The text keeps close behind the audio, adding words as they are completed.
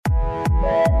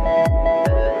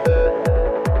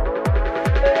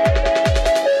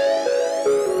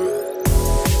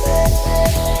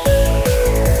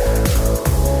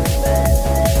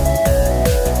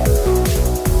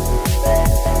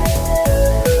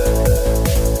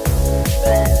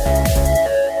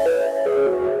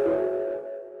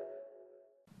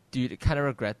kind of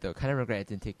regret though. Kind of regret I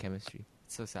didn't take chemistry.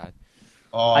 It's so sad.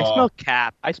 I smell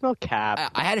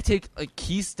cap. I had to take like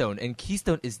Keystone, and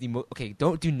Keystone is the most. Okay,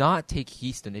 do not take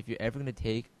Keystone if you're ever gonna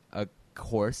take a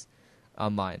course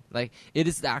online. Like it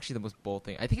is actually the most bold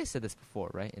thing. I think I said this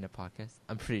before, right, in a podcast.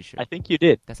 I'm pretty sure. I think you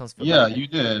did. That sounds familiar. Yeah, you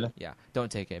did. Yeah,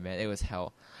 don't take it, man. It was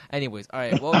hell. Anyways, all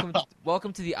right.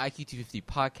 Welcome to the IQ 250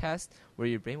 podcast, where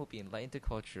your brain will be enlightened to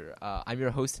culture. I'm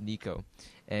your host Nico,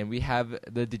 and we have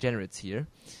the degenerates here.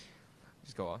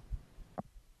 Just go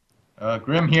on.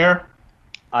 Grim here.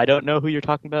 I don't know who you're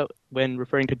talking about when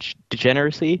referring to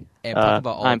degeneracy. Hey, I'm talking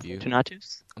about all I'm of you.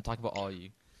 Fortunatus. I'm talking about all of you.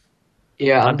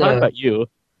 Yeah, I'm talking about you.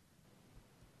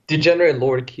 degenerate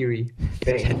Lord Kiri.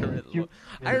 Degenerate lord.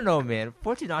 I don't know, man.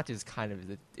 Fortunatus kind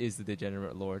of is the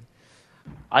degenerate lord.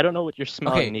 I don't know what you're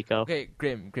smelling, Nico. Okay,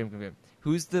 Grim.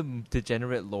 Who's the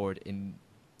degenerate lord in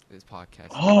this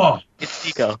podcast? Oh, It's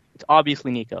Nico. It's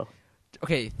obviously Nico.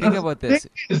 Okay, think about this.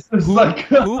 Who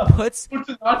Who puts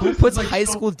high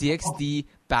school DxD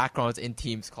backgrounds in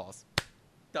Teams calls?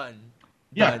 Done.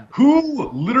 Yeah, Done. who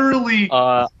literally?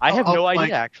 I have no like-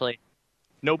 idea, actually.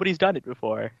 Nobody's done it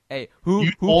before. Hey,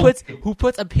 You who told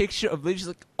puts a picture of literally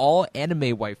like all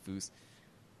anime waifus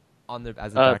on their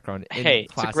as a background? In Hey,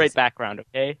 classes? it's a great background,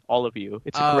 okay? All of you.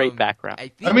 It's a great background.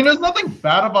 I mean, there's nothing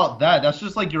bad about that. That's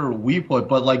just like your weepwood.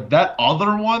 But like that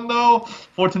other one though,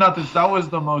 Fortunatus, that was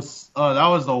the most. That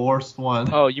was the worst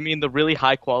one. Oh, you mean the really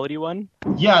high quality one?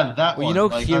 Yeah, that Well, one. you know,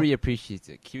 like, Kiri appreciates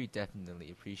it. Kiri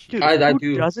definitely appreciates Dude, it. I who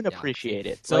do. doesn't Yeah. appreciate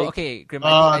it? So Like, okay, Grim.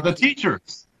 I the think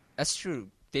teachers. that's true.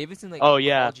 Davidson like Oh,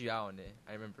 yeah. called you out on it.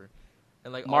 I remember.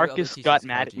 And like all the other Marcus teachers got called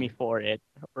mad at you. me for it.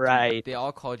 Right. They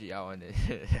all called you out on it.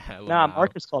 Nah, LMAO.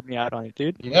 Marcus called me out on it,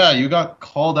 dude. Yeah, you got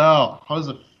called out. How does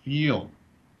it feel?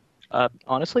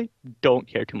 Honestly, don't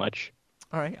care too much.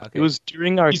 All right. Okay. It was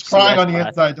during our He's crying CS on the class.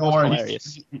 inside. It Don't was worry.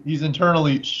 hilarious. He's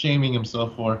internally shaming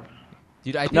himself for.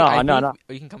 Dude, I think, No, I think no.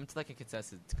 we can come to like a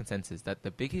consensus that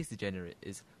the biggest degenerate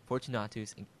is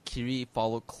Fortunatus and Kiri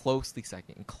follow closely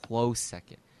second.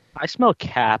 I smell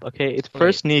cap, okay? It's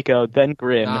first Nico, then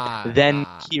Grim, Nah, then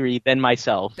nah. Kiri, then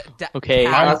myself. Okay.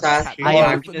 That's Maybe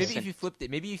innocent. if you flipped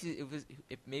it, maybe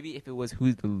if it was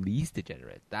who's the least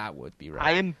degenerate, that would be right.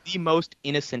 I am the most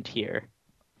innocent here.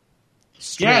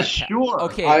 Yeah, Straight- sure.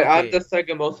 Okay, I'm okay. the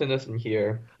second most innocent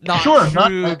here. Not Sure, not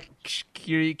true. like-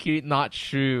 Kiri, not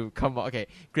true. Come on, okay.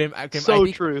 Grim, So I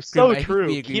think, true, Grim, so I think true.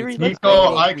 we agree Kiri, with let's this.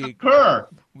 Nico, I think we agree. concur.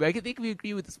 I think we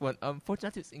agree with this one.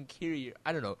 Fortunatus and Kiri,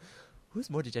 I don't know. Who's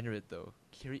more degenerate though?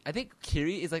 Kiri. I think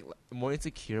Kiri is like more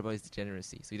insecure about his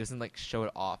degeneracy, so he doesn't like show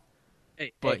it off.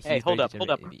 Hey, But hey, he's hold very up.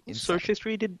 degenerate in the Whose inside. search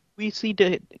history did we see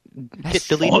get That's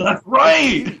deleted? Oh, that's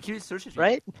right. Kiri's search history.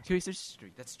 Right? Kiri's search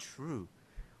history. That's true.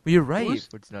 Well, you're right. Who's-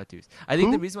 Fortunatus. I think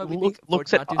Who the reason why we think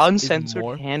looks at Fortunatus is uncensored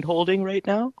more hand-holding right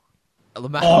now?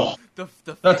 Oh, the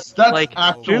That's Like,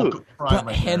 actual dude, crime. the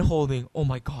right hand there. holding. Oh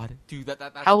my god, dude, that's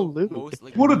How the lewd. most,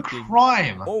 like, What a lewd thing.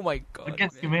 crime Oh my god,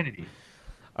 against man. humanity.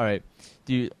 All right,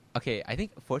 dude. Okay, I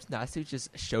think Fortunatus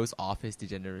just shows off his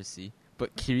degeneracy,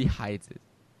 but Kiri hides it.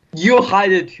 You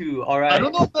hide it too, alright? I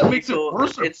don't know if that makes it So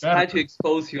worse or it's better. time to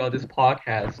expose you on this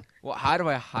podcast. Well, how do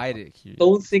I hide it, Kiri?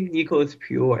 Don't think Nico is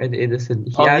pure and innocent.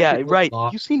 He Oh yeah, actually was right.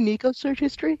 not. You see Nico's search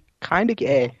history? Kinda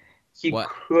gay. He What?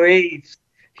 craves.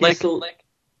 He's Like- so,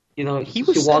 you know, He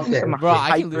was wants sending it. some Bro, I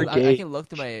hyper can gay look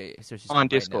through my search history on right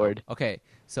Discord. now. Okay,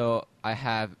 so I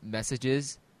have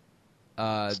messages.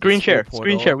 Screen the share. school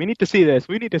Screen portal. share. We need to see this.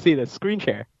 Screen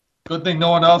share. Good thing no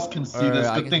one else can see Alright, this.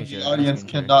 I Good can thing share, the I can audience share.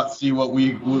 cannot see what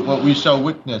we shall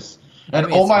witness. I And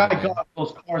mean, oh it's my fine, man. god,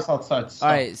 those cars outside. suck.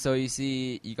 All right, so you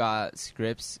see, you got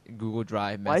scripts, Google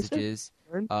Drive Why is it messages.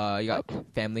 porn? You got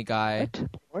Family Guy,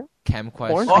 What? Porn? Chem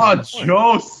Porn? questions, Oh,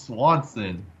 Joe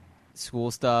Swanson.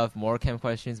 school stuff, more Chem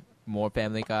questions, more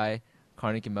Family Guy,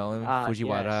 Carnegie Mellon,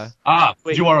 Fujiwara. Yes.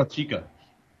 Wait. Fujiwara Chica.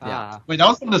 Yeah. Wait, that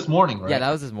was from this morning, right? Yeah,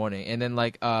 that was this morning, and then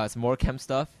like some more Chem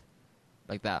stuff,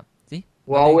 like that. See?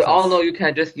 Well, That we makes all sense. know you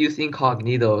can just use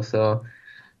incognito, so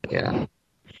yeah.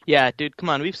 Yeah, dude, come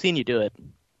on. We've seen you do it.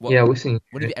 What, Yeah, we've seen.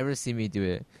 When have you ever seen me do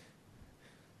it?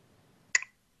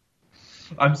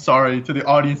 I'm sorry to the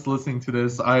audience listening to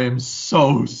this. I am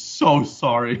so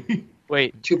sorry.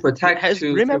 Wait, To protect, Has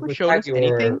to, Grim to ever shown protect us your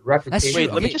anything? That's reputation. true.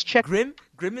 Wait, let me Okay, just check. Grim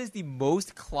is the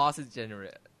most closet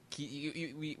degenerate. He's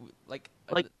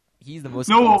the most.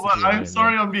 No, closet but I'm degenerate,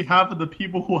 sorry man. on behalf of the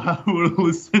people who are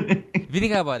listening. If you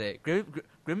think about it,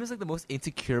 Grim is like the most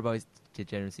insecure about his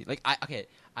degeneracy. Like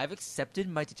I've accepted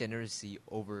my degeneracy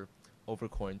over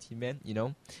quarantine, man. You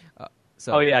know,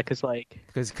 so Oh yeah, cause like,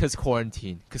 because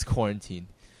quarantine.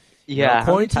 You yeah, know,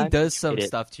 quarantine does some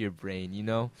stuff to your brain. You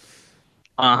know.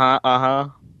 Uh huh.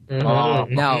 Mhm,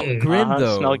 Now, mhm. Grim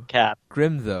though. Smell cap.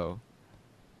 Grim though.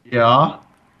 Yeah.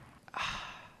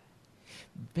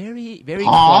 Very, very Huh?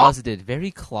 closeted.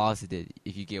 Very closeted,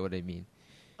 if you get what I mean.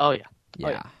 Oh yeah. Yeah.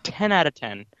 Oh, yeah. 10 out of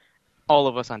 10. All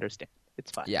of us understand.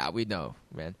 It's fine. Yeah, we know,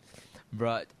 man.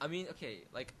 But, I mean, okay,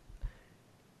 like,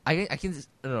 I can just,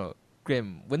 I don't know,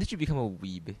 Grim, when did you become a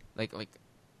weeb? Like,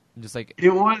 just like, It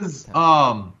was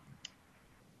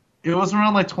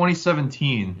around like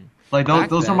 2017. Like Back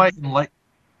those then- are my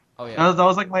oh yeah. that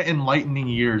was like my enlightening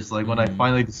years, like when I Mhm.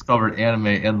 finally discovered anime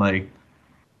and like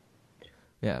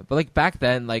Yeah, but like back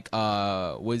then, like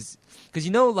was because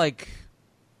you know like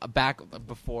back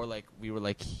before like we were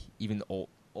like even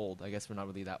old. I guess we're not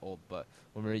really that old, but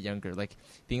when we were younger, like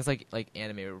things like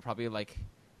anime were probably like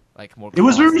more. it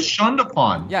was very closeted. shunned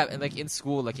upon. Yeah, and like in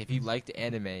school, like if you liked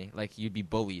anime, like you'd be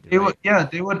bullied. They Right? would, yeah,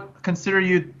 they would consider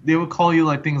you. They would call you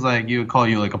like things like you would call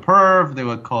you like a perv. They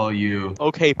would call you.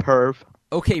 Okay, perv.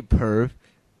 Okay, perv.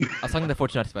 I was talking to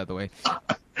Fortunatus, by the way.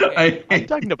 I'm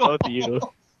talking to both of you.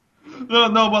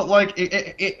 No, but like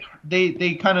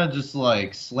they kind of just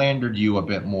like slandered you a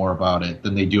bit more about it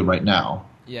than they do right now.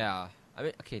 Yeah, I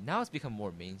mean, okay, now it's become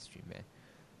more mainstream, man.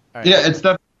 All right. Yeah, it's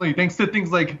definitely thanks to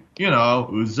things like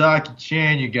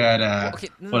Uzaki-chan. You got Okay,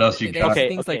 no, what no, else you thanks got? to Okay,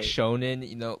 things like okay. shonen,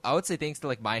 you know, I would say thanks to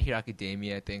like My Hero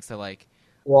Academia, thanks to like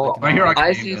Well, My Hero I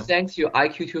Academia. see thanks to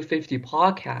IQ 250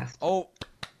 podcast. oh.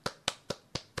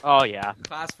 Oh yeah.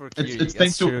 Class for It's Kiri.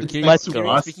 thanks to Kiri, thanks to Kiri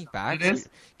us. speaking facts. It is.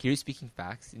 Kiri speaking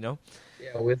facts. You know.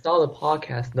 Yeah, without the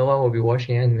podcast, no one will be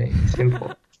watching anime.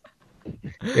 Simple.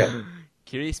 Yeah.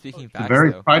 Kiri speaking It's a facts.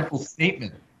 very Though. prideful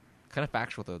statement. Kind of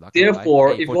factual though. Not gonna lie. Therefore,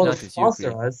 Hey, if you want to Fortunatus, you agree.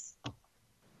 sponsor us,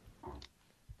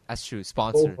 That's true. go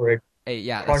Sponsor. for it. Hey,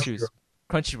 yeah, that's true. Crunchyroll.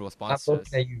 Crunchyroll I'm sponsor us.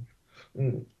 looking at you.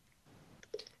 Mm.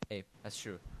 Hey, that's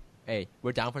true. Hey,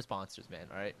 we're down for sponsors, man.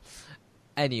 All right.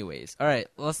 Anyways, all right.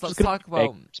 Let's Just gonna talk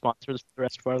about. beg sponsors for the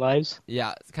rest of our lives.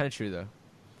 Yeah, it's kind of true though.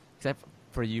 Except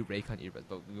for you, Raycon earbuds,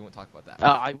 but we won't talk about that.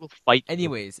 I will fight. you.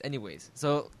 Anyways,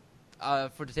 so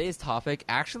for today's topic,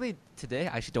 actually today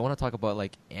I actually don't want to talk about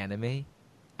like anime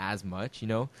as much, you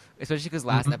know, especially because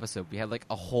last Mhm. episode we had like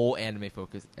a whole anime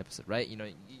focused episode, right? You know,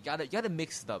 you gotta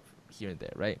mix it up here and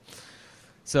there, right?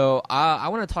 So I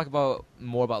want to talk about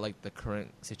more about like the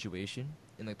current situation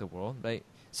in like the world, right?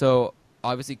 So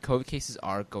obviously COVID cases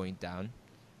are going down,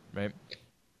 right?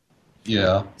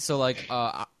 Yeah. So like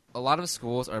a lot of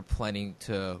schools are planning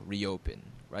to reopen,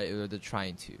 right? Or they're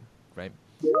trying to, right?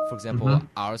 For example, Mhm.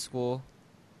 our school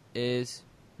is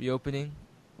reopening.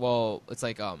 Well, it's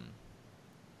like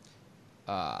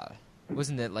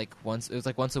wasn't it like once? It was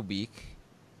like once a week,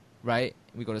 right?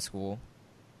 We go to school,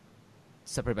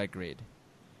 separate by grade.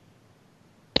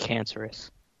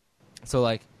 Cancerous. So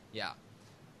like, yeah.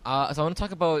 So I want to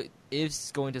talk about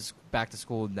is going to back to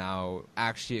school now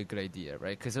actually a good idea,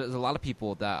 right? Because there's a lot of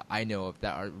people that I know of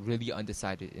that are really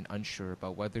undecided and unsure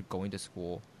about whether going to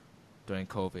school during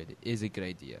COVID is a good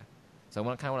idea. So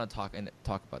I kind of want to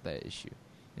talk about that issue,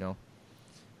 you know.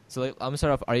 So like, I'm gonna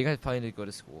start off. Are you guys planning to go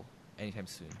to school anytime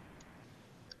soon?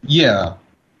 Yeah.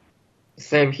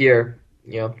 Same here.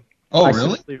 Yeah. Oh, I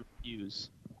really? simply refuse.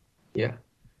 Yeah.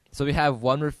 So we have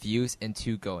 1 refuse and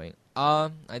 2 going. I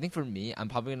think for me, I'm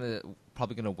probably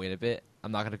gonna wait a bit.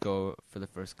 I'm not gonna go for the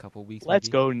first couple weeks. Let's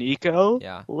maybe. go, Nico.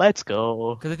 Yeah. Let's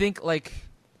go. Because I think, like,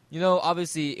 you know,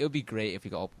 obviously it would be great if we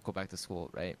could all go back to school,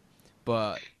 right?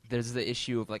 But there's the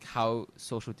issue of, like, how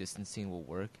social distancing will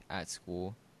work at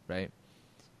school, right?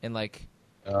 And, like,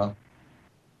 Yeah.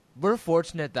 we're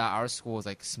fortunate that our school is,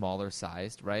 like, smaller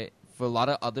sized, right? For a lot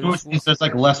of other Which means schools, there's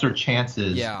like lesser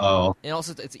chances. Yeah. Oh. and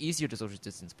also it's easier to social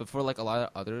distance. But for, like, a lot of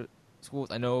other schools,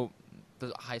 I know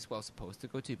the high school I was supposed to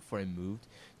go to before I moved,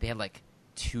 they had, like,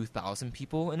 2,000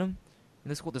 people in them. In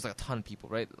the school, there's like a ton of people,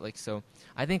 right? Like, so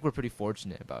I think we're pretty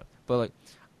fortunate about it. But like,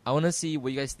 I want to see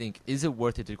what you guys think. Is it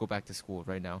worth it to go back to school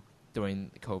right now during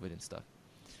COVID and stuff?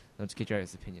 Let's get your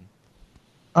guys' opinion.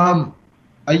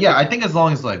 Yeah, I think as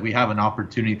long as like we have an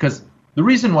opportunity, because the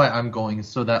reason why I'm going is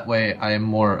so that way I am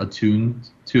more attuned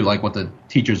to like what the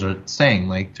teachers are saying,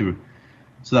 like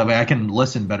so that way I can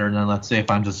listen better. And then let's say if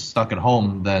I'm just stuck at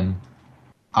home, then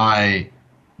I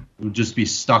would just be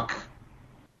stuck.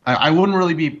 I wouldn't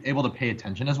really be able to pay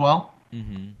attention as well.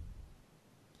 Mm-hmm.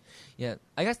 Yeah,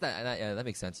 I guess that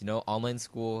makes sense. You know, online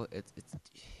school,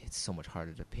 it's so much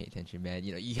harder to pay attention, man.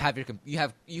 You know, you have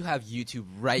YouTube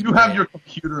right. You there. have your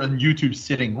computer and YouTube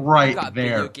sitting right You got there,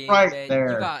 video games, right man.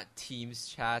 there. You got Teams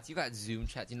chats. You got Zoom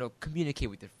chats. You know,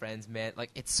 communicate with your friends, man. Like,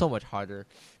 it's so much harder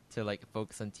to like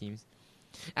focus on Teams.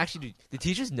 Actually, dude, the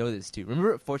teachers know this too.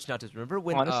 Remember, Fortunatus? Remember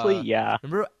when? Honestly, yeah.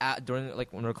 Remember during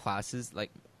like one of our classes,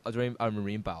 like during our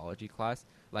marine biology class,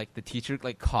 like the teacher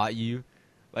like caught you,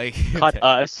 Like Cut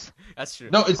us. That's true.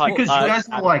 No, it's Cut because you us guys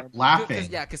are out. like laughing.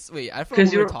 Wait, I forgot Because what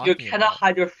we were you talking cannot about.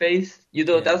 hide your face. You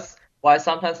know Yeah. that's why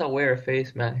sometimes I wear a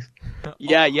face mask.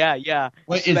 Yeah. Wait, is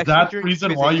Especially that the during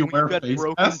reason why you physics wear when a got face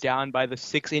broken mask? down by the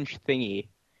 6-inch thingy.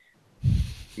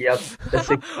 Yep,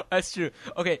 That's true.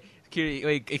 Okay, Kiri,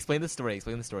 wait, explain the story.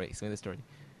 The 6-inch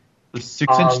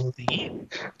Um, thingy?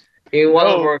 in one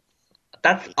of No.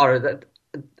 our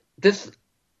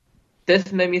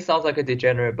this made me sound like a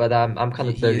degenerate, but I'm kind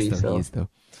of dirty, He so is though.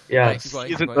 yeah, Alright, keep going,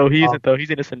 He keep isn't going. though. He isn't though. He's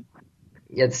innocent.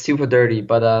 yeah, it's super dirty.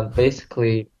 But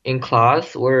basically, in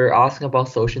class, we're asking about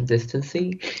social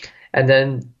distancing, and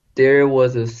then there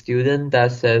was a student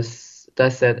that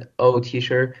said, "Oh,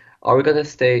 teacher, are we gonna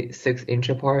stay 6 inch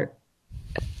apart?"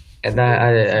 And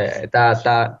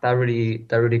that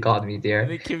really got me I there.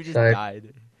 think Kiri just So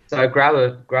died. I grab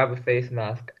a face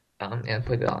mask and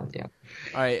put it on. Yeah.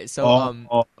 All right, so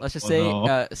let's just say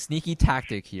no. sneaky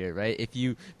tactic here, right? If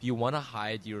you want to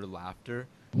hide your laughter,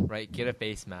 right, get a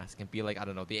face mask and be like, I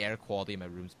don't know, the air quality in my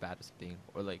room's bad or something,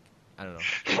 or like, I don't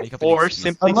know, make up an Or excuse.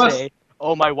 simply Unless- say,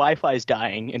 "Oh, my Wi-Fi's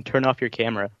dying," and turn off your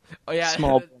camera. Oh yeah,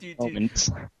 Small dude.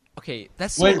 moments. Okay,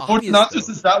 that's so Wait, obvious. Fortunatus,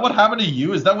 though. is that what happened to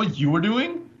you? Is that what you were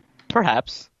doing?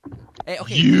 Perhaps. Hey,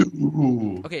 okay.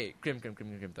 You. Okay, Grim,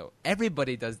 though.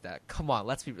 Everybody does that. Come on,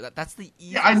 let's be. That's the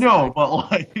easiest. Yeah, I know,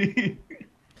 but like,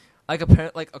 Like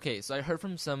apparently, like okay. So I heard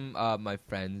from some my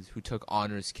friends who took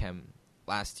honors chem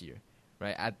last year,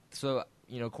 right? So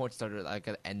quarantine started like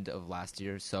at the end of last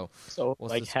year. So So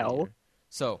what's like this school hell. year?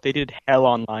 So They did hell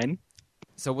online.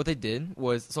 so what they did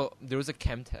was there was a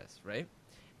chem test, right?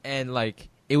 And like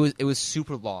it was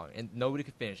super long and nobody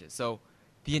could finish it. So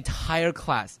the entire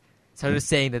class started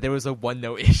saying that there was a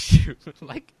OneNote issue.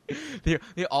 Like they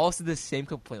all said the same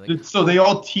complaint. Like so they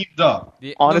all teamed up.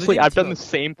 Honestly, I've done the the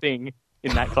same thing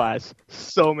in that class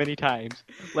so many times.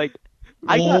 Like,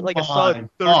 I Oh got like a solid my 30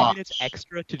 gosh. minutes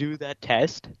extra to do that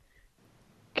test.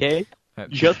 Okay? Right.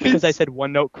 Just because I said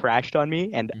OneNote crashed on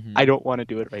me, and Mhm. I don't want to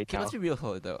do it right Okay, now. let's be real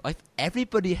though. Like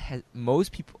everybody has,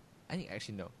 most people. I think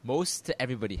actually no, most to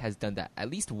everybody has done that at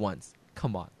least once.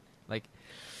 Come on, like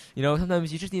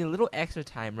sometimes you just need a little extra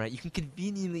time, right? You can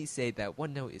conveniently say that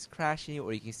OneNote is crashing,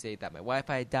 or you can say that my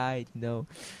Wi-Fi died.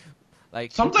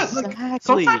 Like Sometimes,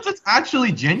 Exactly. sometimes it's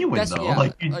actually genuine that's though. yeah,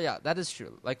 Like, oh yeah, that is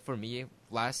true. Like for me,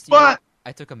 last year But-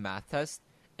 I took a math test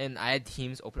and I had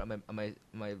Teams open on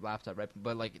my laptop, right?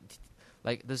 But like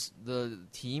the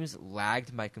Teams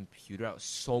lagged my computer out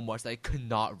so much that I could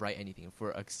not write anything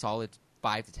for a solid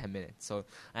 5 to 10 minutes. So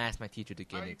I asked my teacher to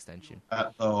give me an extension.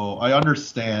 that, though, I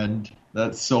understand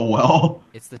that so well.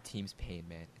 It's the Teams pain,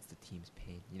 man. It's the Teams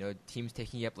pain. Teams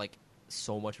taking up like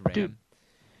so much RAM. Dude.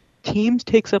 Teams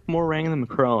takes up more RAM than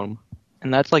Chrome,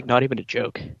 and that's like not even a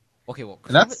joke. Okay, well,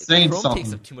 And that's saying Chrome takes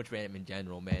something. up too much RAM in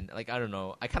general, man. Like, I don't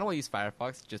know. I kind of want to use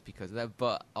Firefox just because of that,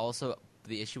 but also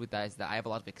the issue with that is that I have a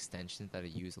lot of extensions that I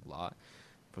use a lot.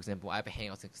 For example, I have a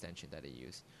Hangouts extension that I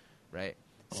use, right?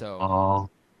 So, Oh,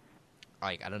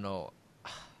 like, I don't know.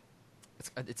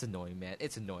 It's annoying, man.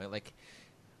 It's annoying. Like,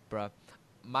 bruh,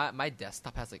 my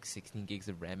desktop has like 16 gigs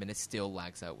of RAM and it still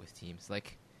lags out with Teams.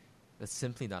 Like, that's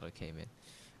simply not okay, man.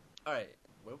 All right,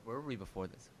 where were we before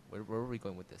this? Where were we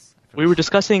going with this? I We were forgot.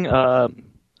 discussing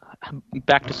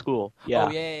back to school. Yeah. Oh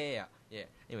yeah.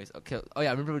 Anyways, okay. Oh yeah,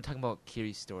 I remember we were talking about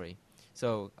Kiri's story.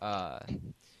 So,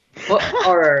 Well,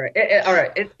 all right.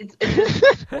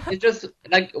 It's just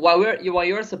like while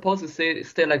you're supposed to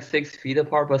stay like 6 feet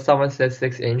apart, but someone said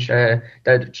 6 inch.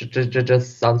 That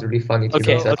just sounds really funny to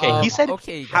Okay, me. So- okay. He said,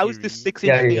 okay, "How's Kiri. this 6-inch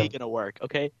Yeah, yeah, thingy gonna work?"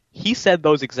 Okay, he said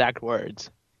those exact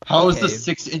words. how is the Okay.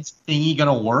 6-inch thingy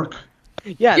gonna work?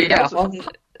 Yeah. Yeah, that was-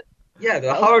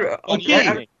 how?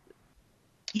 Okay.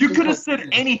 You could have said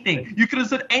anything. You could have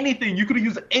said anything. You could have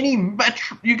used any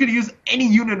You could have used any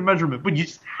unit of measurement, but you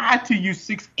just had to use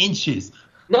 6 inches.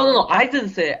 No. I didn't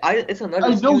say it. It's another. I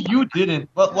know student. you didn't,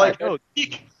 but like, No. they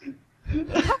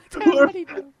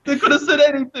could have said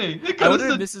anything. They I could have wonder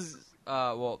if said. this is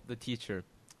the teacher.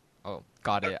 Oh,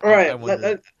 got it. All right. I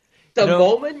wonder. The No.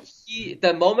 moment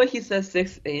he says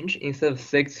 6 inch instead of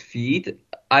 6 feet,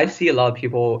 I see a lot of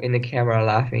people in the camera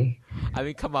laughing. I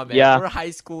mean, come on, man. Yeah. We're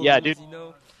high school. Yeah, dudes,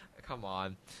 dude. Come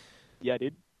on. Yeah,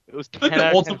 dude. It was Look 10 at out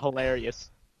of 10 ultimate- hilarious.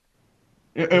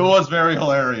 It was very And the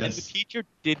hilarious. teacher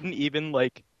didn't even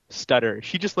like stutter.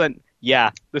 She just went,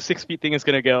 "Yeah, the 6 feet thing is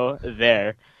gonna go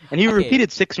there," and he Okay.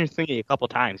 repeated 6-inch thingy a couple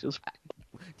times. It was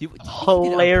Do you think he did it on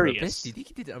Hilarious. purpose? Do you think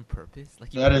he did it on purpose?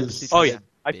 Like That he is- purposely Oh did yeah, it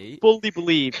I bait? fully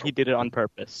believe he did it on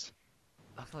purpose.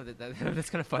 Oh, that's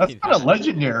kind of funny. That's kind of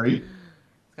legendary.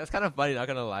 That's kind of funny. Not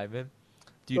gonna lie, man.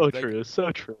 Dude, So like, true,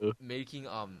 so true. Making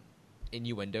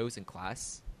innuendos in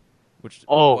class, Which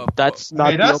that's not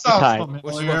Hey, the that only sounds time. Which is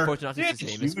what familiar. Fortunatus is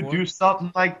Didn't famous you for. do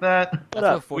something like that? That's Shut what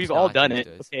up. We've all done it.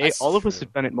 Fortunatus does. Okay, That's all of us true.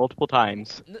 have done it multiple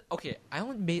times. Okay, I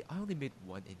only made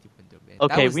one innuendo, man.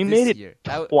 Okay, that was we this made it year.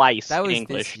 Twice That was in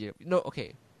English. this year. No,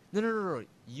 okay. No.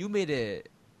 You made it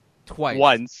twice.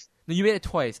 Once. No, you made it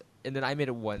twice, and then I made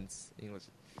it once in English.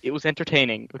 It was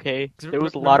entertaining. Okay, 'Cause there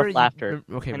was a lot of remember laughter.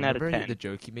 Okay, 10 out of remember 10. the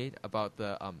joke you made about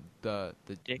the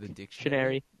dictionary?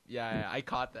 Dictionary. Yeah, I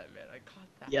caught that, man. I caught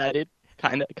that. Yeah, I did.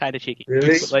 Kind of cheeky. Really?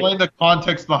 But, Explain the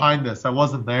context behind this. I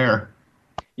wasn't there.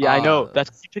 yeah, I know. Uh,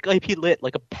 That's you took AP Lit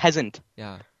like a peasant.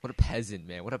 Yeah. What a peasant,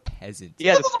 man. What a peasant.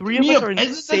 Yeah, the three of Me, us a are in the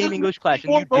peasant? same That English just class, and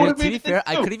more you Dude, did. to be motivated fair,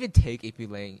 I too. couldn't even take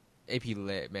AP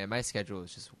Lit, man. My schedule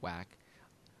is just whack.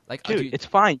 Like, Dude, it's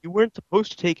fine. You weren't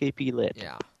supposed to take AP Lit.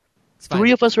 yeah. It's fine.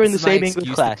 Three of us are in the This is my same English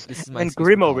excuse class, this is my and excuse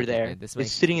Grim to over call you, there man. This is my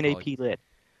is sitting in excuse to AP call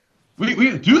you. Lit.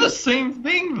 We do the same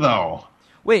thing though.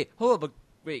 Wait, hold on, but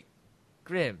wait.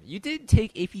 Grim, you didn't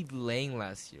take AP Lang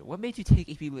last year. What made you take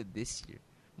AP Lit this year?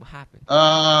 What happened?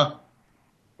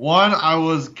 One, I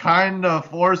was kind of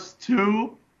forced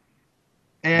to,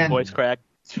 and Voice crack.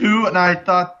 two, and I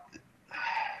thought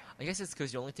I guess it's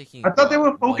because you're only taking. they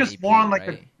would one focus AP, more on like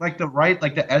right?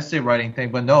 the essay writing thing,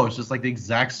 but no, it's just like the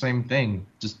exact same thing,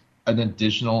 just an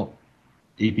additional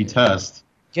AP test.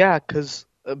 Yeah, because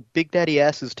Big Daddy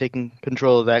S is taking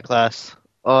control of that class.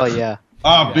 Oh yeah.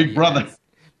 Ah, Big Brother. S.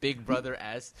 Big Brother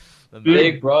S. The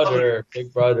Big brother,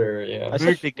 yeah. I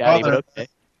said Big Daddy, Brother. but okay.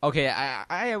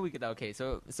 Okay, we could. Okay,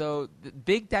 so the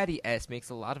Big Daddy S makes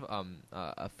a lot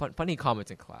of funny comments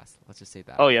in class. Let's just say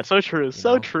that. Oh yeah, so true,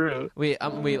 so know? true. Wait,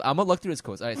 I'm gonna look through his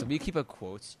quotes. All right, so we keep a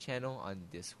quotes channel on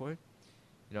Discord.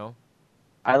 You know,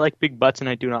 I like big butts and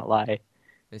I do not lie.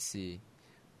 let's see.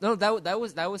 No, that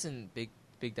was in Big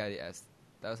Daddy S.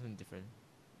 That was something different.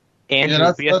 Andrew,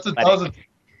 Yeah, be that's a athletic.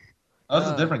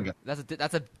 a different guy.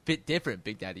 That's a bit different.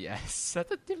 Big Daddy S.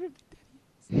 That's a different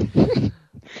Big Daddy S.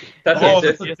 That's Oh, it.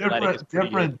 that's a Athletic is different pretty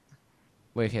different.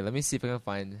 Wait, okay, let me see if I can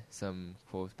find some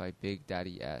quotes by Big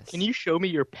Daddy S. Can you show me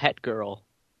your pet girl?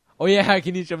 Oh yeah,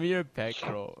 can you show me your pet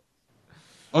girl?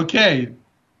 Okay,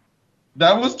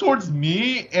 that was towards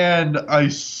me, and I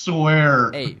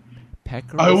swear. Hey, pet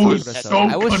girl. I of was Sakura-so. so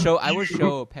I will confused.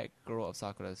 show pet girl of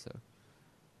Sakura-so.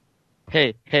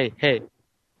 Hey.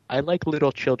 I like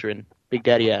little children. Big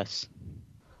Daddy S.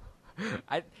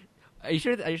 Are you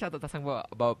sure that's talking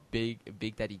about Big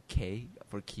Daddy K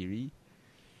for Kiri?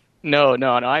 No,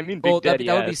 I mean Big Oh, Daddy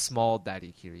that would be S. small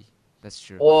Daddy Kiri. That's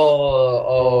true.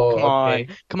 Oh, okay.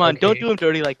 Come on, don't Okay. do him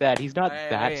dirty like that. He's not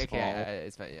that okay, small.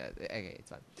 it's fine. Yeah, okay, it's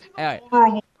fine. All right,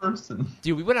 Vulnerable person.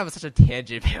 dude, we went on such a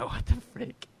tangent, man. What the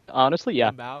frick? Honestly, yeah.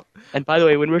 About? And by the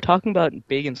way, when we're talking about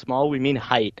big and small, we mean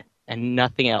height and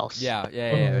nothing else.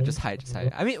 Yeah. Just hide.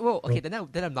 I mean, well, okay, then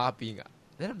I'm not being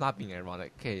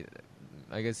ironic. Okay,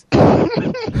 I guess.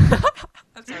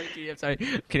 I'm sorry, Kiri. I'm sorry.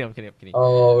 I'm kidding.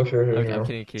 Oh, sure. Okay, I'm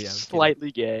kidding, Kiri. I'm kidding.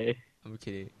 Slightly gay. I'm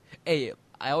kidding. Hey,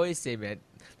 I always say, man,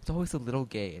 there's always a little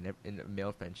gay in a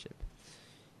male friendship.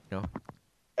 You know,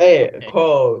 Hey,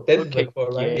 quote. This is Okay, the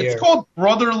quote right yeah. here. It's called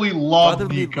brotherly love,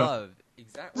 brotherly Nika. love.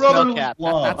 Exactly. Brotherly Cap.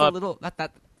 love. That's a little. It's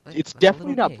that's a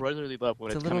definitely little not gay. brotherly love when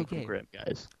It's a it's little coming from gay. Grim,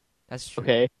 guys. That's true.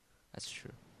 Okay, That's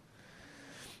true.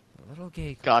 A little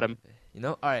gay. got him. You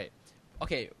know. All right.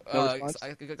 Okay. No So response?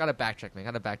 I gotta backtrack, man.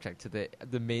 Gotta backtrack to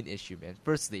the main issue, man.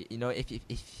 Firstly, you know, if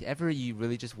ever you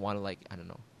really just want to, like, I don't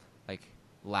know, like,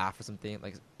 laugh or something,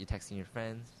 like you're texting your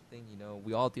friends, thing. You know,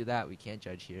 we all do that. We can't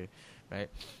judge here, right?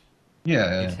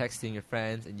 Yeah. You're texting your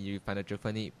friends and you find a joke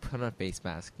funny, put on a face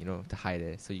mask, you know, to hide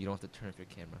it, so you don't have to turn off your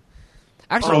camera.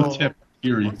 Actually, Pro tip, I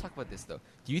Kiri. want to talk about this though.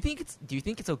 Do you think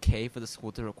it's okay for the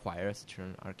school to require us to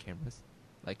turn our cameras?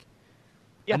 Like,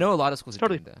 Yeah. I know a lot of schools are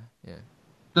Totally. doing that. Yeah.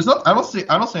 There's not. I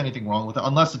don't see anything wrong with it,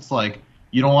 unless it's like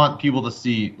you don't want people to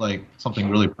see like something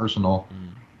really personal. I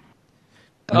mean,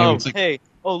 Oh, it's like, hey.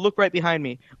 Oh, look right behind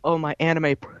me. Oh, my anime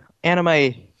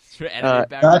Your anime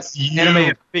background. that's you.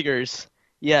 anime figures.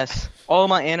 Yes, all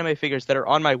my anime figures that are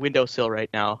on my windowsill right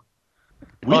now.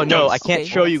 Oh no, I can't Okay.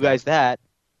 show you guys that.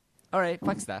 All right,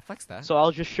 flex that. So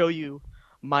I'll just show you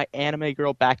my anime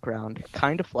girl background.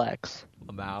 Kind of flex.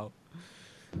 I'm out.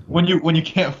 When you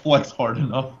can't flex hard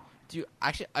enough. Dude,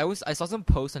 actually, I saw some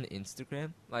posts on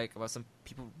Instagram, like, about some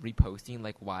people reposting,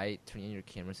 like, why turning on your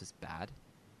cameras is bad.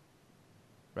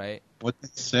 Right? What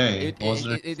did they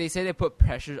say? They say they put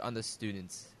pressure on the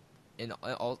students. In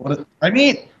all. I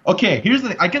mean, okay. Here's the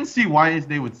thing. I can see why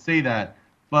they would say that,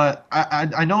 but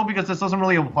I know because this doesn't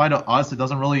really apply to us. It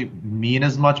doesn't really mean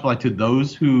as much, but like to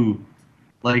those who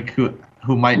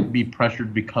might be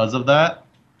pressured because of that.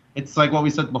 It's like what we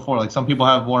said before. Like some people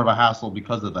have more of a hassle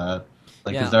because of that.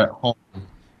 Like, Yeah. because they're at home.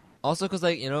 Also, because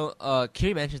like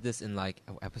Kiri mentioned this in like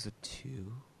episode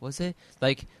 2, was it?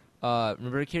 Like,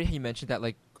 remember Kiri? You mentioned that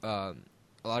like a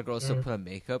lot of girls still put on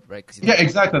makeup, right? Cause, Yeah,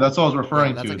 exactly. That's what I was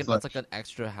referring that's to. like It's that's like an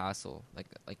extra hassle, like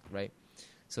right.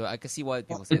 So I can see why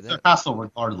people say it's that. a hassle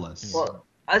regardless. Well,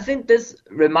 I think this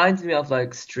reminds me of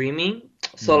like streaming.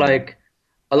 So like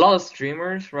a lot of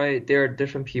streamers, right? They're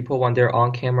different people when they're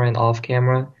on camera and off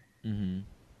camera. Mm-hmm.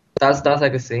 That's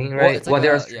like a thing, Well, right? it's like When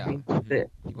they're yeah. streaming, Mhm.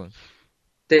 Keep going.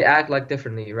 they act like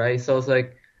differently, right? So it's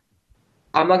like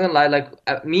I'm not gonna lie, like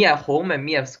me at home and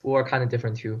me at school are kind of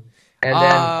different too. And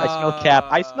then I smell cap.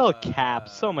 I smell cap.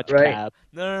 So much Right. cap.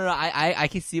 No. I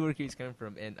can see where Kiri's coming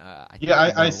from, and I think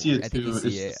Yeah, I know- see it I think you too.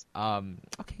 see it. It's-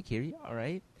 Okay, Kiri, all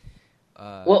right.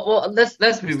 well, let's be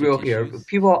Mr. real here. Tissues.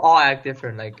 People all act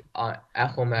different, like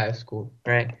at home and at school,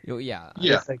 right? Yeah.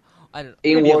 Yeah. It's like I don't.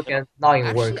 in Maybe a work and not in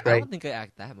Actually, work, I right? don't think I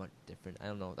act that much different. I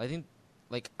don't know. I think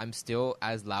like I'm still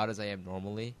as loud as I am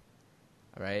normally.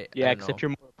 All right. Yeah, except you're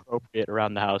more appropriate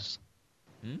around the house.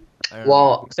 I don't know.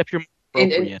 Well, Except you're more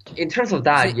in appropriate. in terms of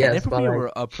that, Say yes, but inappropriate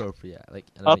like, or appropriate? Like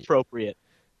I don't know. Appropriate.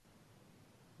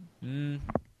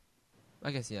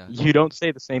 I guess yeah. You don't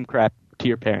say the same crap to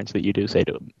your parents that you do say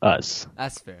to us.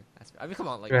 That's fair. That's fair. I mean, come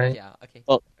on, like Right. yeah. Okay.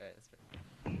 Well- Alright, that's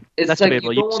fair. it's That's like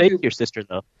debatable. you You don't say want it to. to your sister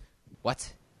though.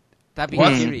 What? That'd be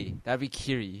What? Kiri. That'd be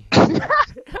Kiri.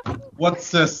 What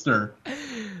sister?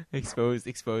 Exposed.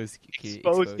 Kiri.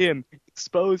 Expose him.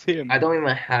 Expose him. I don't even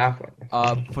have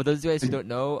one. For those of you guys who don't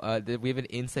know, we have an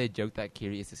inside joke that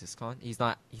Kiri is a siscon. He's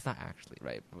not actually,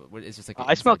 right? But it's just like an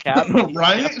I smell inside cap.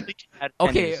 Right?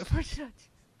 Okay.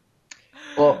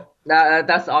 Well,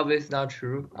 that's obviously not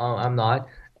true. I'm not.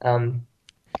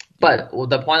 But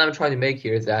the point I'm trying to make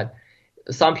here is that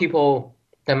some people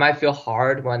they might feel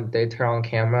hard when they turn on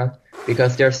camera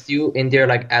because they're still in their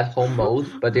like at home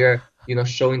mode, but they're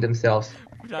showing themselves,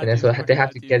 and then so they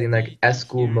have to get in like at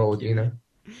school mode,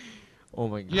 Oh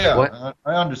my god. Yeah, What?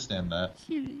 I understand that.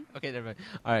 Okay, never mind.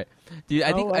 All right, dude.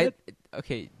 I Oh, think what?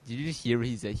 Okay, did you just hear what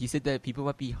he said? He said that people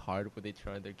might be hard when they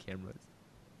turn on their cameras.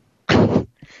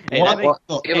 Hey, What? that makes-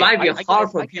 Well, It might be I hard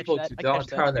catch- for I catch people that, to I don't catch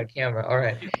that. turn on their camera. All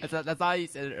right. That's how he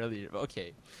said it earlier. But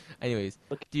okay. Anyways,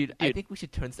 dude, I dude. think we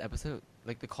should turn this episode,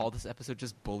 like, to call this episode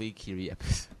just Bully Kiri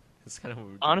episode. That's kind of what we're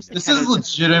doing. Honestly, This is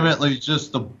legitimately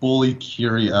just a Bully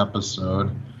Kiri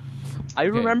episode. I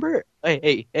remember.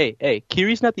 Hey.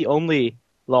 Kiri's not the only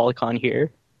lolicon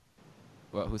here.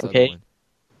 What, who's the Okay. other one?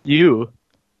 You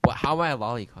What? How am I a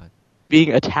lolicon?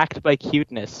 being attacked by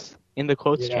cuteness in the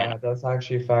quotes channel. that's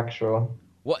actually factual.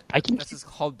 What? I can. That's just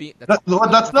called being. That's not.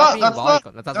 being That's not.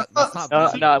 lolicon. That's That's not not. No,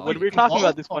 being no. When we're lolicon. talking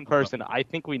about this one person, I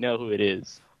think we know who it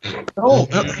is. No,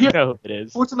 You here, know who it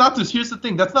is. Fortunatus, here's the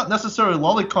thing. That's not necessarily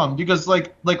lolicon because,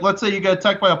 like, let's say you get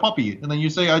attacked by a puppy, and then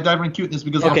you say I dive in cuteness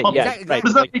because of Okay, a puppy. yeah, Exactly, right. What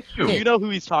does that Like, make you? Okay. you know who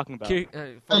he's talking about. Kiri,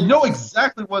 I know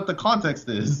exactly what the context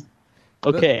is.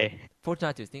 Okay.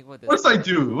 Fortunatus, think about Of this. course I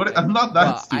do. I'm not that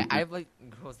Well, stupid. I have like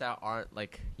girls that aren't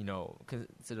like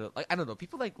consider like I don't know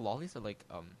people like lollies are like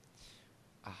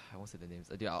I won't say the names.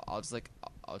 Dude, I'll just like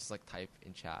type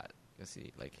in chat. You'll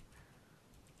see like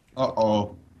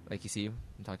Uh-oh. you see what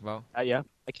I'm talking about. Yeah.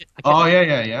 I can't. Oh,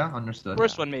 yeah. Understood. The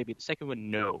first one maybe. The second one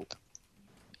no.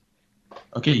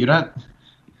 Okay, you're not...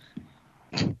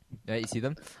 Yeah, you see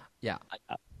them. Yeah.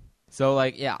 I- So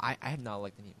like yeah, I have not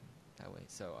liked any that way.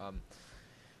 So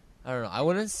I don't know. I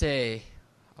wouldn't say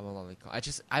I'm a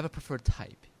lolicon. I have a preferred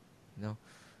type. You know.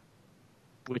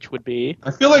 Which would be. I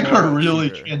feel like we're really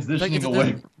Sure. transitioning Like,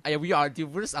 away. Yeah, we are,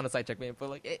 dude. We're just on a sidetrack, man. But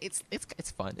like, it's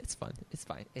fun. It's fun. It's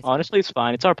fine. It's Honestly, it's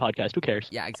fine. It's our podcast. Who cares?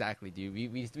 Yeah, exactly, dude.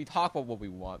 We talk about what we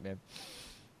want, man.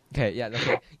 Okay, yeah.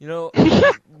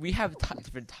 Okay. We have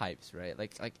different types, right?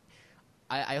 Like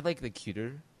I like the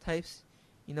cuter types.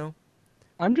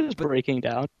 I'm just But- breaking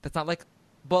down. That's not like,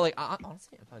 but like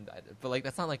honestly, I'm fine with either. But like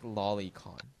that's not like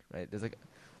lolicon, right? There's like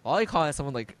lolicon is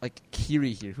someone like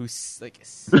Kiri here who's like.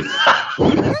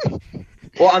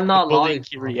 Well, I'm not The Bully lying.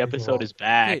 Kiri episode is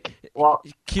back. Hey, Well,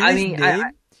 Kiri's mean, name.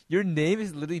 Your name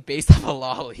is literally based off a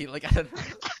lolly. Like I don't know.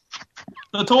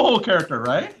 The Toho character,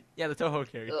 right? Yeah, the Toho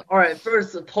character. all right.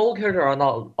 First, the whole character are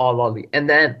not all lolly, and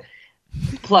then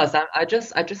plus, I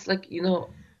just like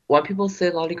when people say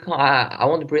lolicon, I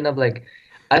want to bring up like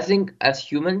I think as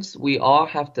humans we all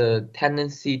have the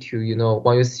tendency to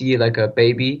when you see like a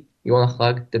baby, you want to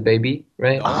hug the baby,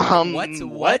 right?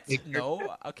 What?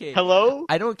 No. Okay. Hello?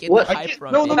 I don't get What? the I hype can't-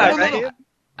 from. no, no, baby. no, no, no.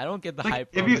 I don't get the Like, hype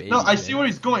if from. you, no, baby, I see man. where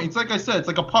he's going. It's like I said, it's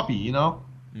like a puppy,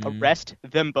 Mm. Arrest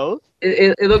them both?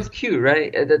 It looks cute,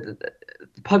 right? The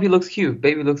puppy looks cute,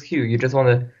 baby looks cute. You just want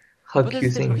to How But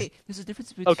accusing. there's a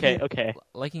difference between Okay.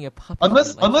 liking a puppy.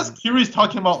 Unless and liking- Kiri's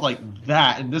talking about like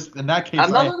that, in that case,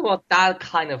 I'm not talking about that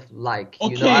kind of like, you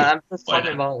know. Okay, I'm just but-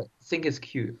 talking about think it's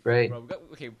cute, right? Bro,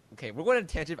 okay, we're going on a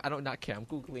tangent. I don't not care. I'm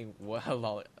googling what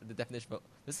the definition of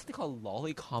this is something called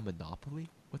lolicon monopoly.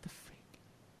 What the freak?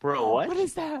 Bro, what? What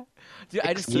is that? Dude,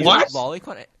 I just Excuse searched me?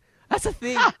 lolicon. That's a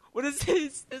thing. What is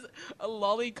this? It's a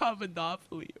lolicon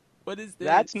monopoly. What is this?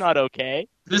 That's not okay.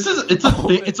 it's a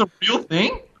thing. It's a real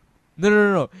thing.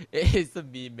 No. It is the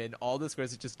meme, man. All the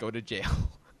squares just go to jail.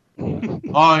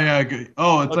 Oh yeah, good.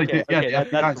 Oh, it's Okay, like the okay, that's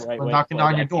FBI's the right way to knocking put it.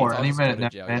 on your door It's all any just go minute to now,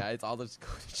 jail. man. Yeah, it's all just go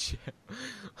to jail.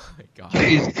 Oh my god.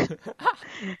 Jeez.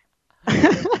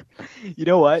 You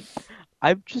know what?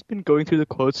 I've just been going through the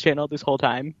quotes channel this whole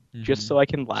time just Mhm. so I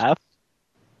can laugh.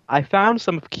 I found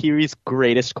some of Kiri's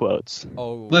greatest quotes.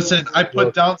 Oh. Listen, I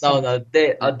put down some. No,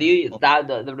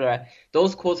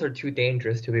 those quotes are too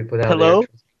dangerous to be put out Hello? there.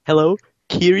 Hello?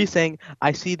 Kiri saying,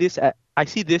 I see this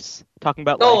talking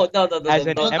about No, like, no, as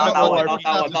an no, not that one, not MMORPG,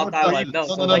 that one, not that one. No,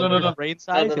 No, no, no, no, no, no. brain no,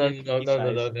 size no, and no, your no, key no,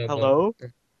 size. no, no, no. Hello?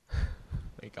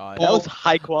 My god. That was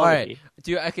high quality.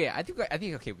 Dude, okay, I think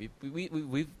okay,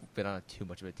 we've been on too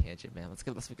much of a tangent, man.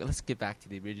 Let's get back to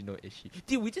the original issue.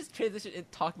 Dude, we just transitioned and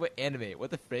talked about anime.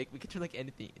 What the frick? We could turn like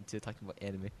anything into talking about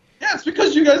anime. Yeah, it's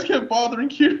because you guys kept bothering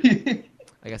Kiri.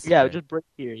 I guess. Yeah, okay. just break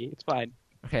Kiri. It's fine.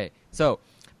 Okay, so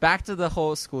back to the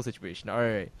whole school situation. All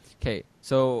right. Okay,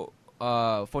 so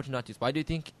Fortunatus, why do you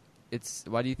think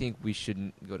we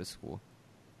shouldn't go to school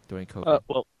during COVID?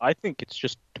 Well, I think it's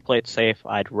just to play it safe.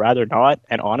 I'd rather not.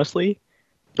 And honestly,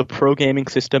 the pro gaming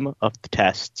system of the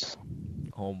tests.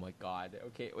 Oh my god.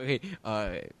 Okay.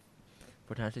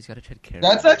 Fortunatus got to tread carefully.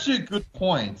 That's actually a good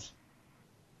point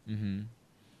Mm-hmm.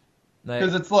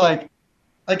 because it's like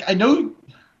I know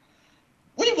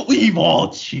we've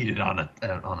all cheated on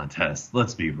a test.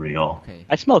 Let's be real. Okay.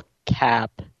 I smell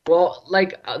cap. Well,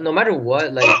 like no matter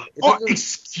what, like it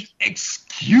doesn't-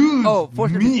 Excuse Oh,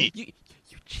 Fortunatus, me. you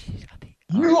cheated on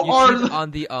the You are cheated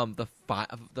the- on the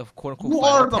quote unquote You final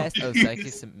are the test of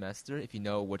biggest- second semester. If you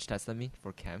know which test I mean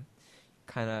for chem,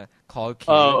 kind of called.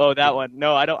 Oh, that one.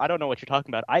 No, I don't know what you're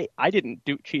talking about. I didn't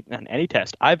cheat on any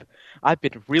test. I've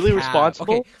been really Cap.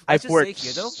 responsible. Okay, let's I've just worked say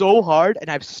here, though. so hard, and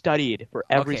I've studied for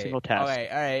every Okay, single test. All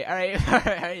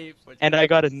right. And I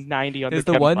got a 90 on the There's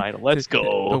the chem one. final. Let's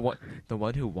go. The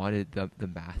one who wanted the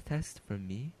math test from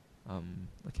me.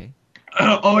 Okay.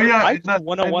 Oh yeah, I and that-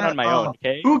 101 and on my that, own,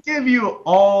 okay? Who gave you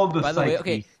all the By the way, psyche?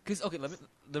 okay, because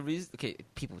the reason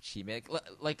people cheat, man.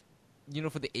 Like you know,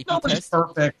 for the AP Nobody's test,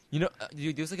 perfect. you know,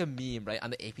 there's like a meme right on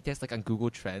the AP test, like on Google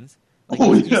Trends. Like,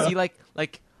 Oh, you yeah. see like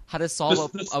how to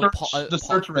solve The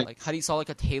search rate. like how do you solve like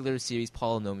a Taylor series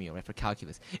polynomial right for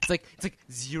calculus? It's like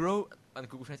 0 on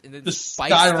Google Trends and then Just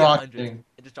spikes to 100. skyrocketing.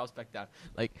 It just drops back down.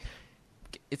 Like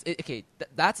okay.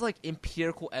 That's like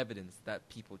empirical evidence that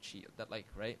people cheat. That like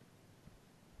right.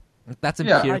 That's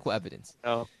Yeah. empirical evidence.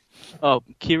 Oh,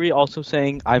 Kiri also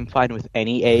saying I'm fine with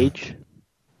any age.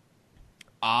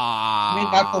 Ah. Can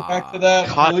we not go back to that?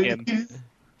 Caught please? him.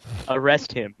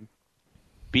 Arrest him.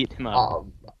 Beat him up.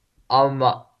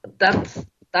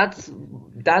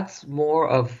 that's more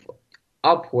of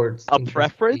upwards. A interpretation.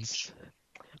 preference?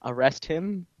 Arrest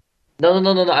him? No.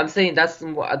 I'm saying that's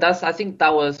I think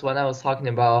that was when I was talking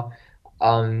about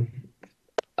Girls.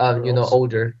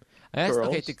 older. I guess,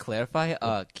 okay, Girls. to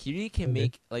clarify, Kiri can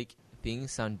make like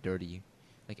things sound dirty,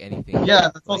 like anything. Yeah,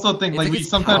 that's also a thing. It's Like we his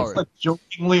sometimes power. like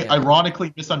jokingly, Yeah.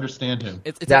 ironically misunderstand him.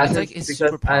 It's That's like his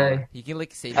because superpower. He can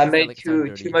like say I things that made like sound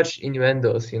dirty. too much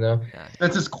innuendos, you know. Yeah.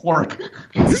 That's his quirk.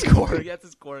 It's his quirk. Yeah, it's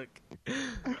his quirk.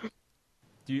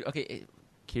 Dude, okay,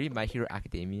 Kiri, My Hero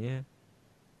Academia.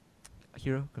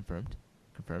 Hero confirmed.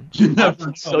 You never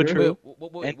know. So true.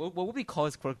 Wait, what would we call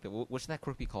his quirk though? What should that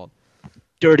quirk be called?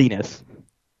 Dirtiness.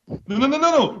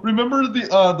 No. Remember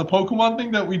the Pokemon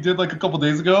thing that we did like a couple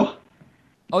days ago?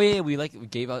 Oh yeah, we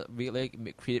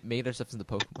made ourselves into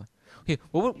Pokemon. Okay,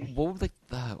 what would like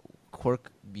the quirk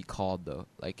be called though?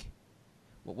 Like,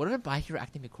 what are My Hero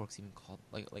Academia quirks even called?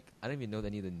 Like I don't even know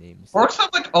any of the names. Quirks have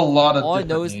like a lot of. All I different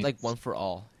know is names. like one for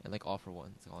all and like all for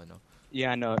one. That's all I know.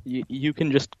 Yeah, no, you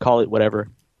can just call it whatever.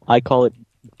 I call it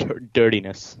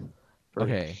dirtiness.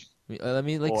 Okay, let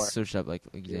me like Or- search up like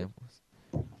examples.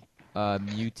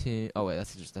 Mutant. Oh wait,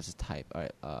 that's just type. All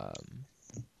right.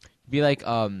 Be like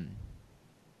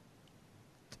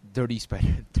dirty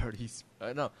spider. Dirty.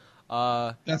 No.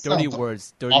 That Dirty sounds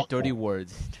words. awful. Dirty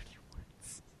words.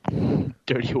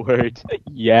 Dirty words.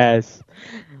 Yes.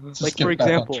 Let's Like, just for get back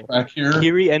on example, track here.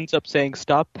 Kiri ends up saying,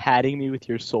 "Stop patting me with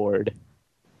your sword."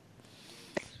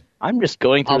 I'm just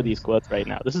going through these quotes right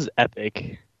now. This is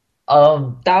epic.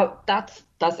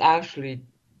 That's actually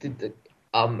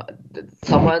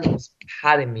someone was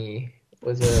patting me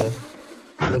with a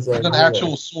With an ruler.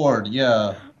 actual sword,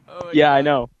 yeah. Oh my Yeah, I God.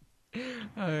 know.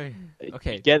 Alright. You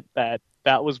Okay. get that.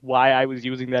 That was why I was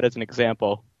using that as an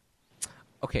example.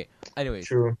 Okay. Anyways,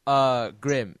 True.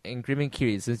 Grim and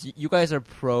Kiri, since you guys are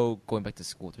pro going back to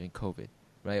school during COVID,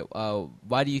 right?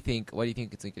 Why do you think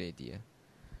it's a good idea?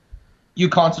 You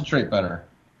concentrate better.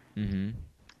 Mm-hmm.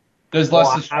 There's Well, less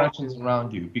I have distractions to.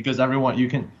 around you because everyone you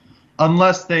can,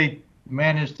 unless they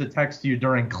manage to text you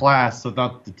during class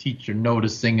without the teacher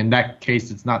noticing. In that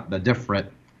case, it's not that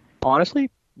different. Honestly,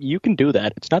 you can do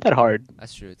that. It's not that hard.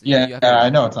 That's true. Yeah, You have to I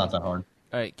remind know it's people. not that hard.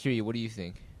 All right, Kiri, what do you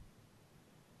think?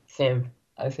 Same.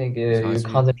 I think Just you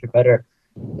concentrate. concentrate better.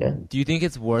 Yeah. Do you think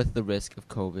it's worth the risk of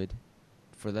COVID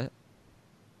for that?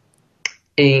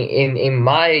 In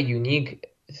my unique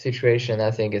situation,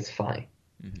 I think it's fine.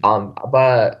 Mm-hmm.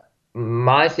 But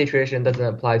my situation doesn't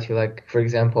apply to, like, for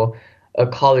example, a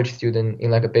college student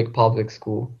in like a big public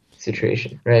school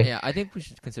situation, right? Yeah, I think we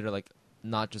should consider like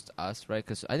not just us, right?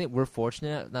 Because I think we're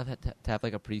fortunate not to have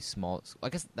like a pretty small. I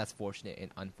guess that's fortunate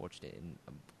and unfortunate in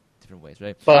different ways,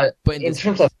 right? But But in in this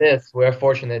terms case, of this, we're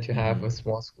fortunate to have mm-hmm. a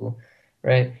small school,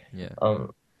 right? Yeah,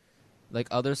 Um, like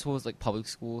other schools, like public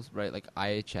schools, right? Like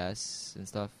IHS and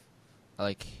stuff,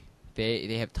 like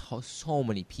they have so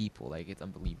many people, like it's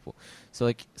unbelievable. So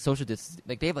like social distance,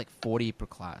 like they have like 40 per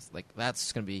class, like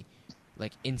that's gonna be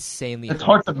like insanely It's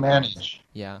hard to for the class. manage.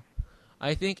 Yeah.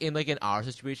 I think in our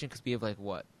situation, because we have like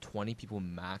what 20 people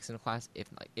max in a class, if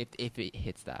it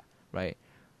hits that, right?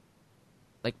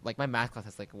 Like my math class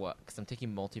has like what? Because I'm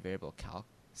taking multivariable calc.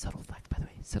 Subtle flex, by the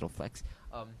way, subtle flex.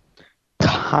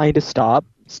 Kinda stop.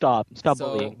 Stop So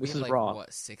bullying. we This have is like wrong.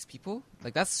 what 6 people?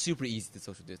 Like that's super easy to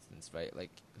social distance, right?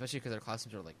 Like especially because our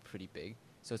classrooms are like pretty big,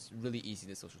 so it's really easy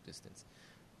to social distance.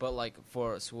 But like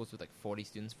for schools with like 40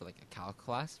 students for like a calc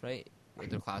class, right? Where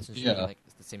their classrooms should be Yeah. like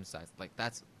the same size, like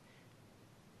that's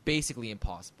basically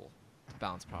impossible to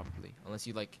balance properly unless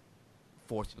you like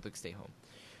force people to stay home.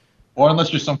 Or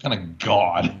unless you're some kind of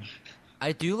god.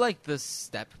 I do like the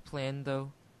step plan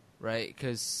though, right?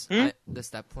 Because Hmm? the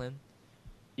step plan,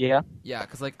 Yeah. yeah.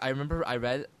 Because like I remember I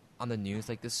read on the news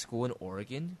like this school in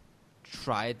Oregon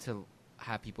tried to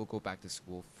have people go back to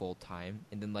school full time,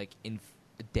 and then like in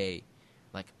a day,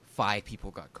 like 5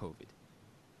 people got COVID,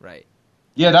 right?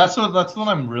 Yeah, that's what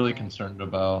I'm really concerned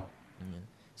about. Yeah.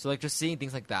 So like just seeing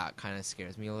things like that kind of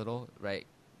scares me a little, right?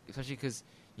 Especially because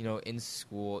in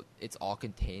school it's all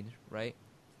contained, right?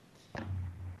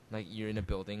 Like you're in a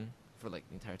building for like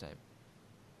the entire time.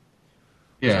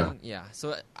 Yeah. Yeah.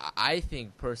 So I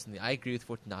think personally, I agree with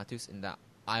Fortunatus in that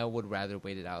I would rather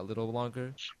wait it out a little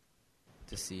longer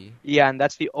to see. Yeah, and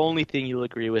that's the only thing you'll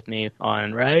agree with me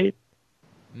on, right?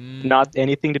 Mm, Not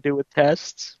anything to do with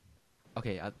tests.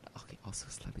 okay. Okay. Also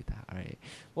slightly that. All right.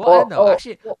 Well, I don't know.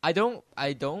 Actually, oh, I don't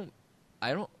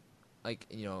like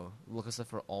look at stuff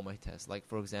for all my tests. Like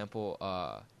for example,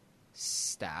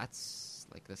 stats,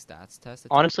 like the stats test.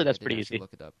 Honestly, that's I didn't pretty actually easy.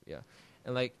 look it up. Yeah,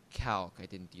 and like calc, I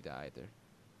didn't do that either.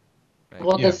 Right.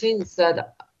 well, Yeah. the thing is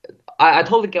that I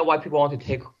totally get why people want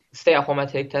to stay at home and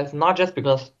take tests, not just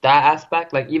because that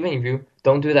aspect, like even if you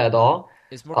don't do that at all,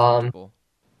 It's more um, comfortable.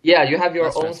 yeah, you have your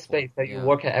Less own stressful. space that you Yeah.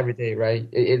 work at every day, right?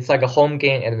 It's like a home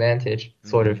gain advantage,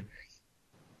 sort of. Mhm.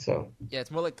 So, Yeah,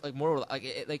 it's more like more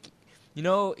like like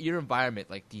your environment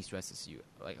like de-stresses you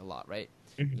like a lot, right?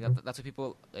 That's what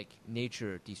people like.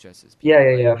 Nature de-stresses people. yeah, yeah,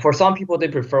 Right? yeah. For some people, they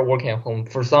prefer working at home.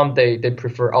 For some, they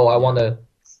prefer, oh, I want Yeah. the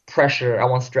pressure, I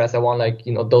want stress, I want like,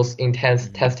 those intense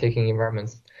Mhm. test-taking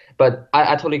environments. But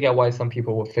I totally get why some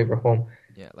people would favor home.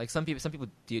 Yeah, like some people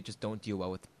just don't deal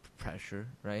well with pressure,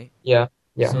 right? Yeah,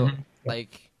 yeah. So Mhm.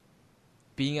 like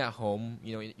being at home,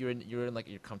 you're in like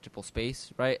your comfortable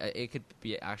space, right? It could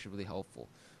be actually really helpful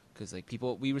because like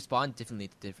we respond differently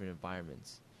to different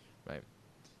environments, right?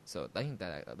 So I think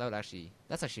that's actually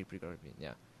a pretty good argument,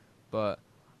 yeah. But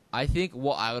I think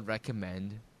what I would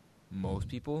recommend most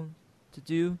people to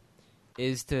do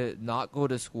is to not go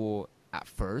to school at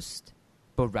first,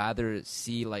 but rather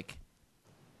see like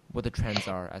what the trends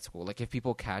are at school. Like if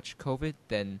people catch COVID,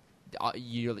 then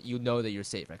you know that you're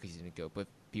safe, right? Because you didn't go. But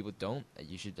if people don't,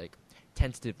 you should like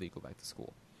tentatively go back to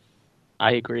school.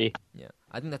 I agree. Yeah,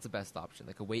 I think that's the best option,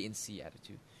 like a wait and see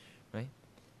attitude, right?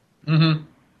 Mm-hmm.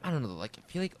 I don't know. Like I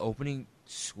feel like opening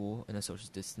school in a social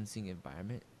distancing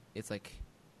environment, it's like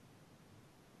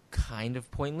kind of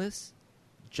pointless.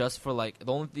 Just for like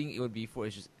the only thing it would be for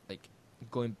is just like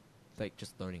going, like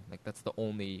just learning. Like that's the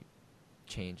only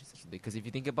change essentially. Because if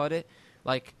you think about it,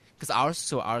 like because our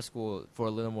school, for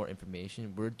a little more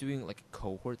information, we're doing like a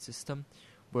cohort system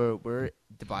where we're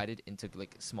divided into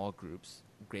like small groups,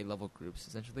 grade level groups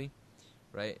essentially,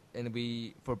 right? And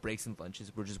we for breaks and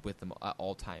lunches, we're just with them at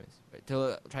all times, right?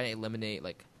 To try to eliminate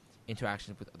like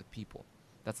interactions with other people.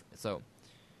 That's so.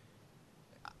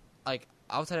 Like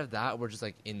outside of that, we're just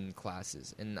like in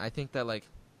classes, and I think that like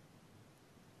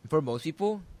for most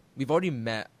people, we've already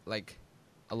met like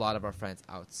a lot of our friends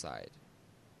outside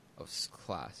of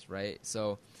class, right?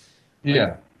 So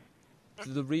Yeah.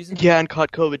 the reason, Yeah, and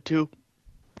caught COVID too.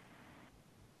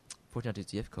 fortunately,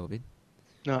 do you have COVID?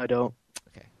 No, I don't.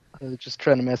 Okay. I was just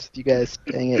trying to mess with you guys.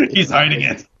 Dang it. He's hiding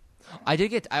it. I did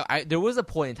get. There was a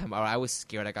point in time where I was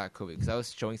scared I got COVID because I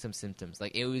was showing some symptoms.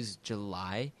 Like it was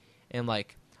July, and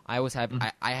like I was having.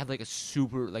 I had like a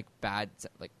super like bad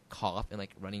like cough and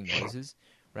like running noises,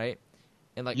 right?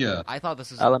 And like Yeah. I thought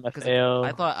this was because LMFAO.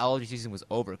 I thought allergy season was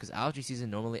over because allergy season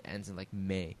normally ends in like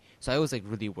May. So I was like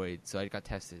really worried. So I got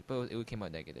tested, but it came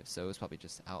out negative. So it was probably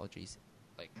just allergies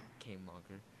like came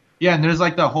longer. Yeah, and there's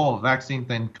like the whole vaccine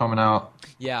thing coming out.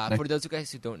 Yeah, Like- for those of you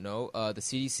guys who don't know, the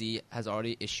CDC has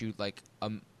already issued like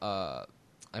a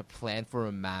plan for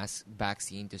a mass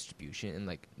vaccine distribution in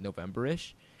like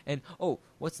November-ish. And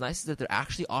what's nice is that they're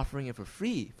actually offering it for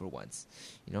free for once.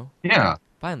 You know, Yeah.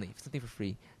 finally something for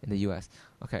free in the U.S.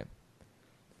 Okay,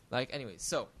 like anyway,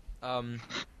 so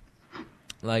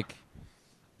like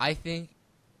I think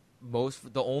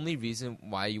the only reason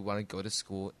why you want to go to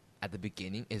school at the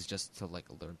beginning is just to like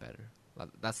learn better.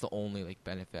 That's the only like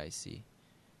benefit I see,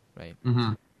 right?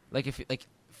 Mm-hmm. Like if like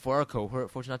for our cohort,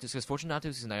 Fortunatus, because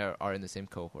Fortunatus and I are in the same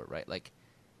cohort, right? Like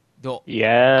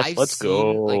Yes, I've let's seen,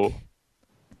 go.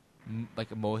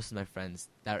 like most of my friends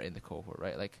that are in the cohort,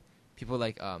 right? Like people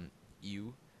like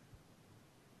you,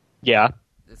 Yeah.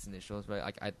 that's initials, right?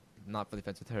 Like I'm not really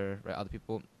friends with her, right? Other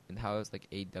people in the house like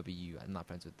AW, I'm not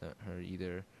friends with her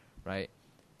either, right?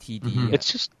 TD, Mhm.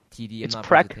 It's just, TD, I'm it's not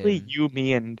friends with practically him. you,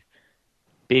 me, and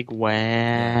Big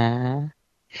Wah.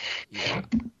 Yeah.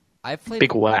 I played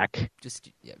Big Whack. just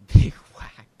big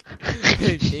whack,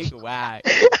 big whack.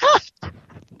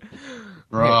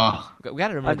 Bruh. We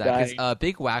gotta remember I'm that because dying.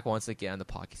 Big Whack wants to get on the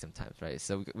podcast sometimes, right?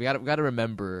 So we gotta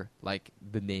remember like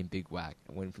the name Big Whack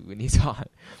when he's on.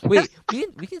 Wait,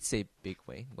 we can say Big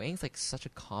Wang. Wang's like such a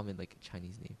common like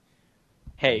Chinese name.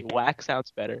 Hey, Whack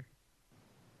sounds better.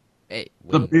 Hey,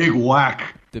 The Wang, big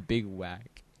whack. the Big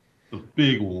Whack. The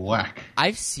big whack.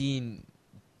 I've seen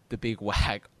the Big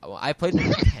Whack. I played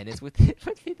tennis with it,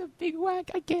 but the Big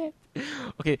Whack I can't.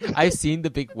 Okay, I've seen the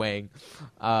Big Wang.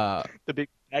 The Big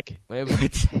Whack.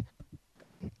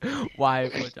 Why?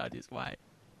 What judges? Why?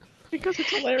 Because it's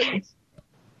hilarious.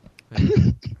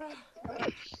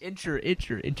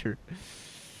 Enter.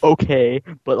 Okay,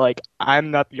 but like,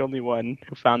 I'm not the only one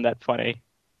who found that funny.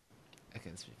 Okay,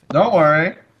 that's pretty funny. Don't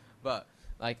worry. But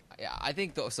like, yeah, I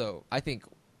think though. So I think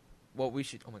what we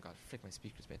should. Oh my god, frick my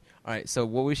speakers, man. All right, so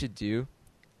what we should do,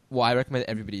 what I recommend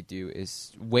everybody do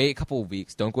is wait a couple of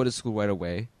weeks. Don't go to school right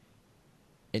away.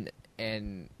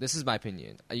 And this is my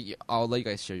opinion. I'll let you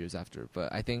guys share yours after.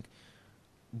 But I think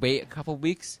wait a couple of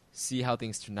weeks, see how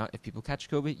things turn out. If people catch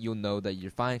COVID, you'll know that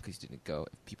you're fine because you didn't go.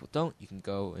 If people don't, you can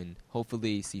go and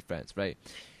hopefully see friends, right?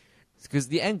 Because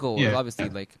the end goal is Yeah. obviously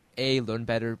like A, learn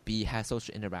better, B, have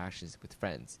social interactions with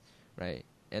friends, right?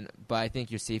 But I think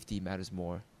your safety matters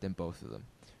more than both of them,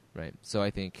 right? So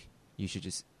I think you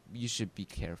should be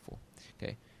careful,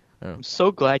 okay? I don't know. I'm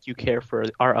so glad you care for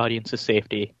our audience's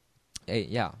safety. Hey,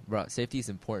 yeah, bro, safety is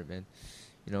important, man.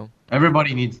 You know,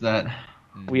 Everybody needs that.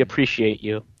 We appreciate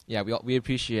you. Yeah, we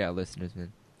appreciate our listeners,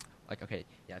 man. Like, okay,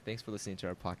 yeah, thanks for listening to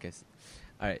our podcast.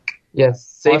 All right, Yes,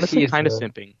 safety Honestly, is kind of the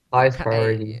simping. highest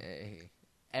priority.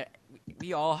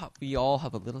 we all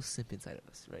have a little simp inside of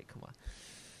us, right? Come on.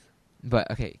 But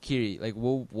okay, Kiri, like,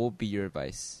 what will be your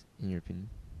advice in your opinion?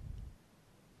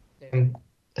 And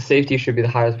safety should be the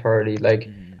highest priority. Like,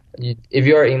 Mhm. if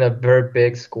you're in a very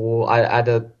big school, I'd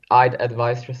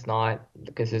advise just not,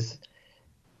 because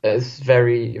it's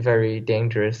very, very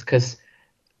dangerous. Because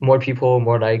more people,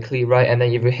 more likely, right? And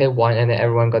then if you hit one, and then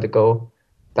everyone got to go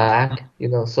back, you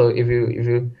know. So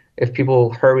if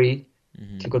people hurry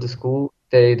to go to school,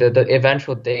 the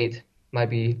eventual date might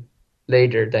be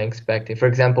later than expected. For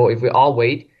example, if we all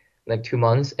wait like 2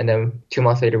 months, and then 2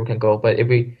 months later we can go. But if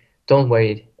we don't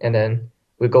wait and then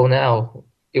we go now,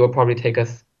 it will probably take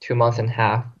us 2 months and a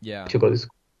half Yeah. to go to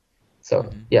school. So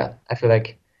Mhm. yeah, I feel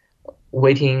like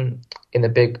waiting in a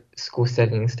big school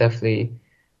setting is definitely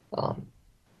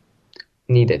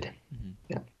needed.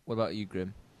 What about you,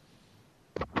 Grim?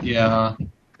 Yeah.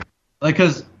 Like,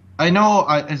 cause I know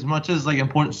as much as like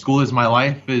important school is, my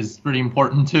life is pretty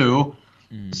important too.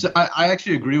 Mm. So I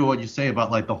actually agree with what you say about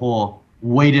like the whole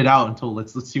wait it out until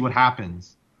let's see what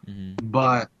happens. Mhm.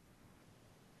 But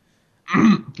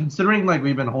considering like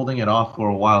we've been holding it off for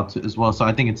a while too, as well. So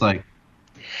I think it's like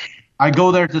I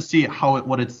go there to see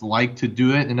what it's like to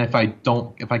do it, and if I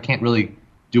can't really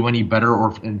do any better,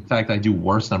 or if in fact I do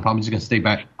worse, then I'm probably just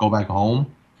gonna go back home,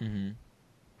 Mm-hmm.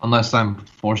 unless I'm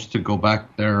forced to go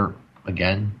back there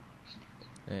again.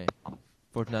 Hey,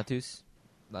 Fortunatus,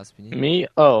 last opinion. Me?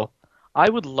 Oh, I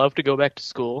would love to go back to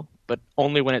school, but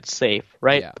only when it's safe,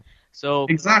 right? Yeah. So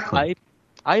Exactly.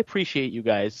 I appreciate you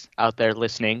guys out there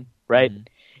listening, right? Mhm.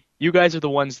 You guys are the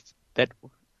ones that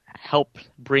help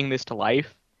bring this to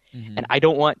life, Mhm. and I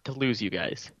don't want to lose you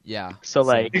guys. Yeah. So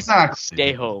like, Exactly.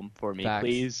 stay home for me, Facts.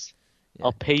 please. Yeah.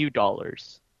 I'll pay you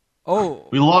dollars. Oh,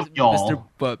 We love Mr. y'all.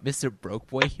 But Mr. Broke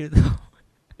Boy here though.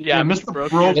 Yeah, Mr. Broke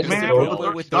Broke is- Man, Mr. Broke Broke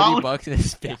Boy with $30. $30 in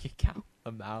his bank account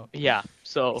amount. Yeah,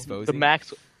 so Exposing. the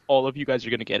max all of you guys are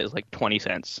gonna get is like 20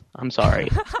 cents. I'm sorry.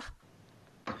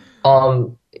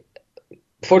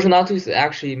 Fortunatus is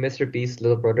actually Mr. Beast's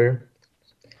little brother,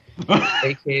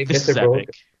 aka This is Mr. Broke.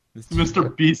 epic.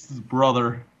 Mr. Beast's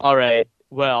brother. All right,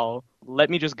 well, let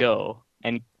me just go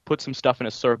and put some stuff in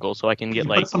a circle so I can get You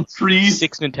like put some trees.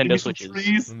 6 Give Nintendo me some Switches.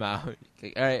 trees. Amount.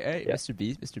 Okay, all right. Yeah.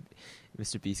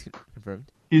 Mr. Beast confirmed.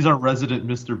 He's our resident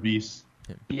Mr. Beast.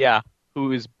 Yeah,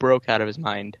 who is broke out of his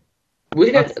mind.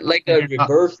 We have That's- like a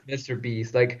reverse Mr.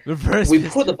 Beast. Like Reverse. we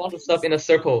Mr. put a bunch of stuff in a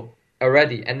circle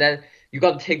already, and then you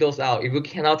got to take those out. If you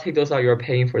cannot take those out, you're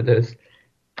paying for this.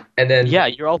 And then Yeah,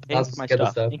 you're all paying I'll for my get the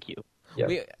stuff. stuff. Thank you. Yeah.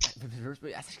 Wait,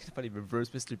 wait, that's actually funny. Reverse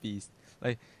Mr. Beast.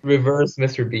 reverse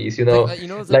Mr. Beast. You know, You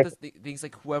know, it's like- like this things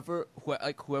like whoever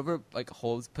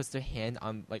holds puts their hand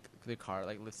on like the car,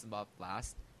 like lifts them up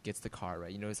last, gets the car,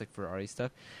 right? You know, it's like Ferrari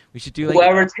stuff. We should do like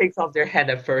whoever takes off their hand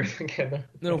at first.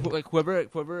 no, like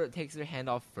whoever takes their hand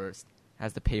off first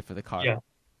has to pay for the car. Yeah.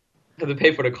 Have to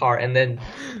pay for the car, and then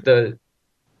the.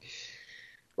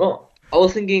 Well, I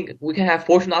was thinking we can have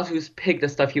Fortunatus pick the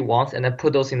stuff he wants, and then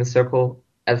put those in the circle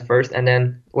at first, and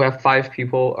then we have 5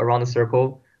 people around the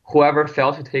circle. Whoever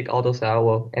failed to take all those out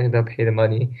will end up pay the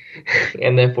money,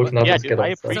 and then Fortunatus Yeah, dude, get I all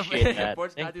the stuff. appreciate that.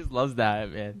 Fortunatus loves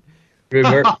that, man.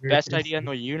 Best idea in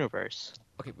the universe.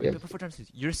 Okay, Yeah. but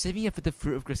Fortunatus, you're saving it for the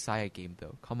Fruit of Grisaya game,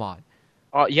 though. Come on,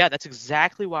 Yeah, that's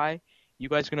exactly why you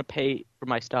guys are gonna pay for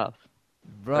my stuff,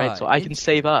 bro. right? So I can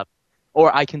save up,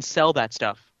 or I can sell that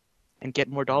stuff and get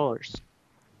more dollars.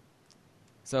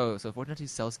 So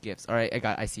Fortunatus sells gifts. All right,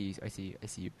 I see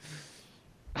you.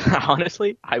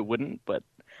 Honestly, I wouldn't, but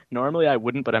normally I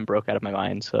wouldn't, but I'm broke out of my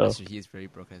mind, so That's true, he is very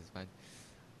broke at his mind.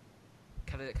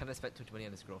 Kind of spent too much money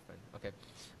on his girlfriend. Okay.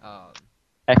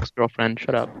 ex-girlfriend,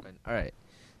 shut up. All right.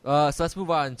 So let's move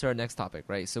on to our next topic,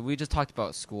 right? So we just talked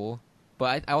about school,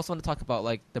 but I also want to talk about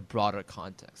like the broader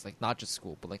context, like not just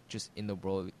school, but like just in the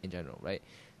world in general, right?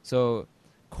 So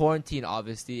quarantine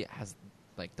obviously has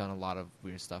like done a lot of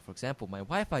weird stuff. For example, my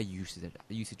Wi-Fi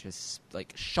usage just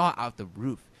like shot out the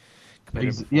roof.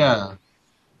 compared to before. Yeah.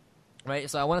 Right.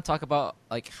 So I want to talk about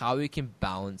like how we can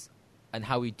balance, and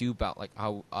how we do balance, like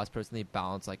how us personally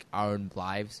balance like our own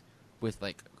lives with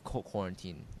like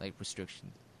quarantine like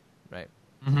restrictions, right?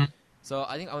 Mm-hmm. So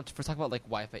I think I want to first talk about like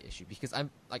Wi-Fi issue, because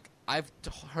I've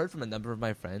heard from a number of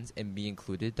my friends, and me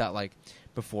included, that like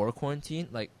before quarantine,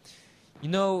 like, you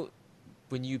know,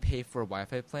 when you pay for a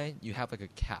Wi-Fi plan, you have like a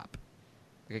cap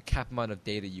amount of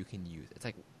data you can use. It's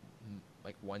like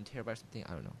 1 terabyte or something.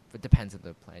 I don't know. It depends on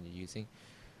the plan you're using,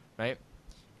 right?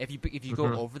 If you go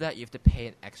over that, you have to pay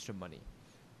an extra money.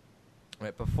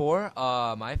 Right. Before,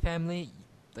 my family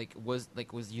was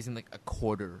using like a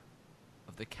quarter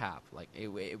of the cap. Like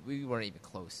we weren't even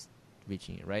close to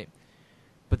reaching it, right?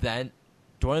 But then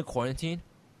during quarantine,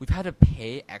 we've had to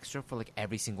pay extra for like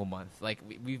every single month. Like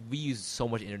we use so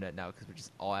much internet now because we're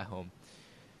just all at home.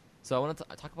 So I want to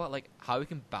talk about like how we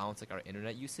can balance like our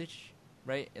internet usage,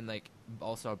 right, and like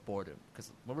also our boredom.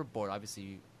 Because when we're bored,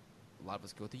 obviously a lot of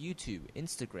us go to YouTube,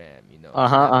 Instagram, you know.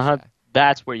 Snapchat.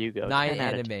 That's where you go. 9 10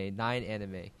 out of 10.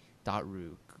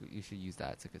 anime.ru. You should use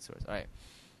that. It's a good source. All right.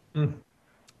 Mm.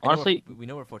 Honestly, we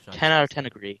know we're fortunate. 10 out of 10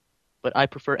 agree, but I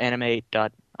prefer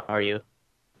anime.ru.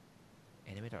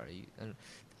 Anime.ru.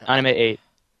 Anime 8.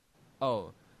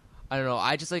 Oh, I don't know.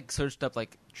 I just like searched up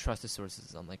like trusted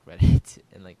sources on like Reddit,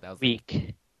 and like that was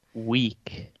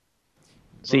Weak.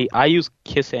 See, I use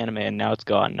Kiss Anime and now it's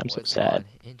gone. I'm so sad.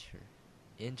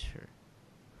 Enter.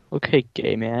 Okay,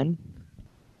 gay man.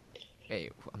 Hey,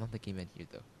 I'm not the gay man here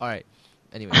though. All right.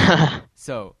 Anyway,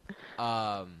 so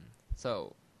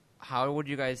how would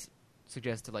you guys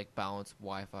suggest to like balance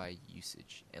Wi-Fi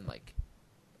usage and like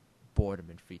boredom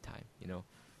and free time? You know.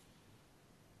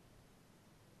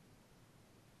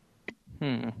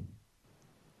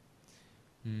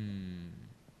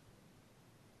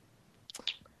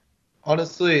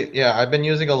 Honestly, yeah, I've been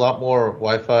using a lot more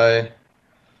Wi-Fi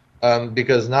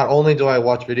because not only do I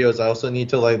watch videos, I also need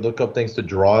to like look up things to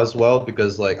draw as well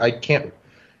because like I can't.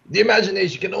 The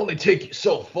imagination can only take you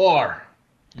so far.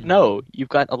 No, you've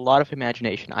got a lot of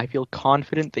imagination. I feel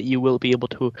confident that you will be able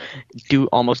to do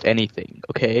almost anything,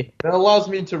 okay? It allows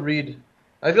me to read.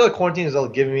 I feel like quarantine is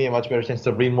giving me a much better chance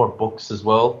to read more books as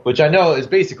well, which I know is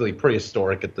basically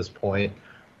prehistoric at this point.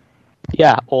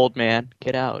 Yeah, old man,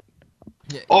 get out.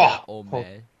 Yeah, Oh! old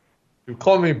man. You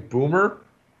call me boomer?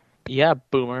 Yeah,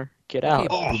 boomer, get Okay, out.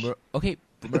 Oh. boomer. Okay,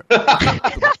 boomer.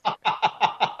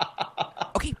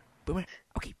 Okay, boomer.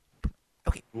 Okay,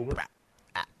 okay, Boomer. boomer.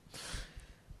 Ah.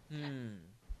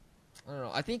 I don't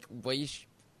know. I think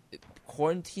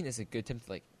quarantine is a good time to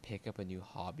like pick up a new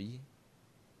hobby.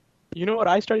 You know what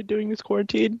I started doing this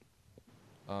quarantine?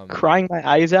 Um, Crying my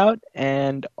eyes out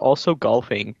and also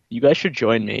golfing. You guys should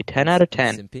join me. 10 out of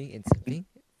 10. Simping.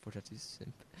 Fortnite is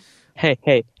simp.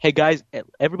 Hey guys,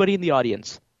 everybody in the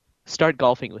audience, start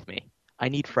golfing with me. I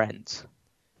need friends.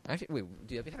 Actually, wait,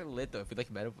 dude, that'd be kind of lit though. If we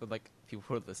like met up with like people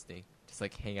who are listening, just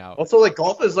like hang out. Also, like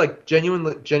golf is like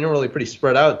generally pretty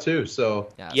spread out too. So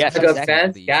Yeah, Yes, sometimes Like a it's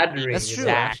fans easy. gathering. That's you true.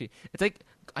 know? Actually, it's like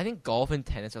I think golf and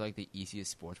tennis are like the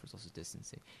easiest sports for social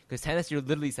distancing. Because tennis, you're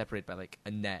literally separated by like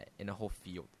a net in a whole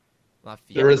field, not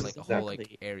field, There but, is like a whole like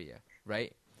exactly. area,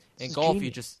 right? This In is golf, you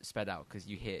genius. just spread out because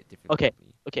you hit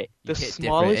differently. Okay, You the hit different.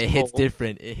 smallest It hits hole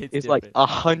different. It hits is different. like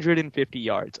 150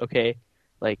 yards, okay?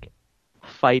 Like,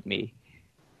 fight me.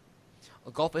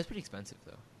 Well, golf is pretty expensive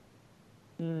though.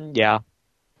 Yeah.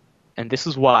 And this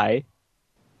is why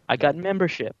I got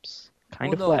memberships. Kind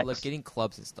Well, of no, flex. like getting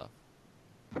clubs and stuff.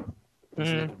 It's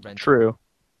like rental. True.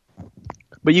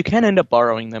 But you can end up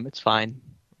borrowing them, it's fine.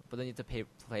 But then you have to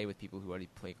play with people who already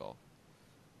play golf.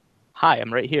 Hi,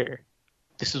 I'm right here.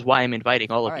 This is why I'm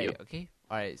inviting all of you. Okay.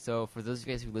 All right. So for those of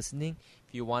you guys who are listening,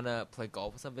 if you want to play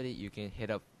golf with somebody, you can hit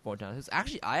up Fortnite.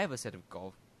 Actually, I have a set of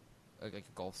golf, like a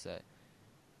golf set.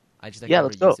 I just like Yeah, never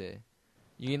let's go. use it.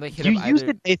 You can like hit You up used either.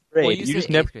 it in 8th grade. Well, you used just it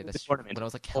in never 8th grade. did the That's true. tournament. When I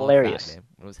was like hella Hilarious. fat, man.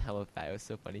 When I was hella fat, it was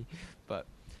so funny. But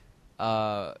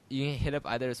you can hit up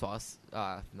either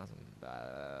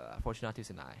Fortunatus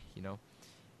and I. You know.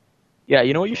 Yeah,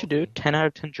 you know what you should do? 10 out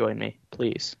of 10 join me,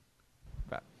 please.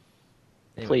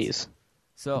 Anyways, Please.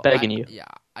 So Begging you. Yeah,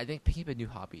 I think picking up a new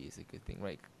hobby is a good thing,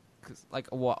 right? Because like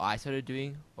what I started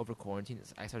doing over quarantine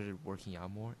is I started working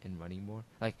out more and running more.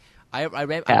 Like I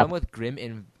ran with Grim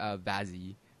and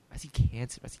Vazzy. I see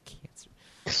cancer.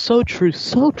 So true,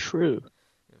 so true.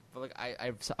 But like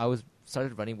I was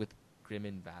started running with Grim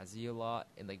and Vazzy a lot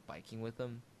and like biking with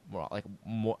them more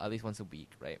at least once a week,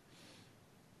 right?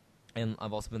 And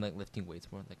I've also been like lifting weights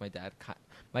more. Like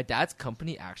my dad's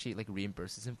company actually like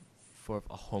reimburses him for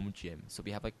a home gym, so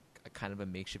we have like a kind of a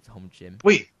makeshift home gym.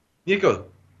 wait, Nico.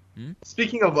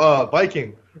 Speaking of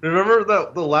biking, remember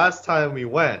the last time we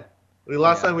went?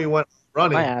 Time we went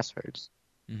running. My ass hurts.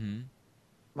 Mm-hmm.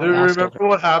 My ass still Remember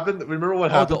what happened? Remember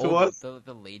what happened to us? The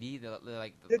lady, Yeah,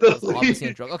 that the was obviously lady.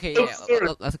 on drugs. Okay, No, yeah, sorry.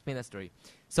 let's explain that story.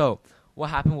 So what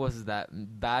happened was that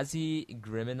Bazzy,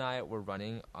 Grim, and I were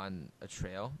running on a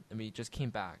trail, and we just came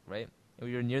back, right? And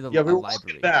we were near the Yeah, we were library.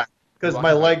 walking back because Walking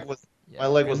my back. leg was Yeah, my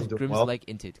leg wasn't doing Grim's well. leg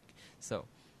inted. So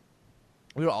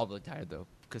we were all really tired though,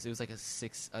 because it was like a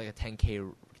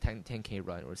 10K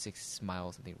run or 6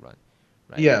 mile something run,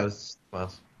 right? Yeah, it was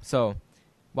well. So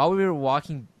while we were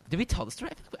walking, did we tell the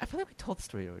story? I feel like we told the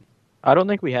story already. I don't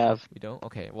think we have. We don't?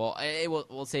 Okay. Well,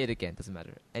 we'll say it again. Doesn't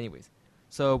matter. Anyways,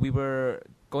 so we were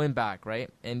going back, right?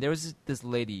 And there was this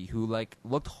lady who like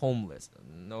looked homeless.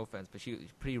 No offense, but she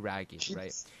was pretty ragged,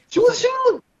 right? She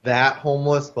wasn't that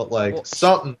homeless, but like Well,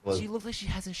 something was. She looked like she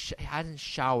hadn't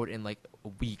showered in like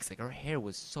weeks. Like her hair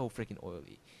was so freaking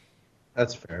oily,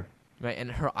 That's fair. right?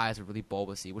 And her eyes were really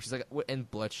bulbousy, which is like and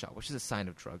bloodshot, which is a sign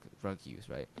of drug use,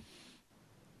 right?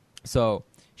 So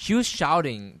she was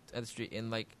shouting at the street, and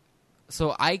like,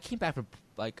 so I came back from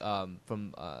like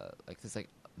this like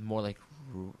more like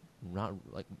not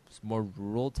like more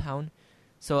rural town.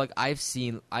 So like I've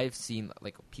seen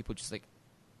like people just like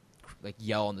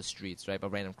yell on the streets, right,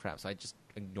 about random crap. So I just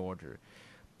ignored her.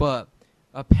 But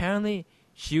apparently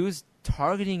she was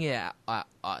targeting it at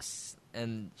us,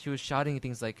 and she was shouting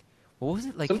things like, what was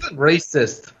it like? Something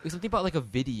racist. It was something about like a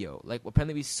video. Like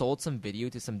apparently we sold some video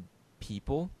to some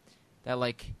people that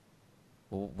like,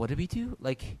 well, what did we do?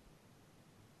 Like,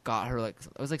 got her like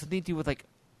it was like something to do with like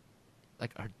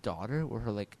her daughter or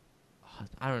her like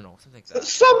I don't know, something like that.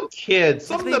 Some kid.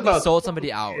 Something Basically, about we sold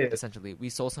somebody out. kid. Essentially, we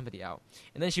sold somebody out,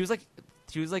 and then she was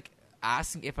like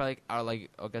asking if I like are like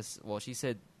I guess well she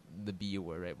said the B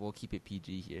word, right? We'll keep it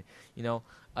PG here. You know,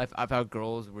 if our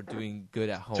girls were doing good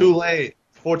at home. Too late.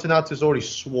 Fortunatus already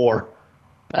swore.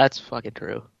 That's fucking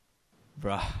true.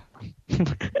 Bruh.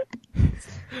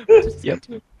 Yep.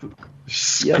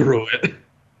 Screw it.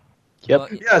 Yep. Well,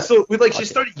 Yeah, so she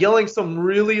started yelling some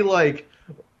really like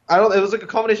it was like a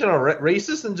combination of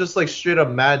racist and just like straight up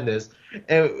madness.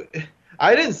 And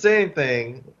I didn't say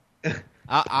anything.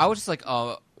 I was just like,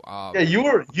 Yeah, you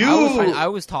I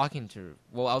was talking to her.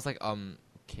 Well, I was like,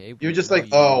 okay. you were just no, like,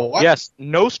 oh, what? Yes,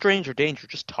 no stranger danger.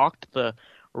 Just talk to the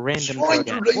random Stranger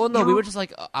program. danger. Well, no, we were just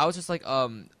like, I was just like,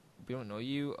 we don't know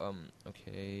you.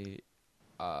 Okay.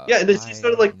 Yeah, and then she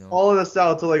started like calling us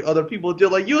out to like other people. They're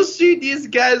like, you see these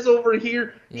guys over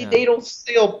here? Yeah. They don't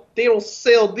sell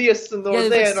this and Yeah, that.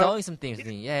 they're like selling some things to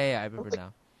me. Yeah, I remember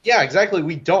now. Yeah, exactly.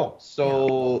 We don't.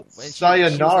 So Yeah.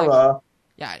 sayonara.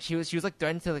 Yeah, she was like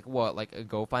threatening to like what, like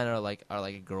go find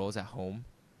our girls at home,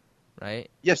 right?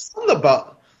 Yeah, something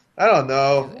about I don't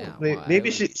know. Yeah,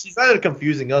 Maybe she's either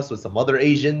confusing us with some other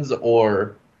Asians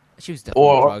or She was definitely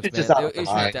on drugs, she's man. just out of She was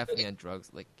line. definitely on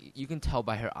drugs. Like you can tell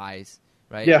by her eyes,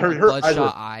 right? Yeah, her bloodshot eyes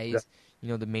were- eyes. You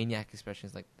know, the maniac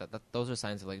expressions, like that. Those are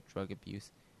signs of like drug abuse.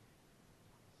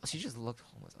 She just looked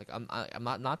homeless. Like I'm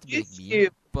not to be like, mean,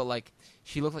 but like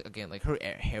she looked like, again, like her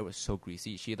hair was so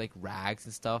greasy. She had like rags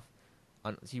and stuff.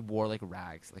 She wore like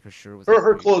rags. Like her shirt was.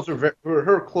 her like, clothes were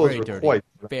her clothes very were dirty, quite.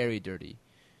 very dirty.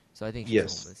 So I think she's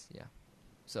Yes. homeless. Yeah.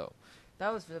 So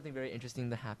that was something very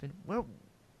interesting that happened.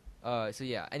 So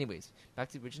yeah. Anyways, back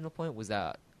to the original point was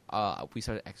that we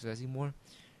started exercising more,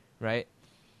 right?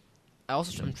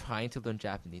 I'm trying to learn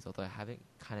Japanese, although I haven't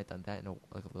kind of done that in a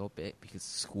little bit because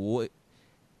school.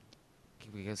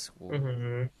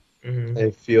 Mm-hmm. Mm-hmm.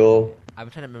 I feel. I've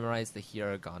been trying to memorize the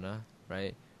hiragana,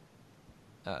 right?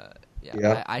 Yeah.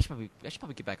 Yeah. I should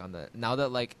probably get back on that now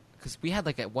that because we had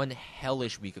like one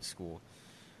hellish week of school,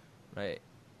 right?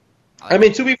 I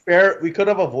mean, to be fair, we could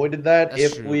have avoided that That's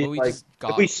if true, we but we like just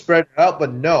got- if we spread it out.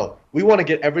 But no, we want to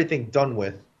get everything done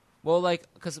with. Well,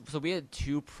 so we had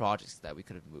two projects that we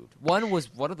could have moved. One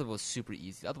of them was super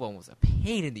easy. The other one was a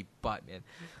pain in the butt, man.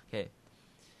 Okay,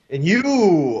 And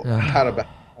you had a bad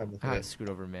time with I got it. screwed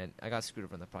over, man. I got screwed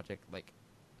over on the project.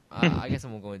 I guess I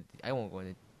won't go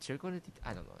into. Should I go into?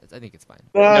 I don't know. I think it's fine.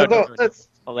 No, that's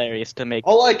Hilarious to make.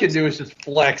 all I can do is just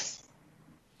flex.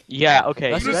 Yeah,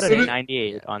 okay. Let's You just got a say-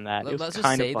 98 on that. It was Let's just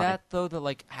kind say of funny. that though,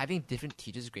 that having different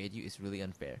teachers grade you is really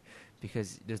unfair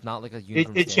because there's not like a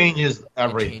uniform. It standard. changes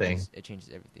everything. It changes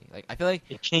everything. Like I feel like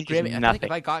It changes I feel like nothing.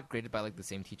 if I got graded by the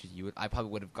same teachers you would, I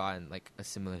probably would have gotten a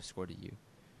similar score to you.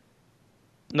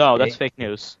 No, that's fake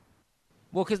news.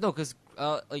 Well, because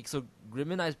so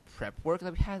Grim and I's prep work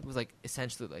that we had was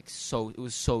essentially it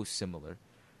was so similar,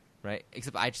 right?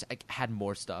 Except I had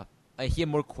more stuff. He had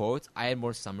more quotes, I had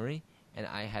more summary, and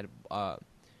I had you're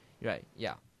right,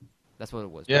 yeah, that's what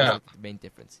it was. Yeah. That was, the main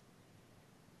difference.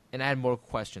 And I had more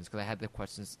questions because I had the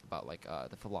questions about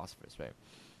the philosophers, right?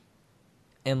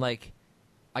 And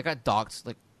I got docked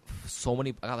so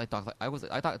many. I got docked.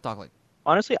 I got docked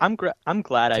Honestly, I'm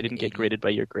glad I didn't get graded by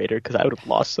your grader because I would have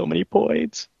lost so many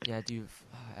points. yeah, dude.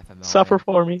 FML. Suffer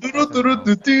for me. But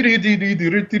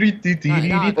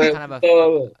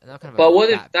But what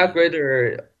if that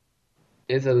grader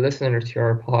is a listener to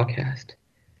our podcast?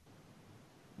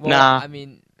 Well, Nah. I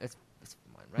mean, it's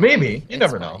fine, right? Maybe. You It's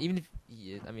never fine. know. Even if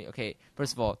he is, I mean, okay.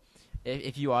 First of all,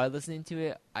 if you are listening to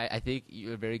it, I think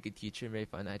you're a very good teacher and very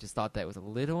fun. I just thought that was a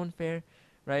little unfair,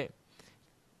 right?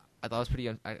 I thought it was pretty.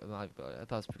 I thought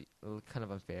it was pretty kind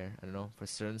of unfair. I don't know for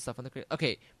certain stuff on the grade.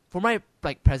 Okay, for my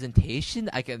presentation,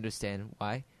 I can understand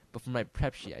why, but for my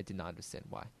prep sheet, I did not understand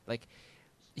why.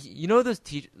 You know those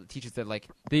teachers that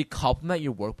they compliment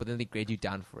your work, but then they grade you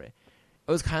down for it.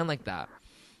 It was kind of like that,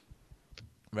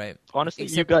 right? Honestly, you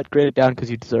Except- got graded down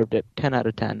because you deserved it. 10 out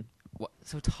of 10. What?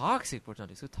 So toxic,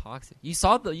 Fortunato. So toxic. You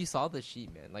saw the sheet,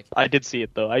 man. I did see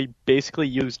it though. I basically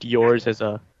used yours as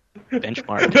a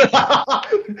benchmark.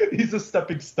 He's a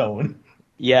stepping stone.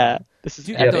 Yeah, this is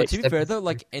Dude, Yeah, no, epic. to be fair though,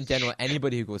 in general,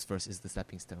 anybody who goes first is the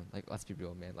stepping stone. Let's be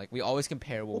real, man. We always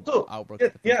compare our work.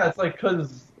 Yeah, it's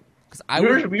because because I we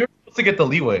was. were supposed to get the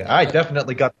leeway. I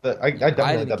definitely got the. I I definitely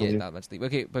didn't got the get leeway. that much leave.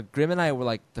 Okay, but Grim and I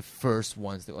were the first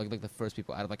ones, that, the first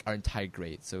people out of our entire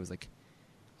grade. So it was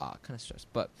kind of stressed.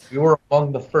 But We were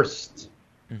among the first.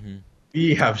 hmm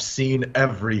We have seen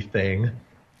everything.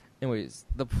 anyways,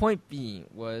 the point being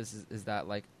is that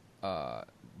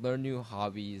learn new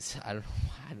hobbies. I don't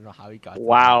know how we got. to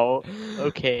Wow.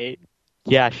 Okay.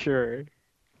 Yeah, sure.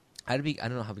 I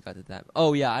don't know how we got to that.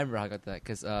 Oh yeah, I remember how I got to that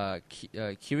because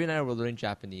Kiri and I were learning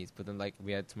Japanese, but then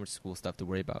we had too much school stuff to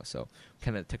worry about, so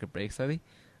kind of took a break slightly.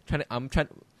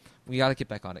 We gotta get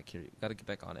back on it, Kiri. We gotta get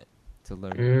back on it to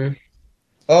learn. Mm.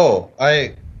 Oh,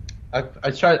 I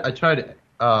tried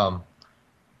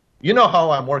you know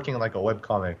how I'm working like a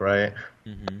webcomic, right?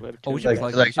 Mm-hmm. Webtoon. Oh, we should Like-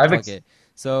 plug like, it. We should I've plug ex- it.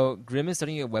 So Grim is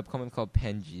starting a webcomic called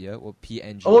Pangea or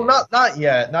PNG. Oh, not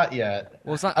yet.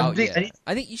 Well, it's not I'm out think- yet. I need-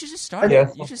 I think you should just start Yeah,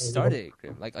 it. You should it's start it,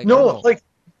 Grim. Like I No, don't know.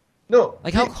 no.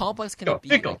 Like how complex can it be?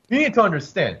 Nico, Like, you need to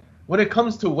understand. When it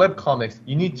comes to webcomics,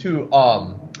 you need to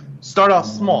start off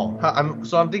small. I'm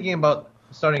thinking about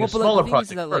starting a but, smaller the thing is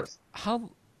project that, like, first. how?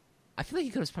 I feel like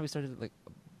you could have probably started like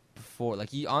before. Like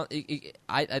I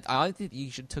honestly think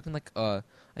you should taken like I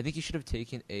think you should have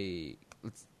taken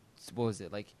what was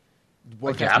it like?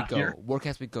 Work as we gap go. year? Work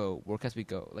as we go. Work as we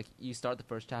go. Like you start the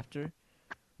first chapter,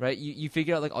 right? You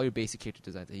figure out like all your basic character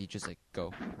designs, and you just like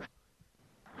go.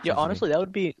 Yeah, honestly, that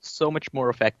would be so much more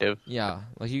effective. Yeah,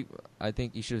 I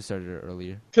think you should have started it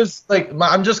earlier. Because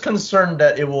I'm just concerned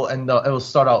that it will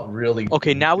start out really.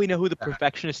 Okay, now we know who the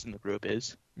perfectionist in the group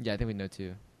is. Yeah, I think we know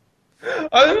too.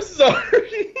 I'm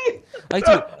sorry. Like,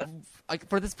 dude, like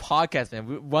for this podcast,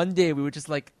 man. One day we were just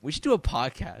like, we should do a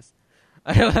podcast.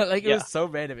 Like it Yeah. was so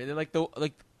random, and then like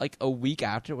a week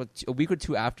after, a week or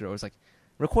two after, it was like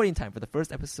recording time for the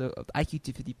first episode of the IQ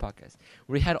 250 podcast.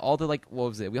 Where we had all the like, what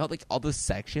was it? We had like all the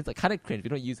sections, like kind of cringe. We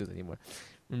don't use those anymore.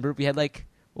 Remember, we had like,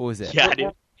 what was it? Yeah,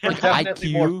 dude. We're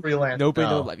definitely more IQ, freelance nobody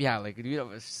now. knows. Like, yeah, like we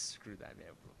don't screw that, man.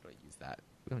 We don't use that.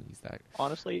 We don't use that.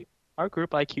 Honestly, our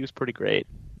group IQ is pretty great.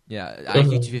 Yeah,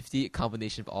 IQ 250, a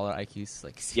combination of all our IQs,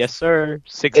 like Yes, sir.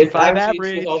 It's 65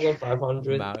 actually average.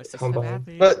 2,500 Wow, 65 combined.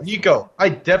 average. But Nico, I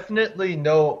definitely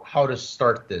know how to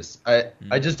start this. I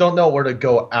just don't know where to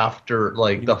go after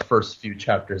like the first few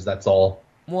chapters. That's all.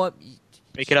 Well,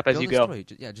 Make it up as build you a go. Story.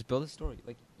 Just build a story.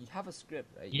 Like you have a script,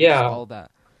 right? Yeah. All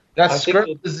that. That I think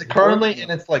script is currently in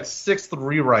its like sixth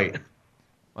rewrite.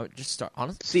 Just start.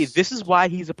 Honestly, See, this is why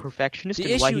he's a perfectionist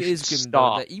the and why issue he is should Grim,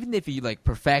 stop. that even if you like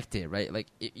perfect it, right? Like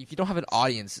if you don't have an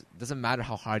audience, it doesn't matter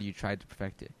how hard you try to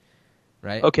perfect it,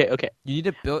 right? Okay. You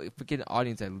need to get an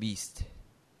audience at least.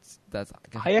 That's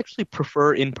I actually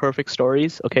prefer imperfect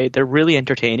stories. Okay, they're really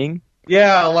entertaining.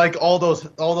 Yeah, like all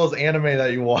those anime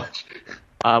that you watch.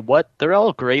 What? They're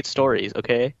all great stories.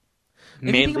 Okay, If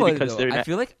you think mainly about it, because though, they're. I not-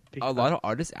 feel like a lot of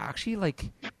artists actually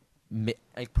like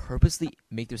purposely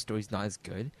make their stories not as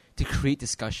good to create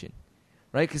discussion,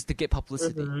 right? Because to get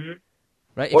publicity, Mhm.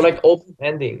 right? Or If you- like open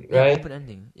ending, yeah, right? open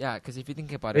ending. Yeah, because if you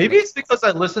think about it, Maybe like, it's because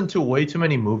I listen to way too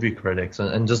many movie critics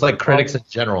and just like critics in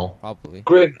general. probably.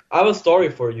 Grim, I have a story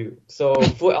for you. So,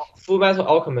 Full Metal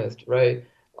Alchemist, right?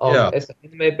 Yeah. It's an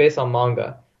anime based on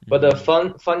manga. But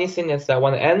Mm-hmm. the funny thing is that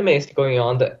when the anime is going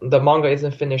on, the manga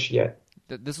isn't finished yet.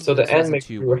 This was So the 2002 anime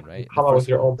crew one, right? come The out with first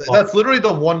your one. own plot. That's literally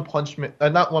the One Punch Man,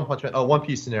 not One Punch Man, One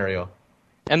Piece scenario.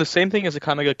 And the same thing as a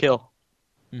Kamiga Kill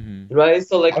Mm-hmm. Right?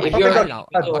 So like I'll if come you're back Now,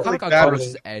 That's I'll like come back bad Kill with-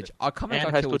 versus Edge. I'll come back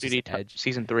and High Kill School versus DxD Edge.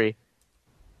 Season 3.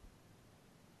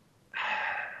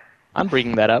 I'm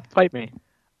bringing that up. Fight me.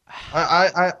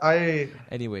 I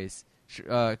Anyways,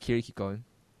 Kiri, keep going.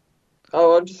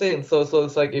 Oh, I'm just saying. So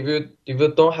it's like if you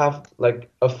don't have like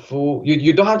a full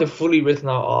you don't have to fully written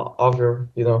out of your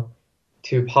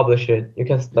to publish it. You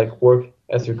can like work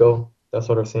as you go. That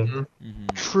sort of thing. Mm-hmm.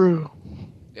 True.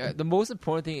 Yeah, the most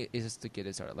important thing is just to get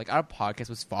it started. Like our podcast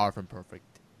was far from perfect.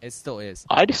 It still is.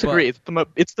 I disagree.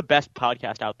 It's the best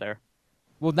podcast out there.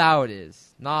 Well, now it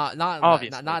is. Not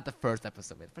Obviously. not the first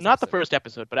episode. Man. Not the first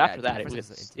episode, but Yeah, after that, the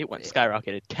first it episode, went yeah.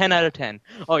 skyrocketed. 10 out of 10.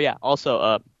 Oh yeah.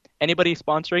 Also, anybody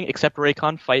sponsoring except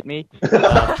Raycon, fight me,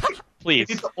 please.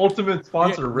 He's the ultimate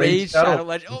sponsor. Raid Shadow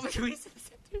Legends. Oh my god, we said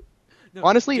that too. No,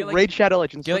 Honestly, get, like, Raid Shadow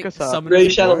Legends. get Look like us up. Summoner's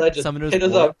Raid Shadow War, Legends. Summoner's Hit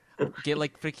us War. up. Get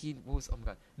like freaking what was oh my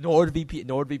god NordVPN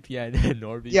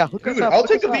NordVPN. Yeah, hook us Dude, up. I'll hook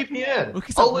take a us up. VPN. Look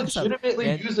us I'll up, look us up. legitimately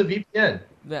Man. use a VPN.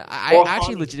 Yeah, I Or actually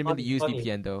Honey, legitimately use Honey.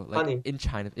 VPN though, like Honey. in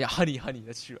China. Yeah, honey,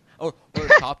 that's true. Or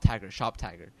Shop Tagger.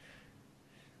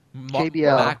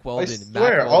 JBL. Mac Weldon. I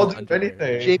swear, Mac I'll Weldon do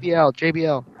underwear. anything.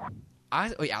 JBL.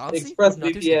 Honestly, Express no,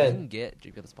 seriously, VPN. if you can get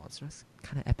JBL to sponsor us,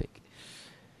 kind of epic.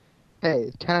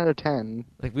 Hey, 10 out of 10.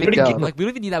 Like Big dub. we don't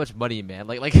even need that much money, man.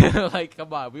 Like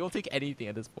come on, we will take anything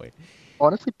at this point.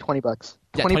 Honestly, $20.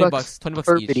 Yeah, 20 bucks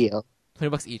per each. video.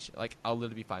 $20 each. Like I'll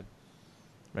literally be fine.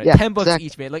 Right, Yeah, $10 exactly.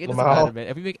 each, man. Like it doesn't Wow. matter, man.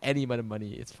 If we make any amount of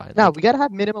money, it's fine. No, Like, we gotta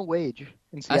have minimum wage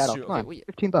in Seattle. true. Come Okay, on, wait.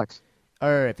 $15.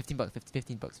 all right, $15,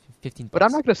 $15. But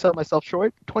I'm not gonna sell myself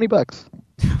short. $20.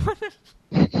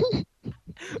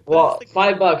 Well,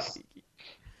 $5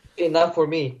 enough for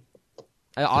me.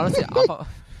 Honestly,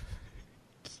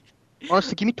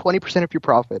 Honestly, give me 20% of your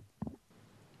profit.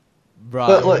 bro.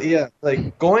 But like, yeah,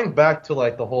 like going back to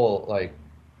like the whole like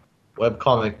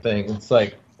webcomic thing, it's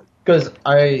like because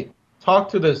I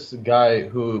talked to this guy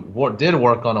who did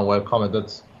work on a webcomic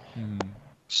that's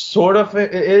Sort of,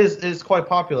 it is quite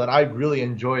popular, and I really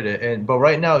enjoyed it. But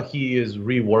right now he is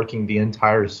reworking the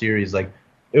entire series. Like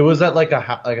it was at like a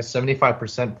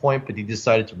 75% point, but he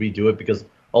decided to redo it because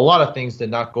a lot of things did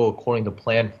not go according to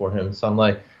plan for him. So I'm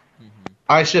like,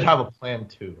 I should have a plan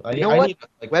too. You know I what? need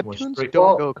like more Webtoons strict-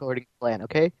 don't go according to plan,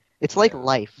 okay? It's like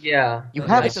life. Yeah. You Life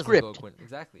have a doesn't go script, according-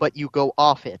 exactly. but you go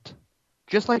off it.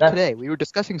 Just like That's- today, we were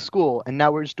discussing school, and now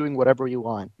we're just doing whatever you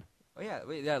want. oh yeah,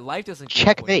 wait, yeah, life doesn't go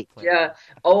Checkmate. according to plan.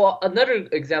 Yeah. Oh, another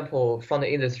example from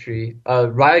the industry.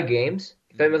 Riot Games,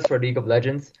 famous for League of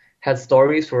Legends, has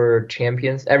stories for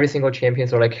champions. Every single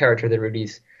champions or like character they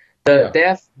release. They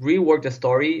have reworked the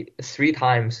story 3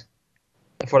 times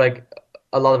for like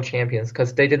a lot of champions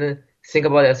because they didn't think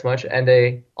about it as much, and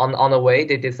they on the way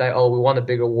they decide, oh, we want a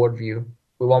bigger world view.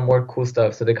 We want more cool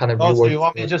stuff, so they kind of Oh, so reworked you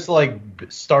want me it. to just like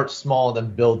start small and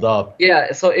then build up?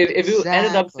 Yeah, so if you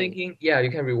ended up Exactly. thinking, yeah, you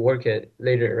can rework it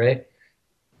later, right?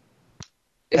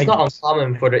 It's I not guess.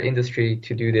 uncommon for the industry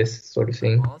to do this sort of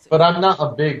thing. Honestly, But I'm not a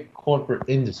big corporate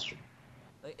industry.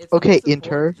 like, it's Okay, most important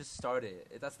Inter. to just start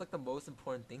it. That's like the most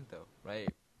important thing, though, right?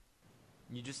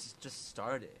 You just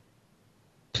start it.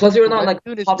 Plus, you're The not like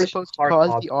webtoon is publishing supposed to hard cause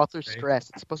copy, the author right? stress.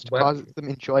 It's supposed to Web- cause them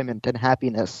enjoyment and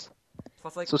happiness.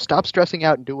 Plus, like, So stop stressing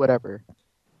out and do whatever.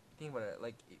 think about it.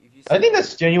 Like, if you I think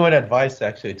that's genuine advice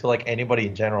actually to like anybody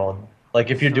in general. Like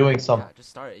if you're doing something. yeah, just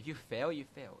start it. If you fail, you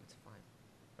fail. It's fine,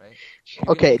 right?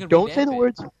 You Okay, can don't say revamp the it.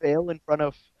 words fail in front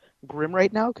of Grim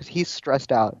right now, because he's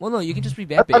stressed out. Well, no, you can just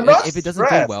revamp it. I'm Like, not if it doesn't go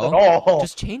stressed well, at all.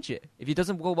 just change it. If it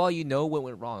doesn't go well, you know what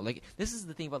went wrong. Like, this is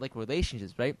the thing about like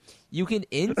relationships, right? You can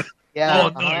int, Yeah.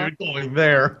 Oh no, you're going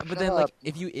there. but then Shut like up.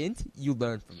 if you int, you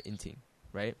learn from inting,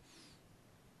 right?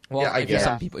 Well, Yeah, I if you're guess.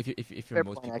 some people, if you're Fair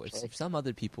most point, people, actually. if some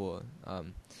other people,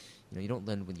 you don't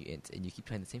learn when you int, and you keep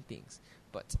trying the same things.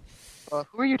 But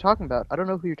Who are you talking about? I don't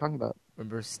know who you're talking about.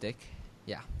 remember stick?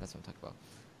 Yeah, that's what I'm talking about.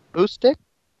 Boost stick?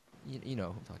 You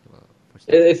know who I'm talking about.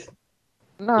 It's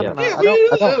No, Yeah. no, I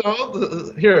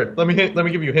don't. Here, let me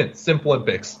give you a hint. Simple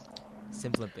Olympics.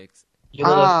 Simplympics. you know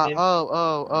Ah,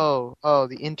 those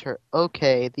games? the Inter.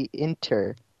 Okay, the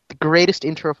Inter. The greatest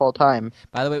Inter of all time.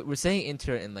 By the way, we're saying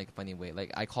inter in like a funny way.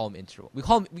 Like I call him inter. We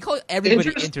call everybody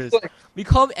Inter's inters. like- We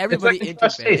call It's everybody like the inter.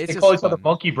 United States. They call each other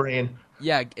monkey brain.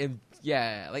 Yeah,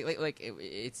 yeah.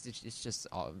 It's just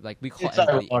like we call It's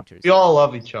everybody ironic. inters. We all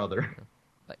love each other.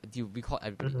 Like, dude, we call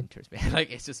everybody Mhm. inters, man. Like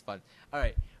it's just fun. All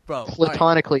right, bro. All right.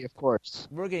 Platonically, of course.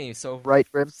 We're getting so Right,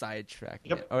 Grim? sidetracked.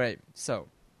 Yep. man. All right, so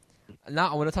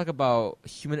now I want to talk about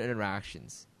human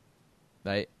interactions,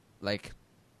 right? Like,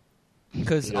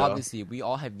 because Yeah. obviously we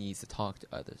all have needs to talk to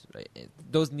others, right? And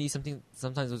those needs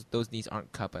sometimes those needs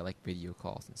aren't cut by like video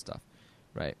calls and stuff,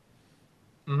 right?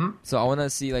 Mm-hmm. So I want to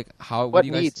see like how What do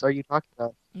you guys, needs are you talking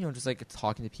about? just like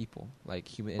talking to people, like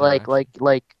human Like, interaction.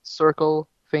 like circle,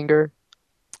 finger,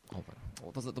 Oh,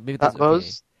 well, maybe those,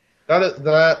 those?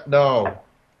 That no.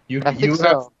 You I think you have.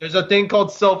 so. There's a thing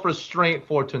called self-restraint, I don't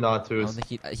Fortunatus.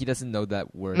 think he doesn't know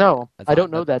that word. No, That's I not-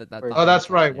 don't know that that's word. not Oh, in that's his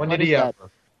right. dictionary. When What did is he that?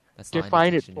 ever? That's not in his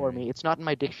Define it for dictionary. me. It's not in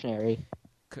my dictionary.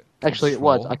 C- Actually, it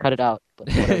was. control? I cut it out. But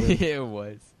whatever. It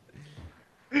was.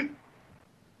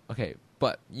 Okay,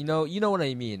 but you know what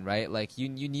I mean, right? Like you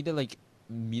need to like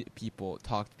meet people,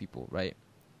 talk to people, right?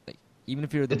 Like even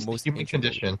if you're the It's the most human introvert.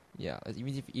 condition. Yeah, like,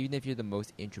 even if you're the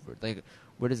most introvert, like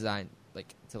we're designed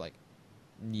like to like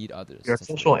need others. You're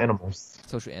essentially. social animals.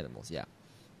 Social animals, yeah.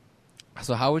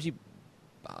 So how would you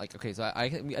like? Okay, so I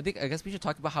guess we should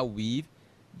talk about how we've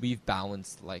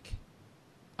balanced like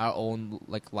our own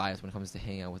like lives when it comes to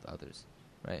hanging out with others,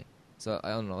 right? So I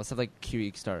don't know. Let's have like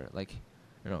Kiri start. Like,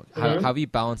 how Mhm. have you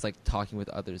balanced like talking with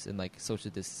others and like social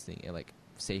distancing and like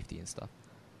safety and stuff?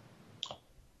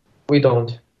 We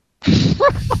don't.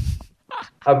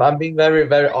 I'm being very,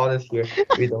 very honest here.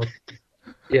 We don't.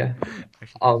 Yeah.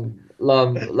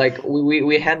 Like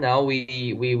we had now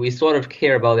we sort of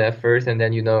care about it at first, and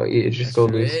then it just go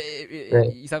loose.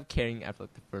 Right. You stop caring after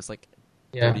like the first like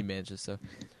Yeah. 30 minutes or so.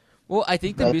 Well, I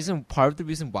think Right. part of the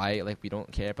reason why like we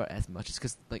don't care about it as much is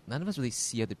because like none of us really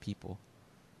see other people.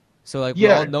 So like we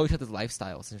Yeah. all know each other's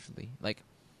lifestyle essentially. Like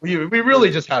We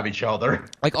really just have each other.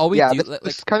 all we Yeah, do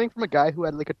this is coming from a guy who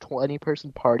had like a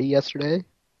 20-person party yesterday.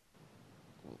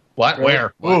 What? Really?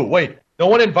 Where? What? Ooh, wait. No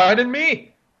one invited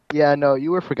me? Yeah, no,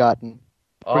 you were forgotten.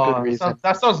 For good Oh, reason.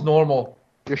 that sounds normal.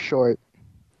 You're short.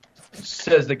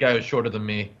 Says the guy who's shorter than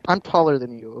me. I'm taller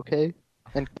than you, okay?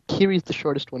 And Kiri's the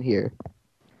shortest one here.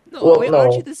 no, Well, wait, no.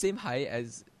 aren't you the same height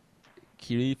as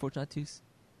Kiri Fortunatus?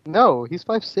 No, he's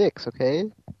 5'6", okay?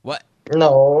 What?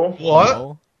 No, What?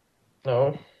 No.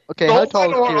 no. Okay, Don't how tall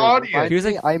lie to our is Kiri? audience. Remind Kiri's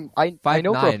me, like I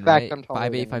know for a 5'9", fact right? I'm taller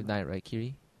 5'8", than him. 5'9", right, Kiri?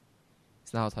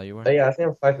 Isn't that how tall you are? Yeah, I think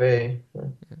I'm 5'8".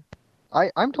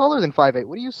 I'm taller than 5'8".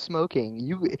 What are you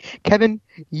smoking? Kevin,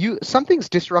 something's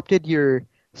disrupted your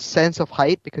sense of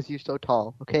height because you're so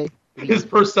tall. Okay, His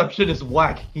perception is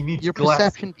whack. He needs your glasses.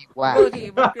 perception be whack. Well, okay,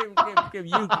 but Grim,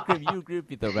 you agree with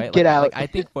me though, right? Get out. Like, I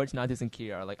think Fortunatus and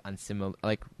Kiri are like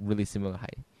really similar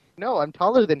height. No, I'm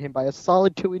taller than him by a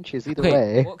solid 2 inches either Okay,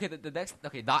 way. well, okay, the next,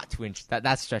 okay, not 2 inches.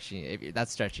 That's stretching.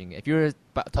 That's stretching. If you're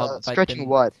tall, Stretching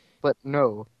what? But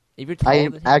no, If you're I taller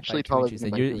am than him actually by 2 taller inches,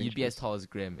 than then him by 2 you'd be as inches. tall as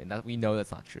Grim, and we know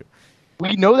that's not true.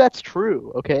 we know that's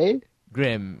true. Okay,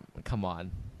 Grim, come on,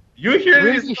 You hear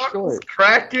Really these knuckles short.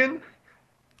 cracking?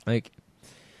 like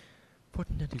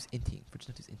Fortunatus inting.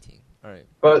 All right.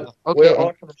 But okay, we're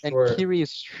all kind of and short. Kiri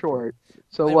is short.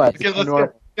 So Wait, what? wait, Okay, let's Normal.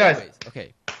 go. Guys, Anyways,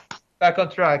 okay. back on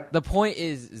track. The point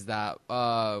is that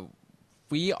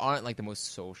we aren't like the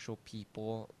most social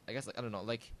people. I guess, like, I don't know.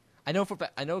 Like, I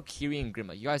know Kiri and Grim.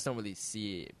 Like, you guys don't really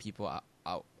see people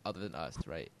out other than us,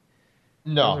 right?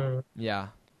 No, Mhm. Yeah.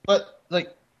 but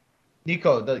like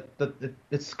Nico,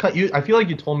 it's you. I feel like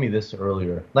you told me this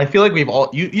earlier. And I feel like we've all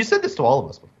you said this to all of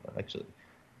us before. Actually,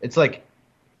 it's like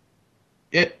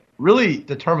it really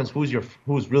determines who's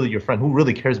really your friend, who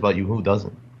really cares about you, who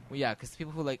doesn't. Well, yeah, because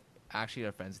people who like actually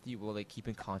are friends with you will like keep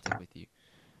in contact with you,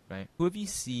 right? Who have you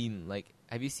seen? Like,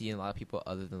 have you seen a lot of people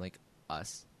other than like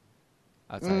us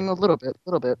outside? A little bit,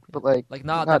 but like Like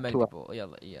not that many too people. Yeah.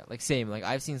 Like same. Like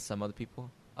I've seen some other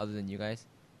people other than you guys,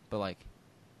 but like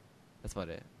that's about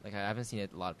it. Like I haven't seen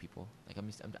a lot of people. Like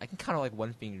I can count on like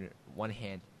one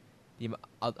hand, the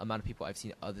amount of people I've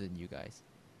seen other than you guys.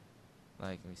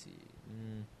 Like let me see.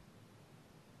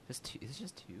 Just two. Is it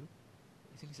just two?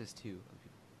 I think it's just two other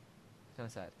people. It's kind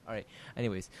of sad. All right.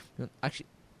 Anyways, actually,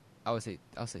 I'll say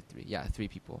 3. Yeah, 3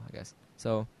 people, I guess.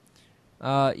 So,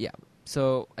 yeah.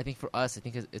 So I think for us, I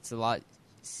think it's a lot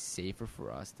safer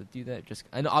for us to do that. Just,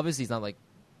 and obviously it's not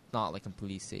like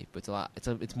completely safe, but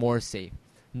it's more safe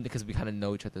because we kind of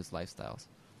know each other's lifestyles,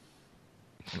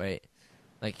 right?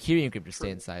 Like Kiri and Grim just stay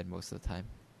inside most of the time.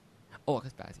 Oh,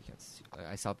 because Bazzy can't.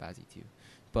 I saw Bazzy too,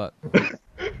 but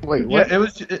Wait, Yeah, what? it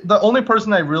was the only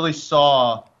person I really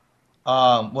saw.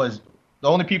 Was the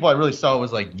only people I really saw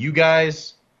was like you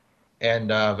guys and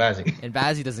Vazzy. and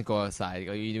Bazzy doesn't go outside.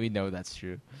 We know that's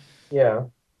true. Yeah.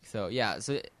 So yeah,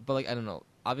 but like I don't know.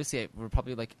 Obviously, we're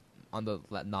probably like on the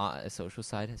not as social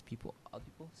side as other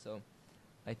people. So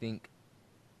I think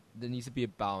there needs to be a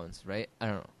balance, right? I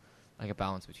don't know, like a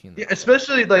balance between. Yeah,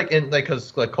 especially like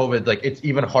because like COVID, like it's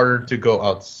even harder to go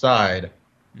outside.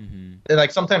 Mm-hmm. And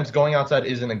like sometimes going outside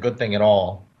isn't a good thing at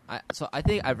all. So I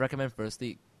think I recommend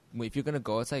firstly, if you're gonna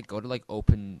go outside, go to like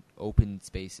open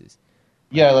spaces,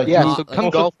 Yeah, like Yeah, not so like- come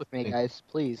golf with me, guys,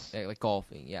 please. like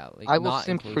golfing. Yeah, like I will not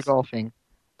simp for enclosed- golfing, And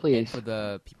please. for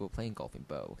the people playing golfing,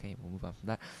 but okay, we'll move on from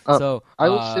that. Oh, So I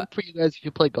will simp for you guys if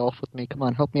you play golf with me. Come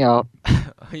on, help me out.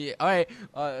 yeah, all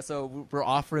right. So we're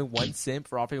offering one simp.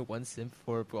 We're offering one simp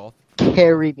for golf.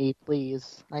 Carry me,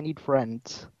 please. I need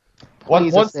friends. one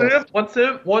Please assist. simp We're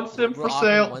for offering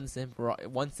sale. One simp.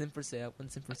 One simp for sale.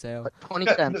 20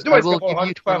 Yeah, cents. do I it, will go give you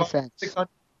 100, 20 500, cents. 600.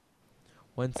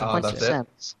 One simp. Oh, 20 that's it?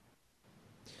 cents.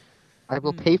 I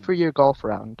will pay for your golf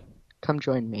round. Come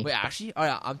join me. Wait, actually, all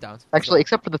right, I'm down. Actually,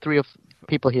 except for the 3 of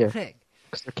people here, Frick.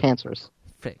 because they're cancers.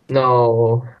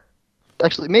 No.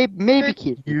 Actually, maybe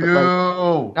Keith, but like,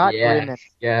 You. not yes. Grim and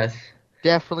Yes.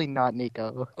 definitely not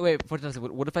Nico. Oh, wait,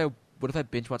 what if I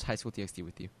binge watch High School DxD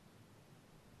with you?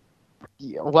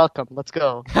 Yeah, welcome. Let's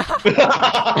go.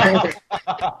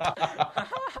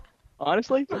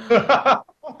 Honestly,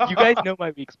 you guys know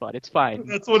my weak spot. It's fine.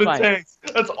 That's what It's it fine. takes.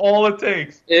 That's all it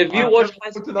takes. If you watch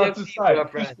High Put School it out to DxD, side. we're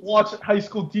friends. Just watch High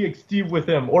School DxD with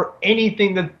him, or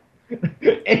anything that,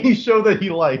 any show that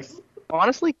he likes.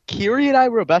 Honestly, Kiri and I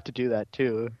were about to do that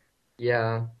too.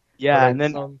 Yeah. Yeah, But and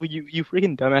then you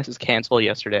freaking dumbasses canceled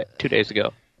 2 days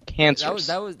ago. Cancers.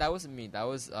 That wasn't me. That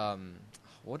was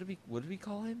what did we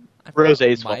call him? I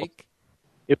Rosé's forgot. fault. Mike.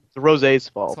 It was Rosé's It's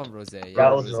fault. called Rose. Yeah,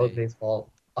 That was Rose. Rose's fault.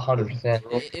 100%.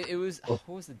 It was what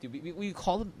was the dude? We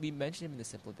called him. We mentioned him in the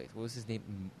simple bits. What was his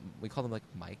name? We called him like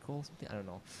Michael or something. I don't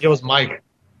know. It was Mike.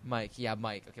 Mike. Yeah,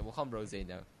 Mike. Okay, we'll call him Rose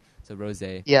now. So Rose.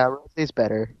 Yeah, Rose's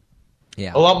better.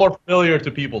 Yeah. A lot more familiar to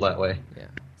people that way. Yeah.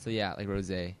 So yeah, like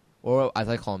Rose, or as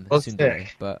I call him, Rose. Tsundere.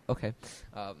 But okay.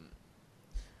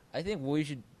 I think what we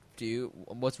should do.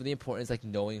 What's really important is like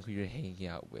knowing who you're hanging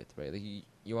out with, right? Like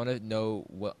you want to know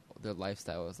what their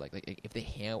lifestyle is like. Like if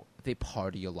they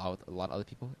party a lot with a lot of other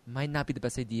people, it might not be the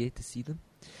best idea to see them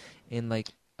in like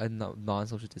a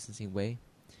non-social distancing way,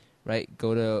 right?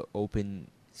 Go to open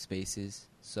spaces.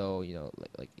 So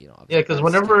like Yeah, obviously because it's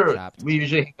whenever trapped. we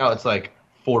usually hang out, it's like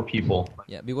 4 people.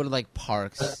 Yeah, we go to like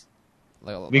parks.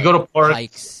 Like We go to parks.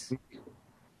 hikes.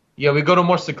 Yeah, we go to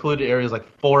more secluded areas like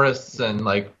forests and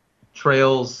like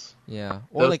trails. Yeah,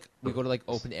 or Those- like we go to like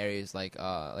open areas like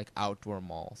outdoor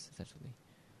malls essentially,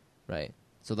 right?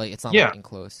 So like it's not Yeah. like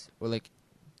enclosed or like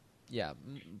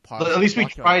But at least we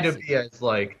backyard try to is, be as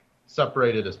like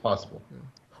separated as possible.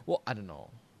 well, I don't know.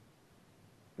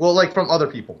 Well, like from other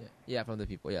people. Yeah, from the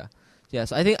people. Yeah.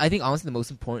 So I think honestly the most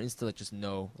important is to like just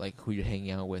know like who you're hanging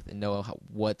out with and know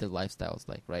what their lifestyle is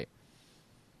like, right?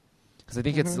 Because I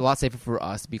think it's a lot safer for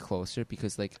us to be closer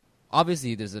because like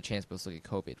obviously there's a chance we'll still get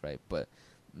COVID, right? But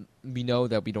we know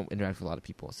that we don't interact with a lot of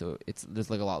people, so there's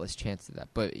like a lot less chance of that.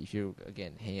 But if you're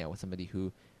again hanging out with somebody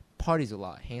who parties a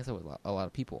lot, hangs out with a lot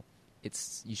of people,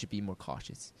 you should be more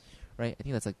cautious, right? I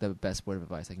think that's like the best word of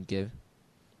advice I can give.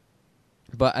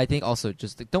 But I think also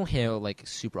just like, don't hang out like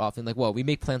super often. Like, well, we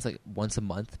make plans like once a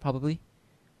month probably,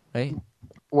 right?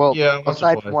 Well, Yeah, once or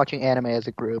aside from twice. watching anime as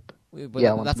a group. But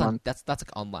Yeah, once that's a not month. that's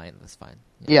like online. That's fine.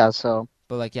 Yeah, so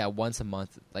But like once a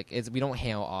month. Like we don't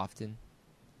hang out often,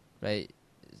 right?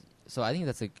 So I think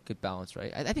that's a good balance,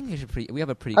 right? I think we have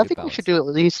a pretty I good think balance. we should do at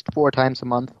least 4 times a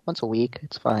month, once a week.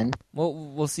 It's fine. Well,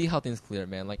 we'll see how things clear,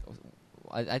 man. Like,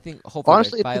 I think hopefully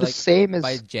Honestly, by it's the like same as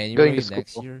by January going to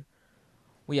next school. year.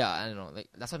 Well, yeah, I don't know. Like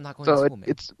that's why I'm not going So to school,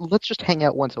 man. let's just hang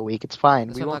out once a week. It's fine.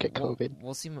 That's We why won't I'm get not- COVID.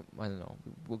 We'll see. I don't know.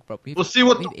 We'll see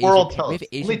what we the have world Asian, tells We have us.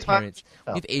 Asian Only time parents.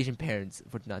 will We have Asian parents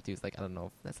for not to. It's like I don't know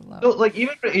if that's allowed. No, like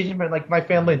even for Asian parents, like my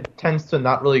family tends to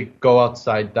not really go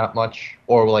outside that much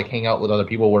or like hang out with other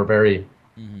people. We're very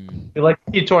we like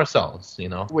to keep to ourselves, you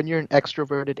know. When you're an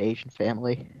extroverted Asian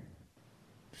family.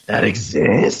 That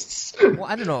exists. Well,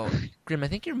 I don't know, Grim. I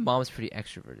think your mom's pretty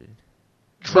extroverted.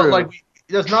 But like,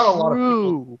 there's not a lot of people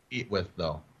True. to meet with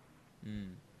though.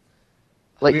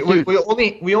 Like, we,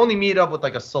 dude, we only meet up with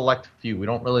like a select few. We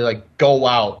don't really like go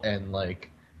out and like.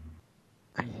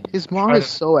 his mom try is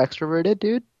to- so extroverted,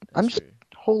 dude. I'm That's just, true.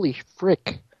 holy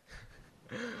frick.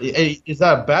 Is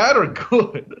that bad or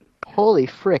good? Holy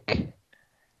frick.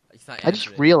 He's not I just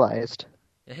extroverted. realized.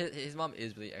 Yeah, his mom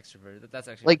is really extroverted. That's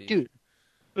actually Like, pretty dude,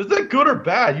 Is that good or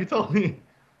bad? You tell me.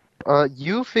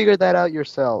 you figured that out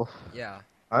yourself. true. Yeah.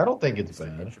 I don't think it's Just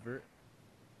an bad. introvert.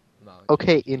 No,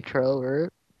 Okay,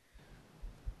 introvert.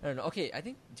 I don't know. Okay, I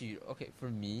think, dude. Okay, for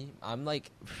me, I'm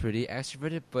like pretty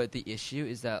extroverted, but the issue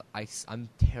is that I'm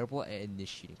terrible at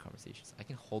initiating conversations. I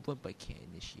can hold one, but I can't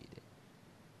initiate it.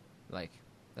 Like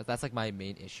that's like my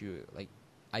main issue. Like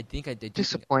I think I did.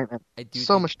 Disappointment. I do.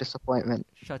 So think- much disappointment.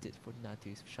 Shut it,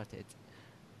 Fortunatus. Shut it.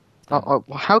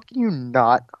 How can you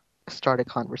not start a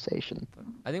conversation?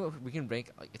 I think we can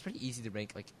rank. Like, it's pretty easy to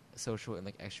rank like social and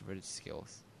like extroverted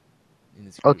skills in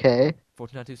this group. Okay,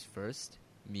 Fortunatus first,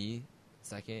 me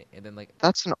second, and then like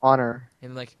that's an honor.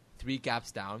 3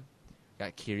 gaps down,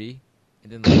 got Kiri,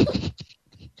 and then like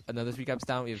another 3 gaps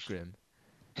down we have Grim.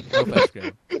 No offense,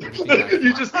 Grim.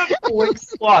 You just have blank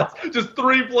slots, just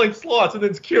 3 blank slots, and then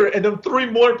it's Kira, and then 3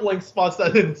 more blank spots,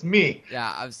 and then it's me.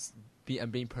 Yeah, I'm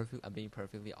being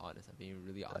perfectly honest. I'm being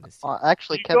really honest.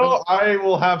 Actually, Kevin. Nico, I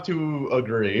will have to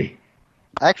agree.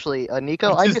 Actually,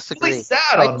 Nico, I Which is disagree. really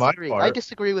sad I on my disagree. part. I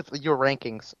disagree with your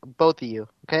rankings, both of you.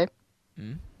 Okay,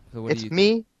 So what it's do you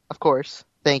me, of course.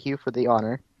 Thank you for the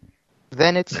honor.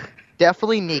 Then it's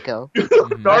definitely Nico.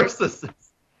 Narcissist.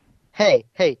 Hey,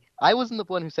 I wasn't the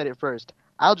one who said it first.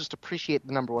 I'll just appreciate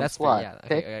the number one That's slot. fair. Yeah.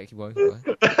 Okay. Okay. Keep going. Keep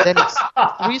going. Then it's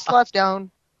 3 slots down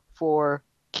for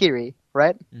Kiri,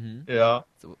 right? Yeah.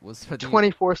 So what's for the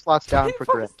 24 slots down for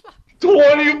 24 Grim. slots?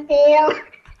 24!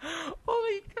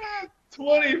 Holy crap!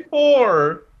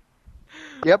 24!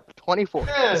 Yep, 24.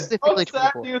 Man, how Specifically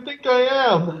sad 24. do you think I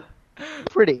am?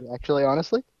 Pretty, actually,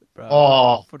 honestly. Bro,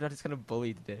 Oh. Fortunatus kind of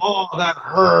bullied today. Oh, that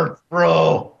hurts,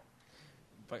 bro.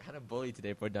 But kind of bullied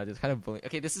today, Fortunatus. Kind of bullying.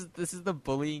 Okay, this is the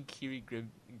bullying Kiri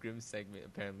Grim segment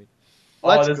apparently.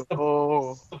 Let's this is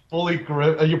go. the fully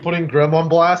Grim. Are you putting Grim on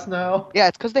blast now? Yeah,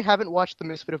 it's because they haven't watched The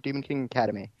Misfit of Demon King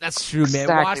Academy. That's true, man.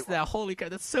 Exactly. Watch that. Holy crap,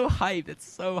 that's so hype. That's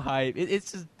so hype.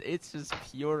 It's just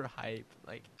pure hype.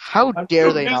 Like How I'm dare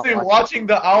too they not busy watch it? watching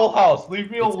the Owl House.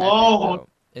 Leave me it's epic, alone. bro.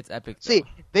 It's epic. though. See,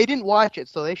 they didn't watch it,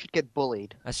 so they should get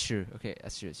bullied. That's true. Okay,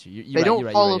 that's true. That's true. You're They right, don't you're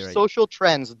right, follow you're right, social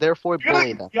trends, therefore You're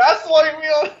bully gonna them. gaslight me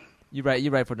on. You're right.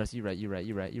 You're right, Fortunatus. You're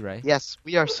right. Yes,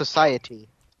 we are society.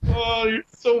 Oh, you're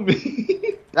so mean.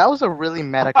 That was a really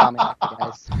meta commentary,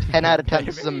 guys. 10 out of 10.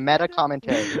 This is a meta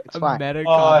commentary. It's A fine. meta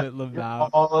comment,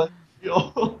 Lamau.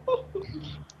 Yo.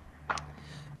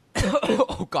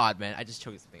 Oh God, man! I just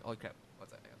choked something. Holy crap!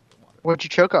 What's that? I got some water. What'd you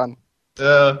choke on?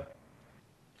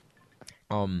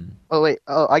 Oh, wait.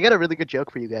 Oh, I got a really good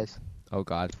joke for you guys. Oh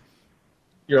God.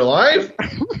 You're alive?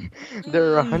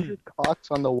 There are 100 cocks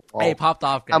on the wall. Hey, popped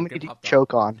off. How many did you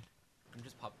choke on? I'm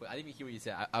just popped. I didn't even hear what you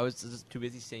said. I was just too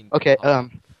busy saying. Okay, pop.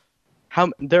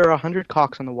 There are 100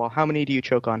 cocks on the wall. How many do you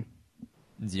choke on?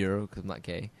 0, because I'm not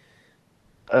gay.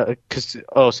 So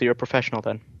you're a professional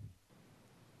then.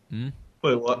 Hmm?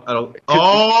 Wait, what? I don't.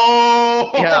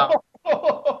 Oh! Yeah.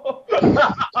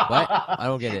 What? I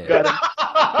don't get it.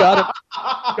 Got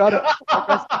him.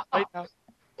 Right now.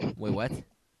 Wait, what?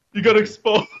 You got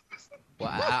exposed. Well,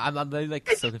 I'm really, like,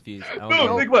 so confused. I don't No, get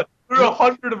it. think about it. There are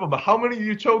 100 of them. How many do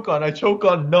you choke on? I choke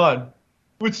on none.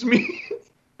 Which means.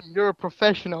 You're a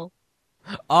professional.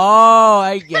 Oh,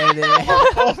 I get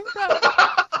it.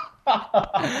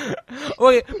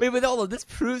 wait, hold on. This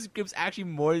proves Grim's actually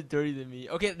more dirty than me.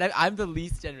 Okay, I'm the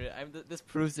least generous. This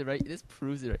proves it, right? This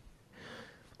proves it, right?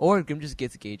 Or Grim just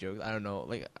gets gay jokes. I don't know.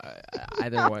 Like,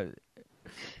 either one.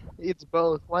 It's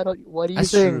both. What do you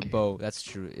That's think? true, Bo. That's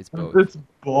true. It's both. It's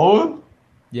both?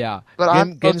 Yeah. But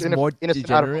I'm Grim's most more innocent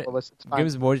out of degenerate. all of us. It's fine.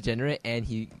 Grim's more degenerate, and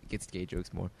he gets gay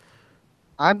jokes more.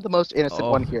 I'm the most innocent Oh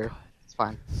one my here. God. It's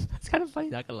fine. That's kind of funny.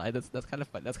 Not gonna lie. That's kind of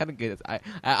fun. That's kind of good.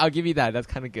 I'll give you that. That's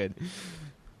kind of good.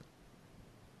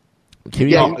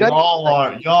 Kiri, Yeah, Y'all, you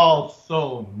got- y'all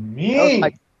so mean. That was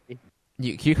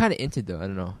like- Kiri kind of inted though. I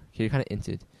don't know. Kiri kind of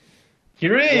inted.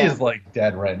 Kiri Yeah. is like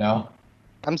dead right now.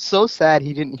 I'm so sad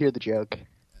he didn't hear the joke.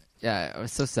 Yeah, it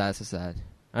was so sad. So sad.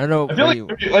 I don't know. I feel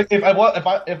what like, you-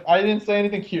 if I didn't say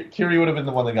anything, Kiri would have been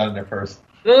the one that got in there first.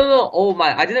 No. Oh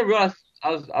my! I didn't realize I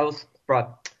was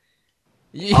bro.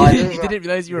 you, I you didn't didn't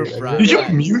realize you were Yeah, brown. Did you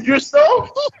Right. mute yourself?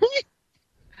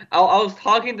 I was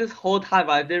talking this whole time,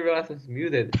 but I didn't realize I was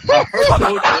muted. I heard the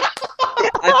whole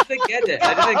joke. I didn't get it.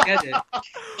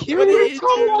 Kiri,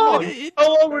 How long?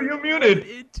 How long were you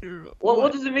muted?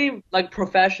 What does it mean? Like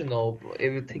professional? It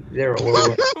would take 0 or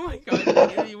what? Oh my god,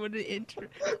 Kiri, what an intro.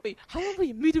 Wait, how long were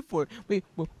you muted for? Wait,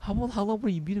 how long were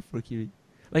you muted for, Kiri?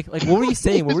 Like, what were you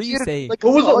saying? What were you saying? Like,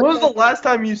 What was the last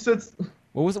time you said?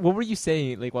 What were you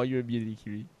saying, like, while you were muted,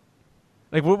 Kiri?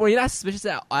 Like, were you not suspicious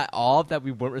at all that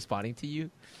we weren't responding to you?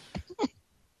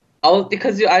 I was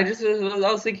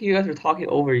thinking you guys were talking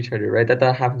over each other, right? That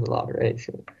happens a lot, right?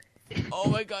 So, Oh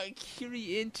my god,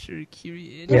 Kiri enter.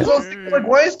 Yeah. I was thinking, like,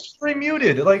 why is Kiri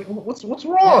muted? Like, what's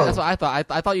Yeah, wrong? that's what I thought.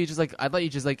 I thought you just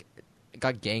like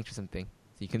got ganked or something,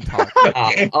 so you couldn't talk.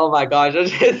 oh my gosh, I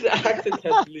just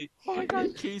accidentally. Oh my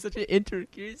god, Kiri's such an enter.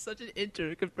 Kiri's such an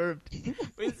enter. Confirmed. Wait,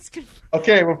 this is confirmed.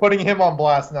 Okay, we're putting him on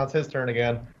blast. Now it's his turn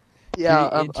again. Yeah,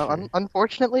 Kiri intro.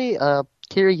 unfortunately,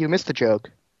 Kiri, you missed the joke.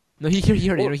 No, he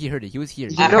heard it. He heard it. He was here.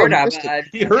 You I know, heard you that, missed but I,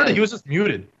 He heard it. He was just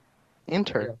muted.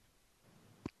 Enter. Yeah.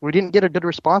 We didn't get a good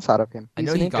response out of him. I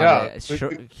know He's he an got Yeah. it. Sure,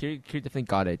 Kiri definitely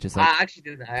got it. Just like I actually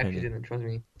didn't. Trust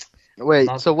me. Wait,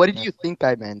 Not- so what did you think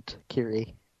I meant,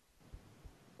 Kiri?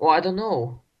 Well, I don't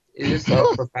know. Is this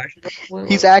a professional?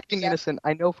 He's acting innocent.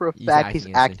 I know for a he's fact he's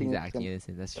acting He's acting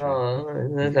innocent. innocent. That's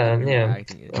true. Yeah.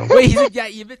 Acting innocent. Wait, he's like, yeah,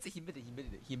 he admitted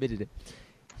it.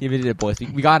 He admitted it, boys.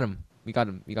 We got him.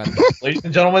 Ladies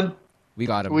and gentlemen, We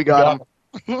got him.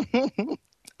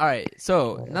 All right,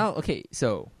 so now,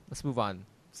 so let's move on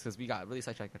because we got really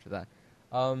sidetracked after that.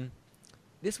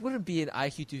 This wouldn't be an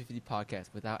IQ 250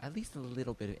 podcast without at least a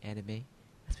little bit of anime.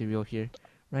 Let's be real here,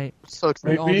 right? So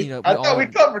We all need a- I thought we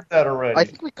covered that already. I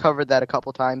think we covered that a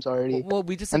couple times already. Well,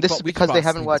 we just And this is we just because they brought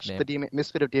haven't snippets, watched man. the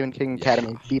Misfit of Demon King Academy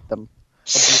and beat them.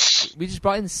 We just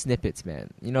brought in snippets,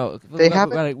 man. You know, They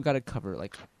we gotta cover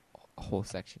like a whole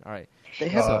section. All right. They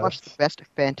haven't God. watched the best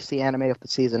fantasy anime of the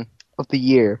season, of the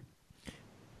year.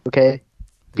 Okay?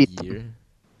 The Beat them. year.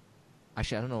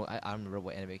 Actually, I don't know. I don't remember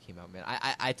what anime came out, man.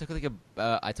 I took like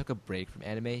I took a break from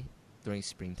anime during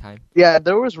springtime. Yeah,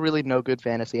 there was really no good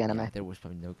fantasy anime. Yeah, there was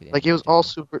probably no good. Like, it anime was all during-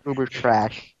 super uber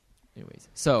trash. Anyways,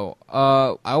 so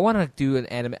I want to do an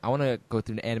anime. I want to go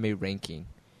through an anime ranking,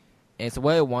 and so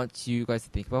what I want you guys to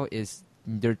think about is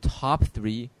their top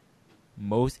 3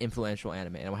 most influential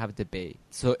anime, and I want to have a debate.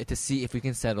 So to see if we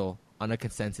can settle on a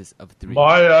consensus of 3.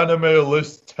 My anime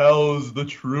list tells the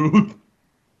truth.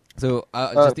 So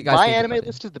just you guys My think anime about it.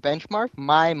 list is the benchmark.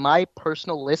 My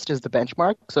personal list is the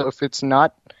benchmark. So if it's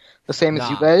not the same as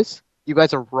Nah. you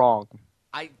guys are wrong.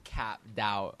 I capped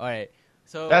out. All right.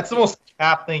 So That's the most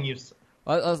cap thing you've said.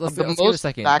 Let's The give it a most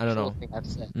second. I don't factual know. thing I've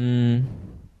said.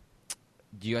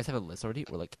 Do you guys have a list already,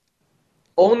 or like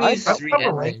Only I- 3 I-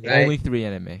 anime, Right. right? only 3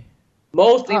 anime?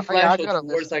 Most yeah, I influential got a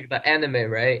towards list. like the anime,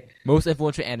 right? Most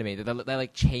influential anime that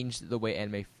like changed the way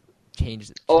anime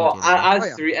changed. Oh, changed I anime. Oh, have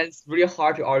yeah. 3, and it's really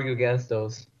hard to argue against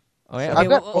those. Oh yeah. I've Okay,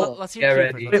 got- well, let's hear Get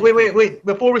Kiri ready. first. Wait.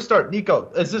 Before we start,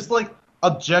 Nico, is this like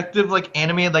objective like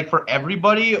anime like for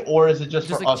everybody, or is it just,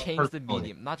 Just for like us change the personally?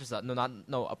 medium, not just us.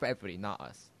 No, for everybody, not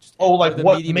us. Just Oh, like the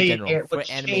what medium made in general, for what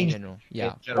anime in changed general. Yeah.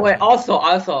 in general? Wait, also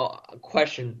a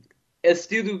question. is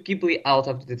Studio Ghibli out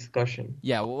of the discussion?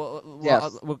 Yeah.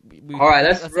 Yes. All right,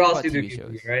 let's think rule out about Studio TV Ghibli,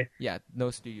 shows. right? Yeah,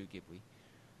 no Studio Ghibli.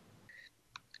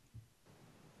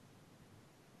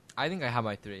 I think I have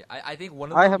my three. I think one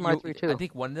of them. I have my three, too. I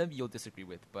think one of them you'll disagree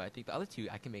with, but I think the other two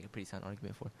I can make a pretty sound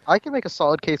argument for. I can make a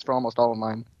solid case for almost all of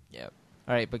mine. Yeah.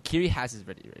 All right, but Kiri has his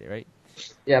ready, right?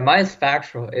 Yeah, mine is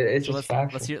factual. It's So just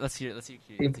factual. let's hear Kiri. Let's hear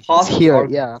Impossible. Hear to it,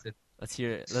 argue yeah. with it. Let's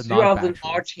hear the Two of them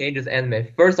non-factual. are changes anime.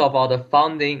 First of all, the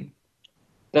founding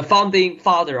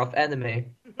father of anime,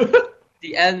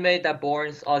 the anime that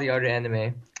borns all the other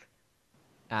anime,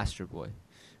 Astro Boy.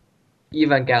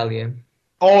 Evangelion.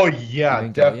 Oh yeah,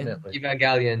 Evangelion? definitely.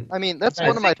 Evangelion. I mean, that's I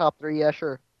one of my think- top three. Yeah,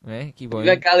 sure. Okay, keep going.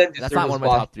 Evangelion That's deserves not a one of my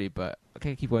spot. top three, but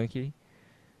okay, keep going, Kiri.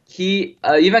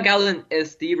 Evangelion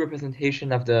is the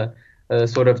representation of the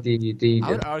sort of the I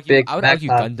would argue. big I would argue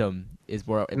mecha, Gundam is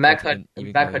more important than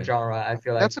mecha Evangelion. genre. I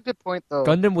feel like. That's a good point, though.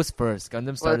 Gundam was first.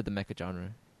 Gundam started the mecha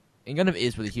genre. And Gundam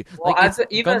is really huge. Well, Like,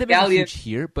 Gundam Evangelion- is huge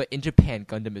here, but in Japan,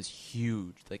 Gundam is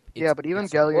huge. Like, Yeah, but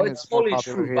Evangelion Well, is it's more totally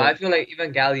popular true, here. but I feel like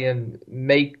Evangelion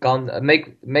make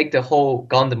the whole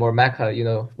Gundam or mecha,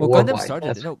 well, worldwide. Gundam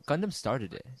started it. No, Gundam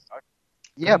started it.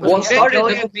 Yeah, but Well, started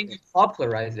Evangelion- doesn't mean you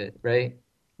popularize it, right?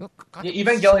 No, Yeah, Gundam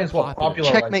Evangelion is so what popular.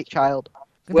 popularized. checkmate, child.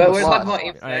 Gundam Well, was we're so talking about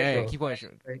popular. All right, influential. keep going,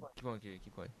 Right. keep going, Kiri,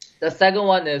 keep going. The second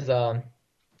one is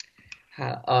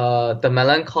the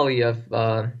melancholy of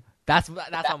That's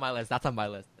on my list. That's on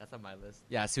my list.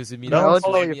 Yeah, Suzumiya.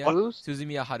 Melancholy of what? Blues?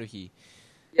 Suzumiya Haruhi.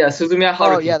 Suzumiya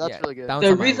Oh, Haruhi. yeah, that's Yeah, really good. that one's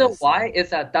The on my reason list. why is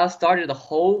that started the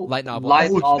whole Light novel.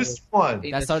 light Oh, novel this one.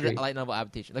 That started a industry. light novel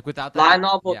adaptation. Like without that, Light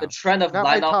novel, yeah. the trend of Not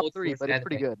my light top novel three, but it's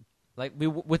pretty good. Like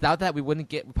without that, we wouldn't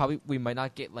get. We might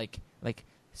not get like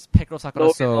Pekro Sakura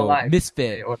No so Life,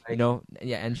 Misfit, or like- and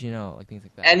like things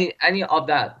like that. any of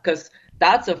that, because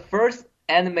that's the first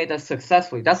anime that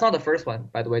successfully. That's not the first one,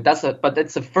 by the way. But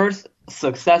it's the first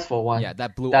successful one. Yeah,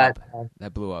 that blew that up.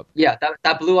 That blew up. yeah,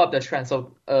 that blew up the trend.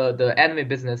 So the anime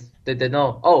business, they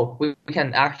know, oh, we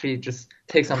can actually just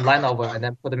take some light novel and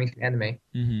then put them into anime.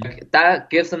 Mm-hmm. Like, that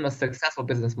gives them a successful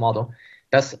business model.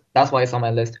 That's why it's on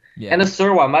my list. Yeah. And the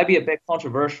third one might be a bit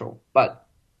controversial, but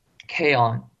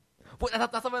K-On! Wait,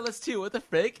 that's on my list too. What the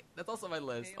frick? That's also on my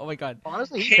list. Oh my god.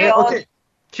 Honestly, K-On! Okay,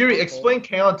 Kiri, explain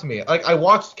K-On! To me. Like I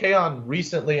watched K-On!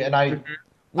 Recently, and I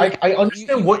Wait,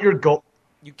 understand what you're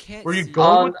You can't. where you're see-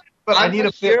 going, with it, but I I'm need a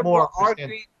here bit more for understanding.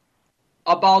 arguing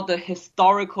about the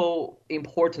historical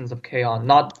importance of K-On!,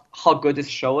 not how good this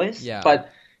show is. Yeah. But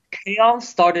K-On!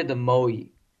 Started the Moe.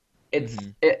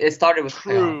 Mhm. It started with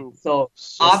True. K-On! So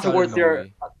So afterwards,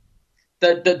 started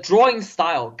the drawing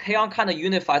style, K-On! Kind of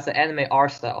unifies the anime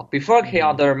art style. Before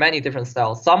K-On!, there are many different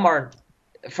styles. Some are,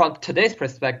 from today's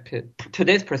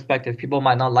perspective, people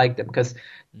might not like them because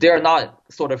they're not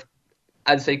sort of,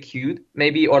 I'd say, cute,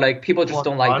 maybe, or like people just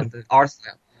don't like the art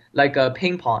style. Like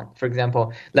Ping Pong, for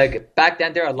example. Like back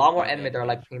then, there are a lot more anime that are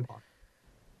like Ping Pong,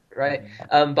 right?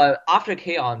 But after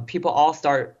K-On!, people all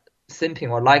start simping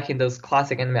or liking those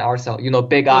classic anime art style.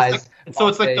 Big eyes. So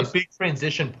it's like the face. big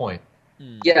transition point.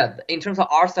 Yeah, in terms of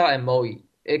art style and moe,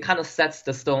 it kind of sets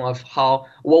the stone of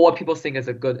what people think is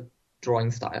a good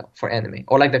drawing style for anime,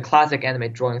 or like the classic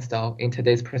anime drawing style in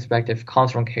today's perspective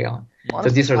comes from K-On! So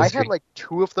these are the I three. had like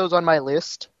two of those on my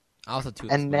list, Also two.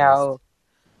 and now,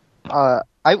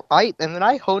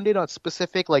 I honed in on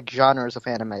specific like genres of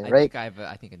anime, I right? think I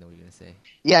know what you're gonna say.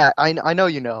 Yeah, I know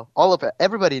you know. All of it.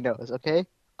 Everybody knows, okay?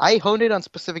 I honed in on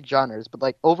specific genres, but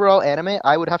like overall anime,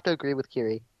 I would have to agree with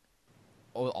Kiri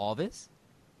Oh, all this?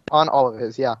 on all of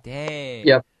his, yeah. Dang.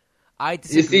 Yep. I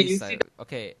disagree. you see slightly.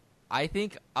 Okay, I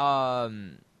think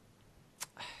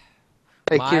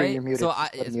Hey, Kiri, you're muted. So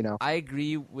just letting you know. I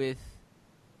agree with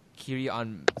Kiri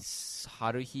on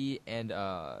Haruhi and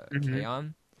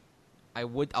K-On!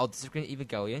 I'll disagree on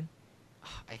Evangelion.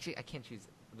 Actually, I can't choose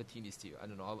between these two. I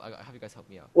don't know. I'll have you guys help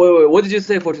me out. Wait, what did you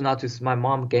say, Fortunatus? My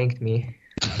mom ganked me.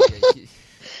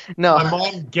 No, My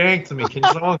mom ganked me. Can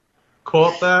someone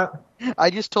quote that? I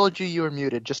just told you you were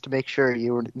muted just to make sure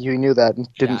you knew that and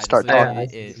didn't Yeah, start so talking.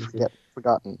 it- Yep,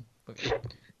 forgotten. Okay.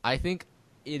 I think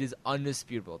it is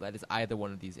undisputable that it's either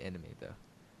one of these anime, though.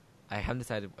 I haven't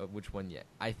decided which one yet.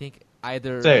 I think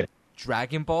either Say it.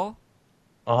 Dragon Ball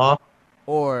Uh huh.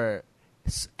 or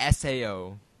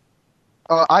SAO.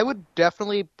 I would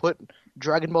definitely put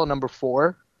Dragon Ball number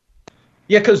 4.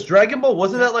 Yeah, because Dragon Ball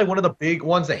wasn't that like one of the big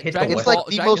ones that hit Dragon the It's Ball- West?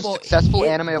 like the Dragon most Ball successful hit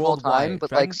anime of all worldwide. time, but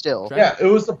Dragon- like still. Dragon- Yeah,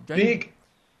 it was a Dragon- big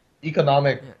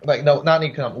economic, Yeah. like no, not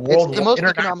economic, It's world, the most international.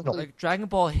 economically- Like Dragon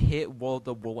Ball hit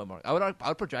the worldwide market. I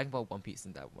would put Dragon Ball One Piece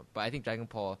in that one, but I think Dragon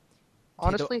Ball hit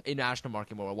Honestly, the international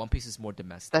market more. One Piece is more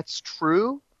domestic. that's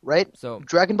true, right? So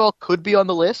Dragon Ball could be on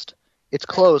the list. It's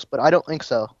close, but I don't think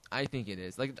so. I think it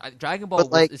is. Like Dragon Ball But,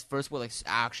 was like- is first what like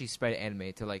actually spread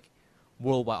anime to like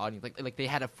worldwide audience. Like they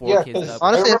had a Yeah, 4Kids 'cause dub.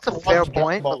 Honestly, I that's a remember fair watching Dragon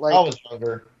point, Ball but, when like- I was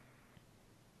younger.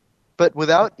 But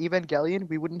without Evangelion,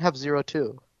 we wouldn't have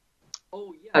 02.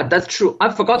 Oh yeah, that's true.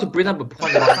 I forgot to bring up a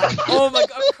point. Oh my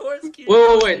god, of course.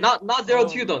 Kiryu. Wait, not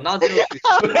 02 though, not 02.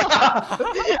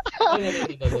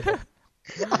 No.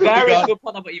 Very good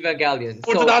point about Evangelion. So,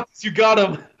 Fortunatus, you got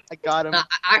him. I got him.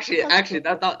 actually,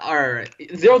 that's not our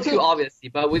 02 obviously,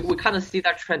 but we kind of see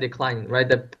that trend declining, right?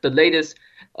 The latest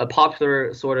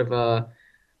popular sort of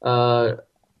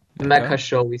mecha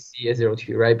show we see is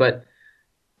 02, right? But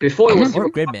before it was Or super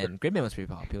Gridman. Gridman was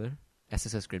pretty popular.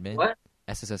 SSS Gridman. What?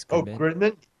 SSS Oh, Gridman.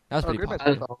 Gridman? That was Oh, pretty Gridman's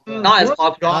popular. pretty popular. popular. Not as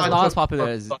popular. God.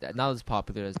 Not as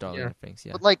popular as Darling Yeah. in the Franxx.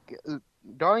 Yeah. But like,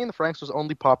 Darling in the Franxx was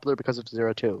only popular because of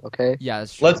 02. Okay. Yeah,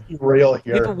 that's true. Let's be real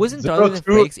here. Okay, but wasn't Darling in the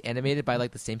 02 Franxx animated by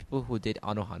like the same people who did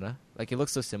Anohana? Like it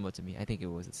looks so similar to me. I think it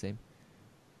was the same.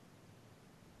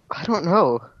 I don't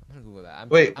know. I'm gonna Google that.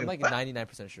 Wait, I'm like what?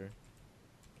 99% sure.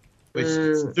 Wait,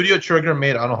 Studio Trigger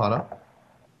made Anohana?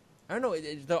 I don't know.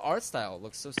 The art style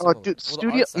looks so Oh, similar. dude,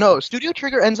 Well, the art style- Studio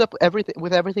Trigger ends up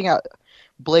everything out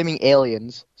blaming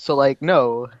aliens. So like,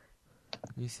 no,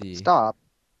 Let me see. stop.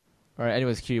 All right.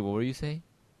 Anyways, Kiri, what were you saying?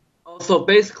 So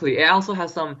basically, it also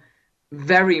has some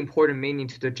very important meaning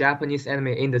to the Japanese anime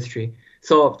industry.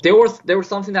 So there was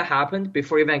something that happened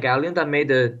before Evangelion that made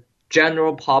the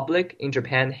general public in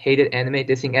Japan hated anime.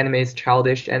 They think anime is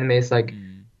childish, anime is like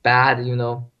bad, you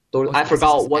know. I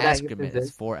forgot what that It's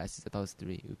is. 4 S's. I thought it was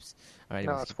 3. Oops. All right.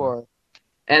 No, anyways, it's keep going. 4.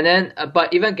 And then,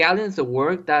 but Evangelion is a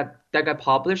work that got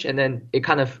published, and then it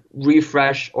kind of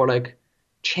refresh or like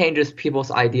changes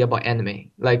people's idea about anime.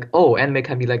 Like, oh, anime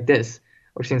can be like this,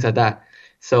 or things like that.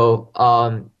 So,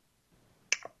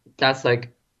 that's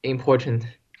like important.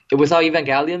 Without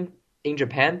Evangelion in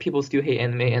Japan, people still hate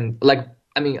anime, and like,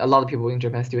 I mean, a lot of people in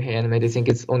Japan still hate anime. They think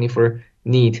it's only for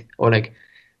need or like,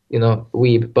 you know,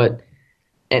 weeb. But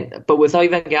without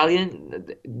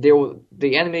Evangelion,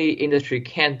 the anime industry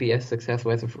can't be as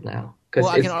successful as of now. Well,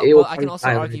 I can also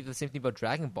probably argue the same thing about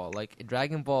Dragon Ball. Like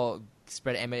Dragon Ball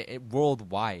spread anime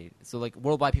worldwide, so like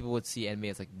worldwide people would see anime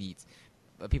as like neat.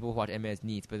 People who watch anime as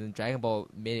neat, but then Dragon Ball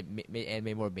made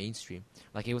anime more mainstream.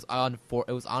 Like it was on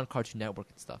Cartoon Network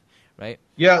and stuff, right?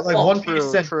 Yeah, like Well, One true,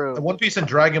 Piece and true. One Piece and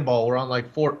Dragon Ball were on like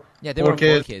Yeah, they were on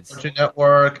 4Kids. Cartoon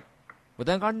Network. But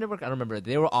then Cartoon Network, I don't remember.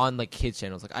 They were on like kids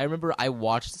channels. Like I remember I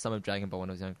watched some of Dragon Ball when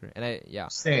I was younger,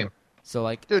 and Same. So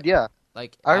like Dude, yeah.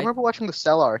 like I remember watching the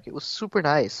Cell arc. It was super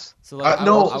nice. So like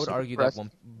no. I would argue that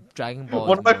Dragon Ball.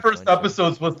 One is of my more first influential.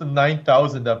 episodes was the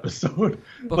 9,000 episode.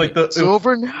 But like the It's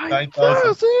over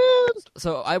 9,000.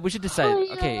 So we should decide.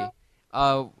 Okay,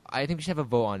 I think we should have a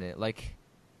vote on it. Like,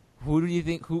 who do you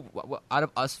think out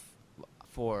of us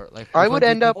for like? I which would one do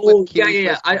you end up think- with Oh, yeah. Kiri's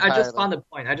list I just entirely. found the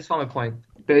point. I just found my point.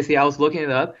 Basically, I was looking it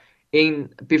up.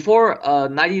 Before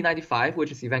 1995,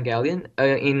 which is Evangelion,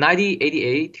 in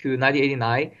 1988 to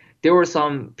 1989, there were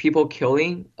some people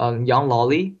killing young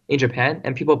lolly in Japan,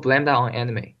 and people blamed that on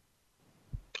anime.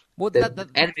 Well, The that,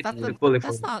 anime that's, is fully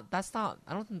that's full. not. That's not.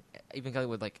 I don't think Evangelion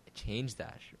would like change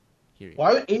that. Here.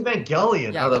 Why would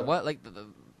Evangelion? Yeah. out Like, of- what? Like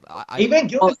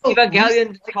Evangelion. Well, is the Evangelion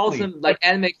least tells likely. them like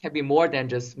anime can be more than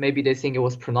just maybe they think it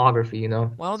was pornography, you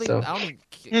know. Well, I don't So- think. I don't think.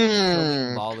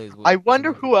 killing lollies would- I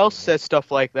wonder who else says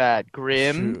stuff like that.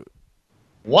 Grim. True.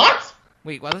 What?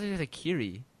 Wait, why doesn't it say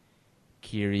Kiri?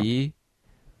 Kiri.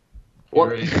 Well,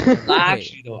 Kiri.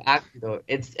 actually though,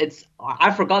 it's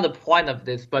I forgot the point of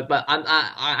this, but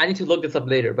I need to look this up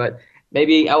later. But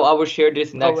maybe I will share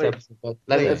this next wait. episode. But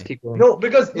let's keep going. No,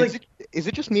 because like Is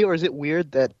it just me, or is it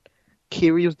weird that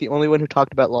Kiri was the only one who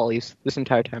talked about lollies this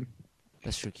entire time?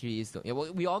 That's true. Kiri is the. Yeah.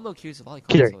 Well, we all know Kiri's a lollipop,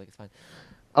 Kiri. so like it's fine.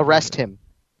 Arrest him.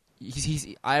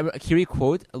 Kiri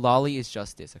quote, "Lolly is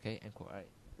justice." Okay, end quote. All right.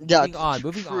 Yeah,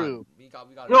 moving true. on.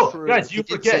 We got no, True, guys, he you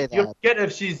did say forget. You that. forget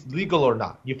if she's legal or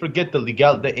not. You forget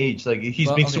the age. Like he's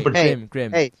Well, being okay, super. Hey,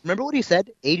 Grim. Hey, remember what he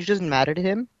said? Age doesn't matter to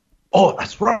him. Oh,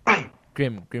 that's right.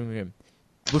 Grim.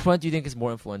 Which one do you think is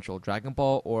more influential, Dragon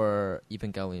Ball or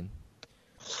Evangelion?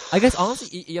 I guess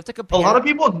honestly, you have to compare. A lot of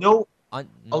people know. on,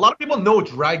 A lot of people know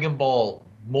Dragon Ball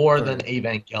more than First.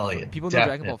 Evangelion. people know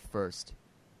Dragon Ball first.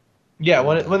 Yeah,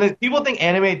 when people think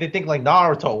anime, they think like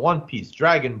Naruto, One Piece,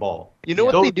 Dragon Ball. You know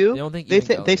Yeah. what they do? They don't think They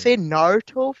Evangelion. say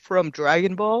Naruto from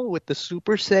Dragon Ball with the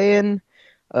Super Saiyan,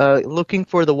 looking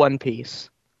for the One Piece.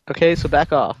 Okay, so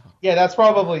back off. Yeah, that's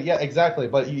probably exactly.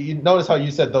 But you notice how you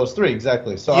said those three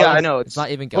exactly. So Yeah, was- I know. It's not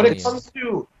Evangelion. When it comes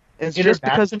to It's just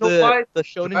because international-wise, the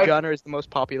shonen I- genre is the most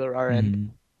popular RN. Mhm.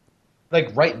 like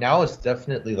right now, it's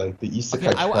definitely like the isekai. Okay,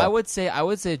 I trap. would say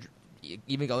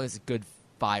Evangelion is a good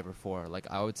 5 or 4. Like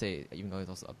I would say Evangelion is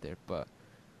also up there, but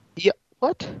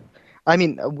What? I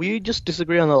mean, we just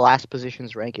disagree on the last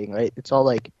position's ranking, right? It's all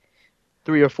like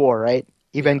 3 or 4, right?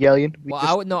 Evangelion. We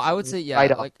Well, just I would say yeah.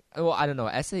 right up. Like, well, I don't know.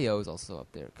 SAO is also up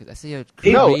there because SAO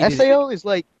No, created SAO is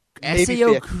like maybe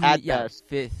SAO fifth at yeah, best.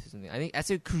 fifth or something. I think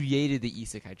SAO created the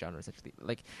isekai genre essentially.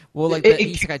 Like, well, like It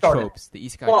the isekai kickstarted. tropes, the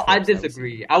isekai. Well, I tropes, would say.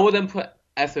 disagree. I wouldn't put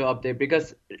SEO up there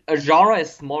because a genre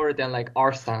is smaller than like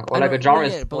art style, or I like know, a genre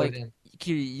yeah, is but smaller like than.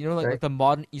 Kiri, you know, like, Right. like the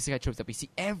modern isekai tropes that we see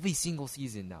every single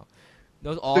season now.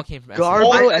 Those all The came from garbage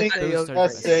SAO. All I- things SAO Those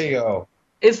started from SAO.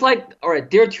 It's like, all right,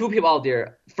 there are two people out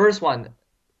there. First one,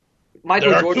 Michael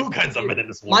There are Jordan. two kinds of men in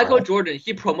this world. Michael Jordan,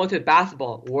 he promoted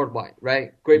basketball worldwide,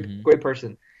 right? Great, Mhm. great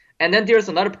person. And then there's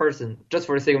another person, just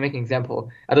for the sake of making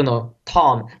example, I don't know,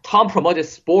 Tom. Tom promoted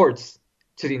sports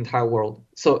to the entire world.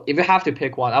 So if you have to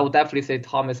pick one, I would definitely say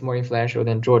Tom is more influential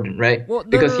than Jordan, right? Well, no,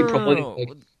 because no, he no, no, promoted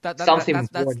no. like Something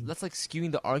something more. that's like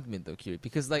skewing the argument though, Kiri,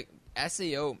 because like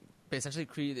SAO essentially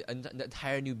created an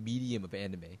entire new medium of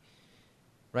anime,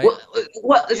 right?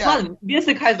 Well, it's Yeah. not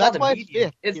isekai is not That's the why it's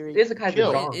medium. fifth, It's Yuri. isekai is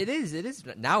Chill. the genre. It is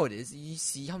now it is. You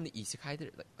see how many isekai there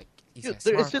like Dude, isekai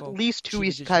there's at Smartphone, least 2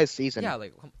 Shinichi- isekai a season. Yeah,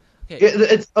 like okay,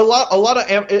 It's a lot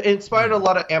of it inspired a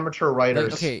lot of amateur like,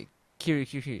 writers. okay,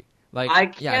 Kiri, like I yeah,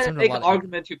 it's can't under a make lot an of-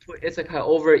 argument to put isekai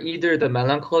over either the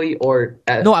melancholy or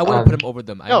No, I wouldn't put him over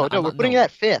them. No, I'm we're not- putting it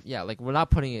at 5th. Yeah, like we're not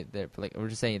putting it there. But, like we're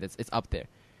just saying it's up there.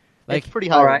 Like It's pretty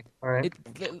high. All right, all right.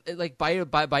 like by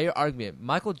your argument,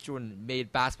 Michael Jordan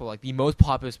made basketball like the most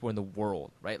popular sport in the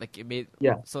world, right? Like it made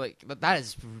So like that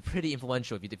is pretty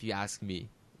influential if you ask me,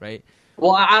 right?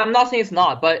 Well, I'm not saying it's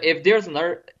not, but if there's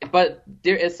another, but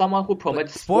there is someone who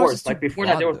promotes sports is sports. Like too before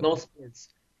that, there was broad, no sports.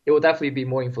 It would definitely be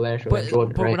more influential than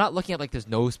Jordan, but right? we're not looking at like there's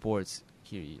no sports,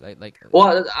 Kiri. Like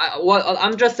Well,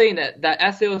 I'm just saying that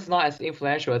SEO is not as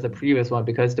influential as the previous one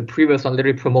because the previous one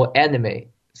literally promote anime.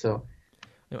 So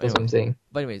that's what I'm saying.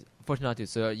 But anyways, Fortunato,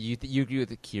 so you agree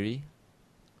with Kiri?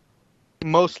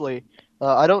 Mostly.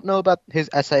 I don't know about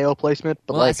his SAO placement,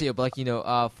 but Well, like, SEO, but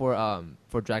like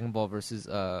for Dragon Ball versus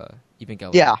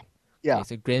Evangelion. yeah. Okay,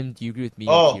 so Grim, do you agree with me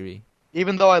Oh. and Kiri?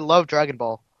 Even though I love Dragon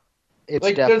Ball, it's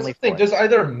like there's definitely the thing, 4th. there's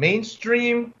either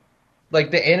mainstream,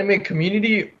 like the anime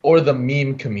community, or the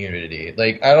meme community.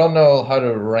 Like I don't know how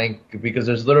to rank because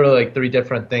there's literally like 3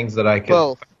 different things that I could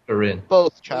Both. factor in. Both, Well,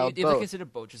 child. you have to Both. consider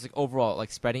both, just like overall,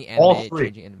 like spreading All anime, 3.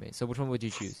 changing anime. So which one would you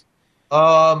choose?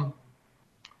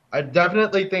 I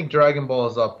definitely think Dragon Ball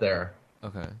is up there.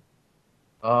 Okay.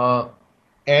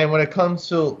 And when it comes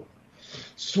to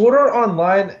Sword Art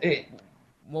Online,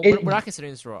 Well, It- we're not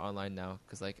considering Sword Art Online now,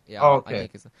 because like yeah, Oh, I okay.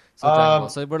 think it's so Dragon Ball. Um,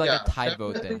 So we're like yeah, a tied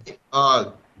vote then.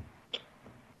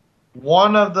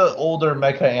 one of the older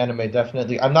mecha anime,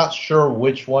 definitely. I'm not sure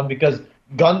which one because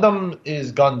Gundam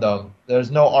is Gundam. There's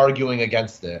no arguing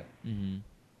against it. Hmm.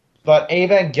 But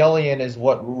Evangelion is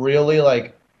what really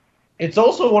like. It's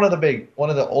also one of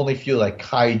the only few like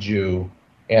kaiju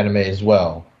anime as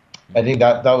well. I think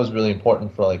that was really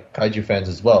important for like kaiju fans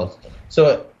as well.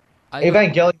 So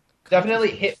Evangelion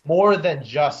definitely hit more than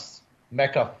just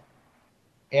mecha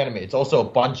anime. It's also a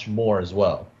bunch more as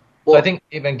well. So I think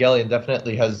Evangelion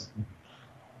definitely has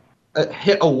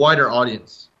hit a wider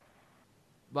audience.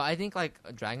 But I think like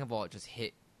Dragon Ball just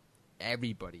hit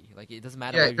everybody. Like it doesn't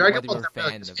matter Yeah, whether Dragon you're Ball a fan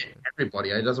definitely of just it, hit everybody.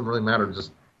 It doesn't really matter.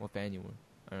 Just what fan you were.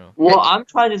 I don't know. Well, I'm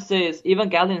trying to say is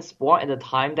Evangelion is born at a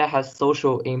time that has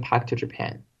social impact to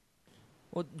Japan.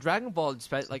 Well, Dragon Ball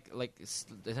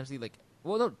essentially like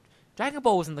no, Dragon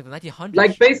Ball was in like the 1900s.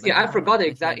 Like basically, I 1900s, forgot the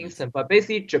exact 1990s. instant, but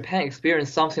basically Japan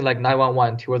experienced something like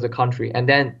 911 towards the country, and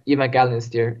then Evangelion is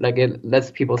there. Like it lets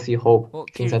people see hope, Well,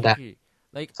 things Kiri, like that. Kiri,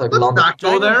 like So like let's longer. not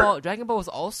go there. Dragon Ball was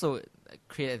also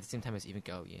created at the same time as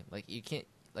Evangelion. Like you can't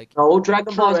like No,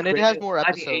 Dragon Ball True, is and it has more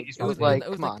episodes. 1980 It was something. like, it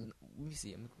was come on. Let me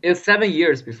see. It's 7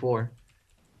 years before.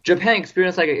 Japan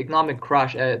experienced like an economic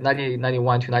crash at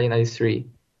 1991 to 1993,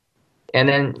 and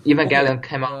then Evangelion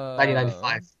came out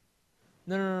 1995.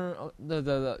 No.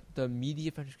 The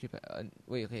media friendship.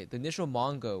 Wait, okay. The initial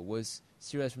manga was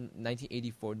serialized from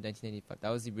 1984 to 1995. That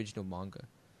was the original manga.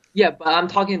 Yeah, but I'm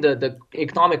talking the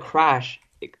economic crash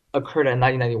occurred in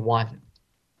 1991.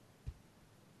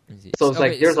 Let me see. So it's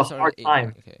like there's a hard eight,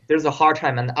 time. Okay. There's a hard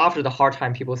time, and after the hard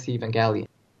time, people see Evangelion.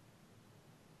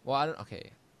 Well, I don't.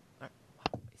 Okay.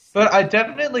 But I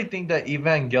definitely think that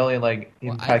Evangelion like I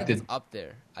think impacted it's up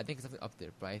there. I think it's definitely up there,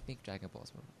 but I think Dragon Ball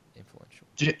is more influential.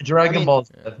 Dragon I mean, Ball.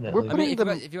 yeah. Definitely. We're I mean, putting if, them-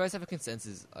 if you guys have a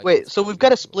consensus. Like, Wait, so we've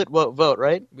got a split vote,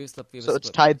 right? we have So it's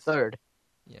tied third.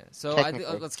 Yeah. So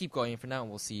Technically. let's keep going for now, and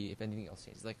we'll see if anything else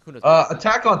changes. Like who knows?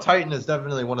 Attack on Titan is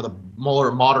definitely one of the more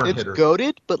modern It's hitters.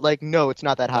 goated, but like no, it's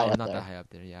not that high No, up not there. that high up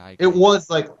there. Yeah, I agree. It was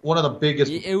like one of the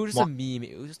biggest. It was just a meme.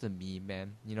 It was just a meme,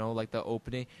 man. You know, like the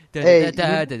opening. Hey, Hey, you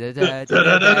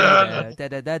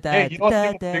know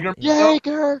what's bigger?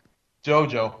 Jaeger.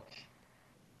 JoJo.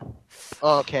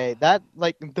 Okay, that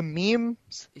like the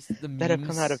memes It's the memes that have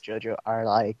come out of JoJo are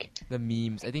like the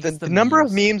memes. I think the, it's the number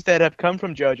of memes. memes that have come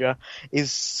from JoJo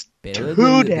is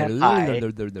too damn high. You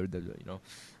know.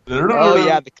 Oh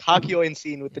yeah, the Kakyoin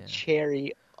scene with the Yeah.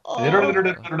 cherry. Oh,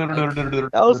 that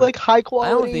was like high I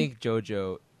quality. don't think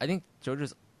JoJo. I think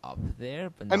JoJo's up there,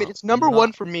 but I mean, not- it's number not-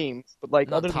 one for memes, but like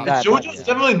not other top than that. ten. JoJo's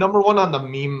definitely number one on the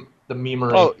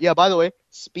memery. Oh yeah, by the way,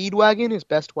 Speedwagon is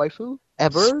best waifu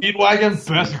ever. Speedwagon,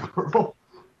 best girl.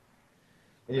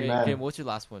 Okay, Amen. okay, what's your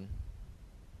last one?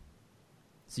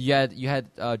 So you had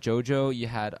JoJo, you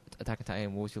had Attack on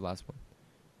Titan. What was your last one?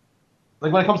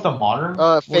 Like when it comes to modern,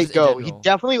 was Fate in Go. He general?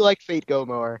 definitely liked Fate Go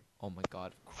more Oh my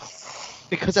God,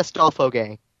 because Astolfo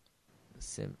gang.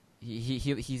 Sim.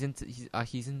 He's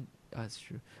in. That's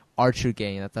true. Archer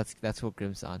Gang. That's what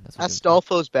Grimm's on. That's what Grimm's on.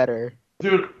 Astolfo's better.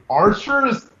 dude, Archer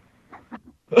is.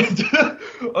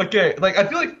 Okay, like I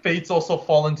feel like Fates also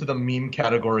fall into the meme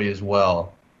category as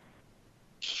well.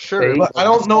 Sure, But I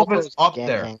don't know if it's Astolfo's up gang.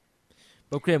 there.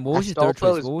 But Grim, what was your third Astolfo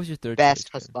choice? is What was your third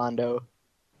Best choice? Grim? husbando.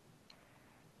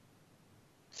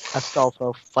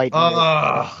 Astolfo fighting.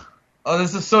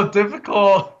 This is so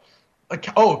difficult.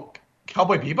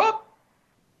 Cowboy Bebop?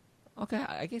 Okay,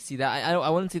 I can see that. I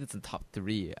wouldn't say that's in top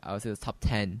 3. I would say it's top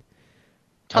 10.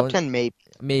 Top wouldn't- 10 maybe.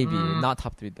 Maybe Mm. not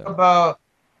top 3 though. About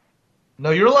no,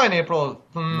 Your Line April.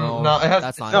 No, it has.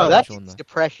 that's not- No, not that's actual, no.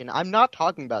 depression. I'm not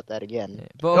talking about that again. Yeah,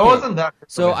 but It okay. wasn't that.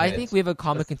 So I think we have a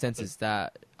common consensus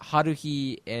that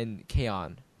Haruhi and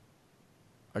Keion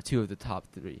are 2 of the top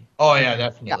 3. Oh yeah,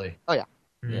 definitely.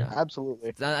 Yeah. Absolutely.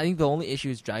 I think the only issue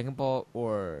is Dragon Ball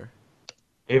or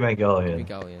Evangelion.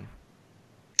 Evangelion.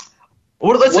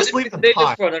 Or let's What just if we leave them save this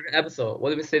high. for another episode?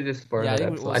 What if we save this for Yeah, I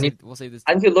another think episode? we'll save this.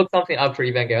 I need to look something up for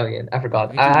Evangelion. I forgot.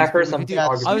 We can do I this- heard we some can do- Yeah,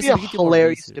 argument. this would be Obviously, a we can do more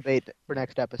hilarious research. debate for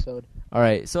next episode. All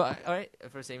right, so all right,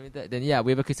 for saving that, then yeah,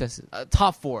 we have a consensus.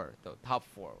 Top 4 though. Top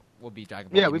 4 will be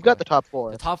Dragon Ball. Yeah, we've got the Evangelion. top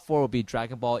 4. The top 4 will be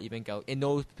Dragon Ball, Evangelion, in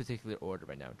no particular order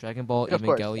right now. Dragon Ball, Of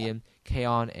course, Evangelion,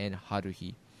 Keion, and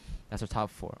Haruhi. That's our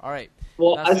top 4. All right.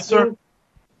 Well, That's- I think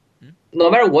no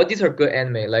matter what, these are good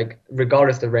anime. Like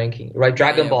regardless the ranking, right?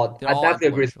 Dragon Yeah, Ball. they're I all definitely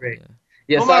agree. It's influential, great.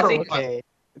 Yeah, No so I matter think. what. Okay.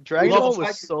 Dragon Level Ball was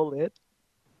five- so lit.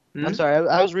 Hmm? I'm sorry,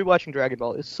 I was rewatching Dragon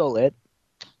Ball. It's so lit.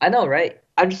 I know, right?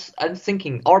 I'm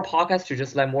thinking our podcast should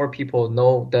just let more people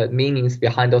know the meanings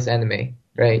behind those anime,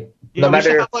 right? Yeah, No we should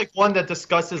matter. have like one that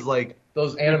discusses like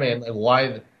those anime and like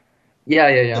why.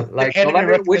 Yeah. Like no anime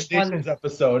matter which recommendations one.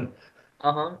 episode.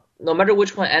 No matter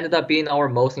which one ended up being our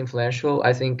most influential,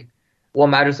 I think what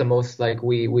matters the most, like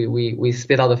we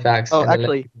spit out the facts. Oh, and then let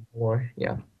actually, people more.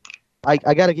 Yeah. I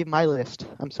gotta give my list.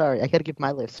 I'm sorry, I gotta give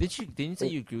my list. Didn't you say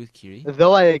you agree with Kiri?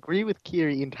 Though I agree with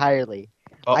Kiri entirely,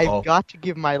 Uh-oh. I've got to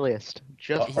give my list.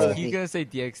 Just He's, for Uh-oh. he's me. gonna say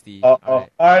DxD. Uh-oh. Alright.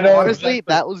 I know. Honestly,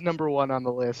 exactly. that was number 1 on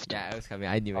the list. Yeah, it was coming.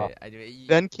 I knew it. I knew it.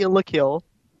 Then Kill la Kill,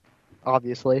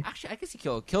 obviously. Actually, I can see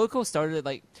Kill la Kill started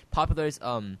like popularized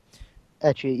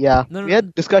Ecchi, yeah. No, no, We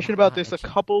had discussion about not this a ecchi.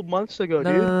 couple months ago,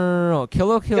 No, dude. no. Kill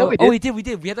la Kill. Yeah, we Oh, did. we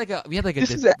did. We had like a This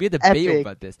is we had a debate epic.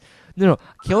 about this. No.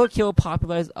 Kill la Kill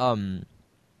popularized original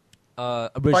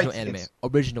Fight anime. scenes.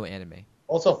 Original anime.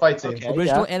 Also fight scenes. Okay.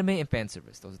 Original yeah. anime and fan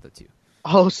service. Those are the 2.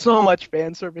 Oh, so much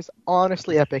fan service.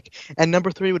 Honestly epic. And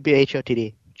number 3 would be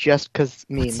HOTD. Just because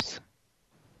memes.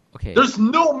 Okay. There's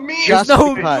no memes. Just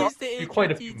no because. memes to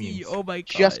Quite a few HOTD. memes. Oh my god.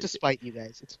 Just to spite you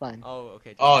guys. It's fine. Oh,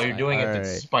 okay. Oh, just you're to doing it Alright.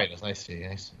 to spite us. I see.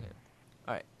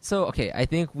 All right. So okay, I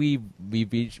think we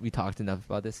talked enough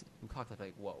about this. We talked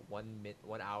like what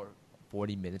 1 hour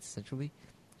 40 minutes essentially,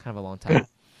 kind of a long time.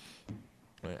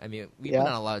 Right, I mean, we went Yeah.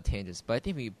 on a lot of tangents, but I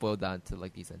think we boiled down to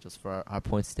like the essentials for our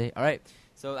points today. All right.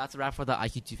 So that's a wrap for the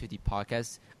IQ 250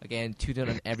 podcast. Again, tune in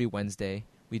on every Wednesday.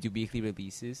 We do weekly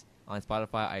releases on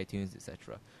Spotify, iTunes,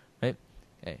 etc. Right.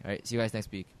 Okay. All right. See you guys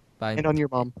next week. Bye. And on your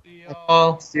mom.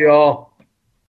 Oh. See y'all.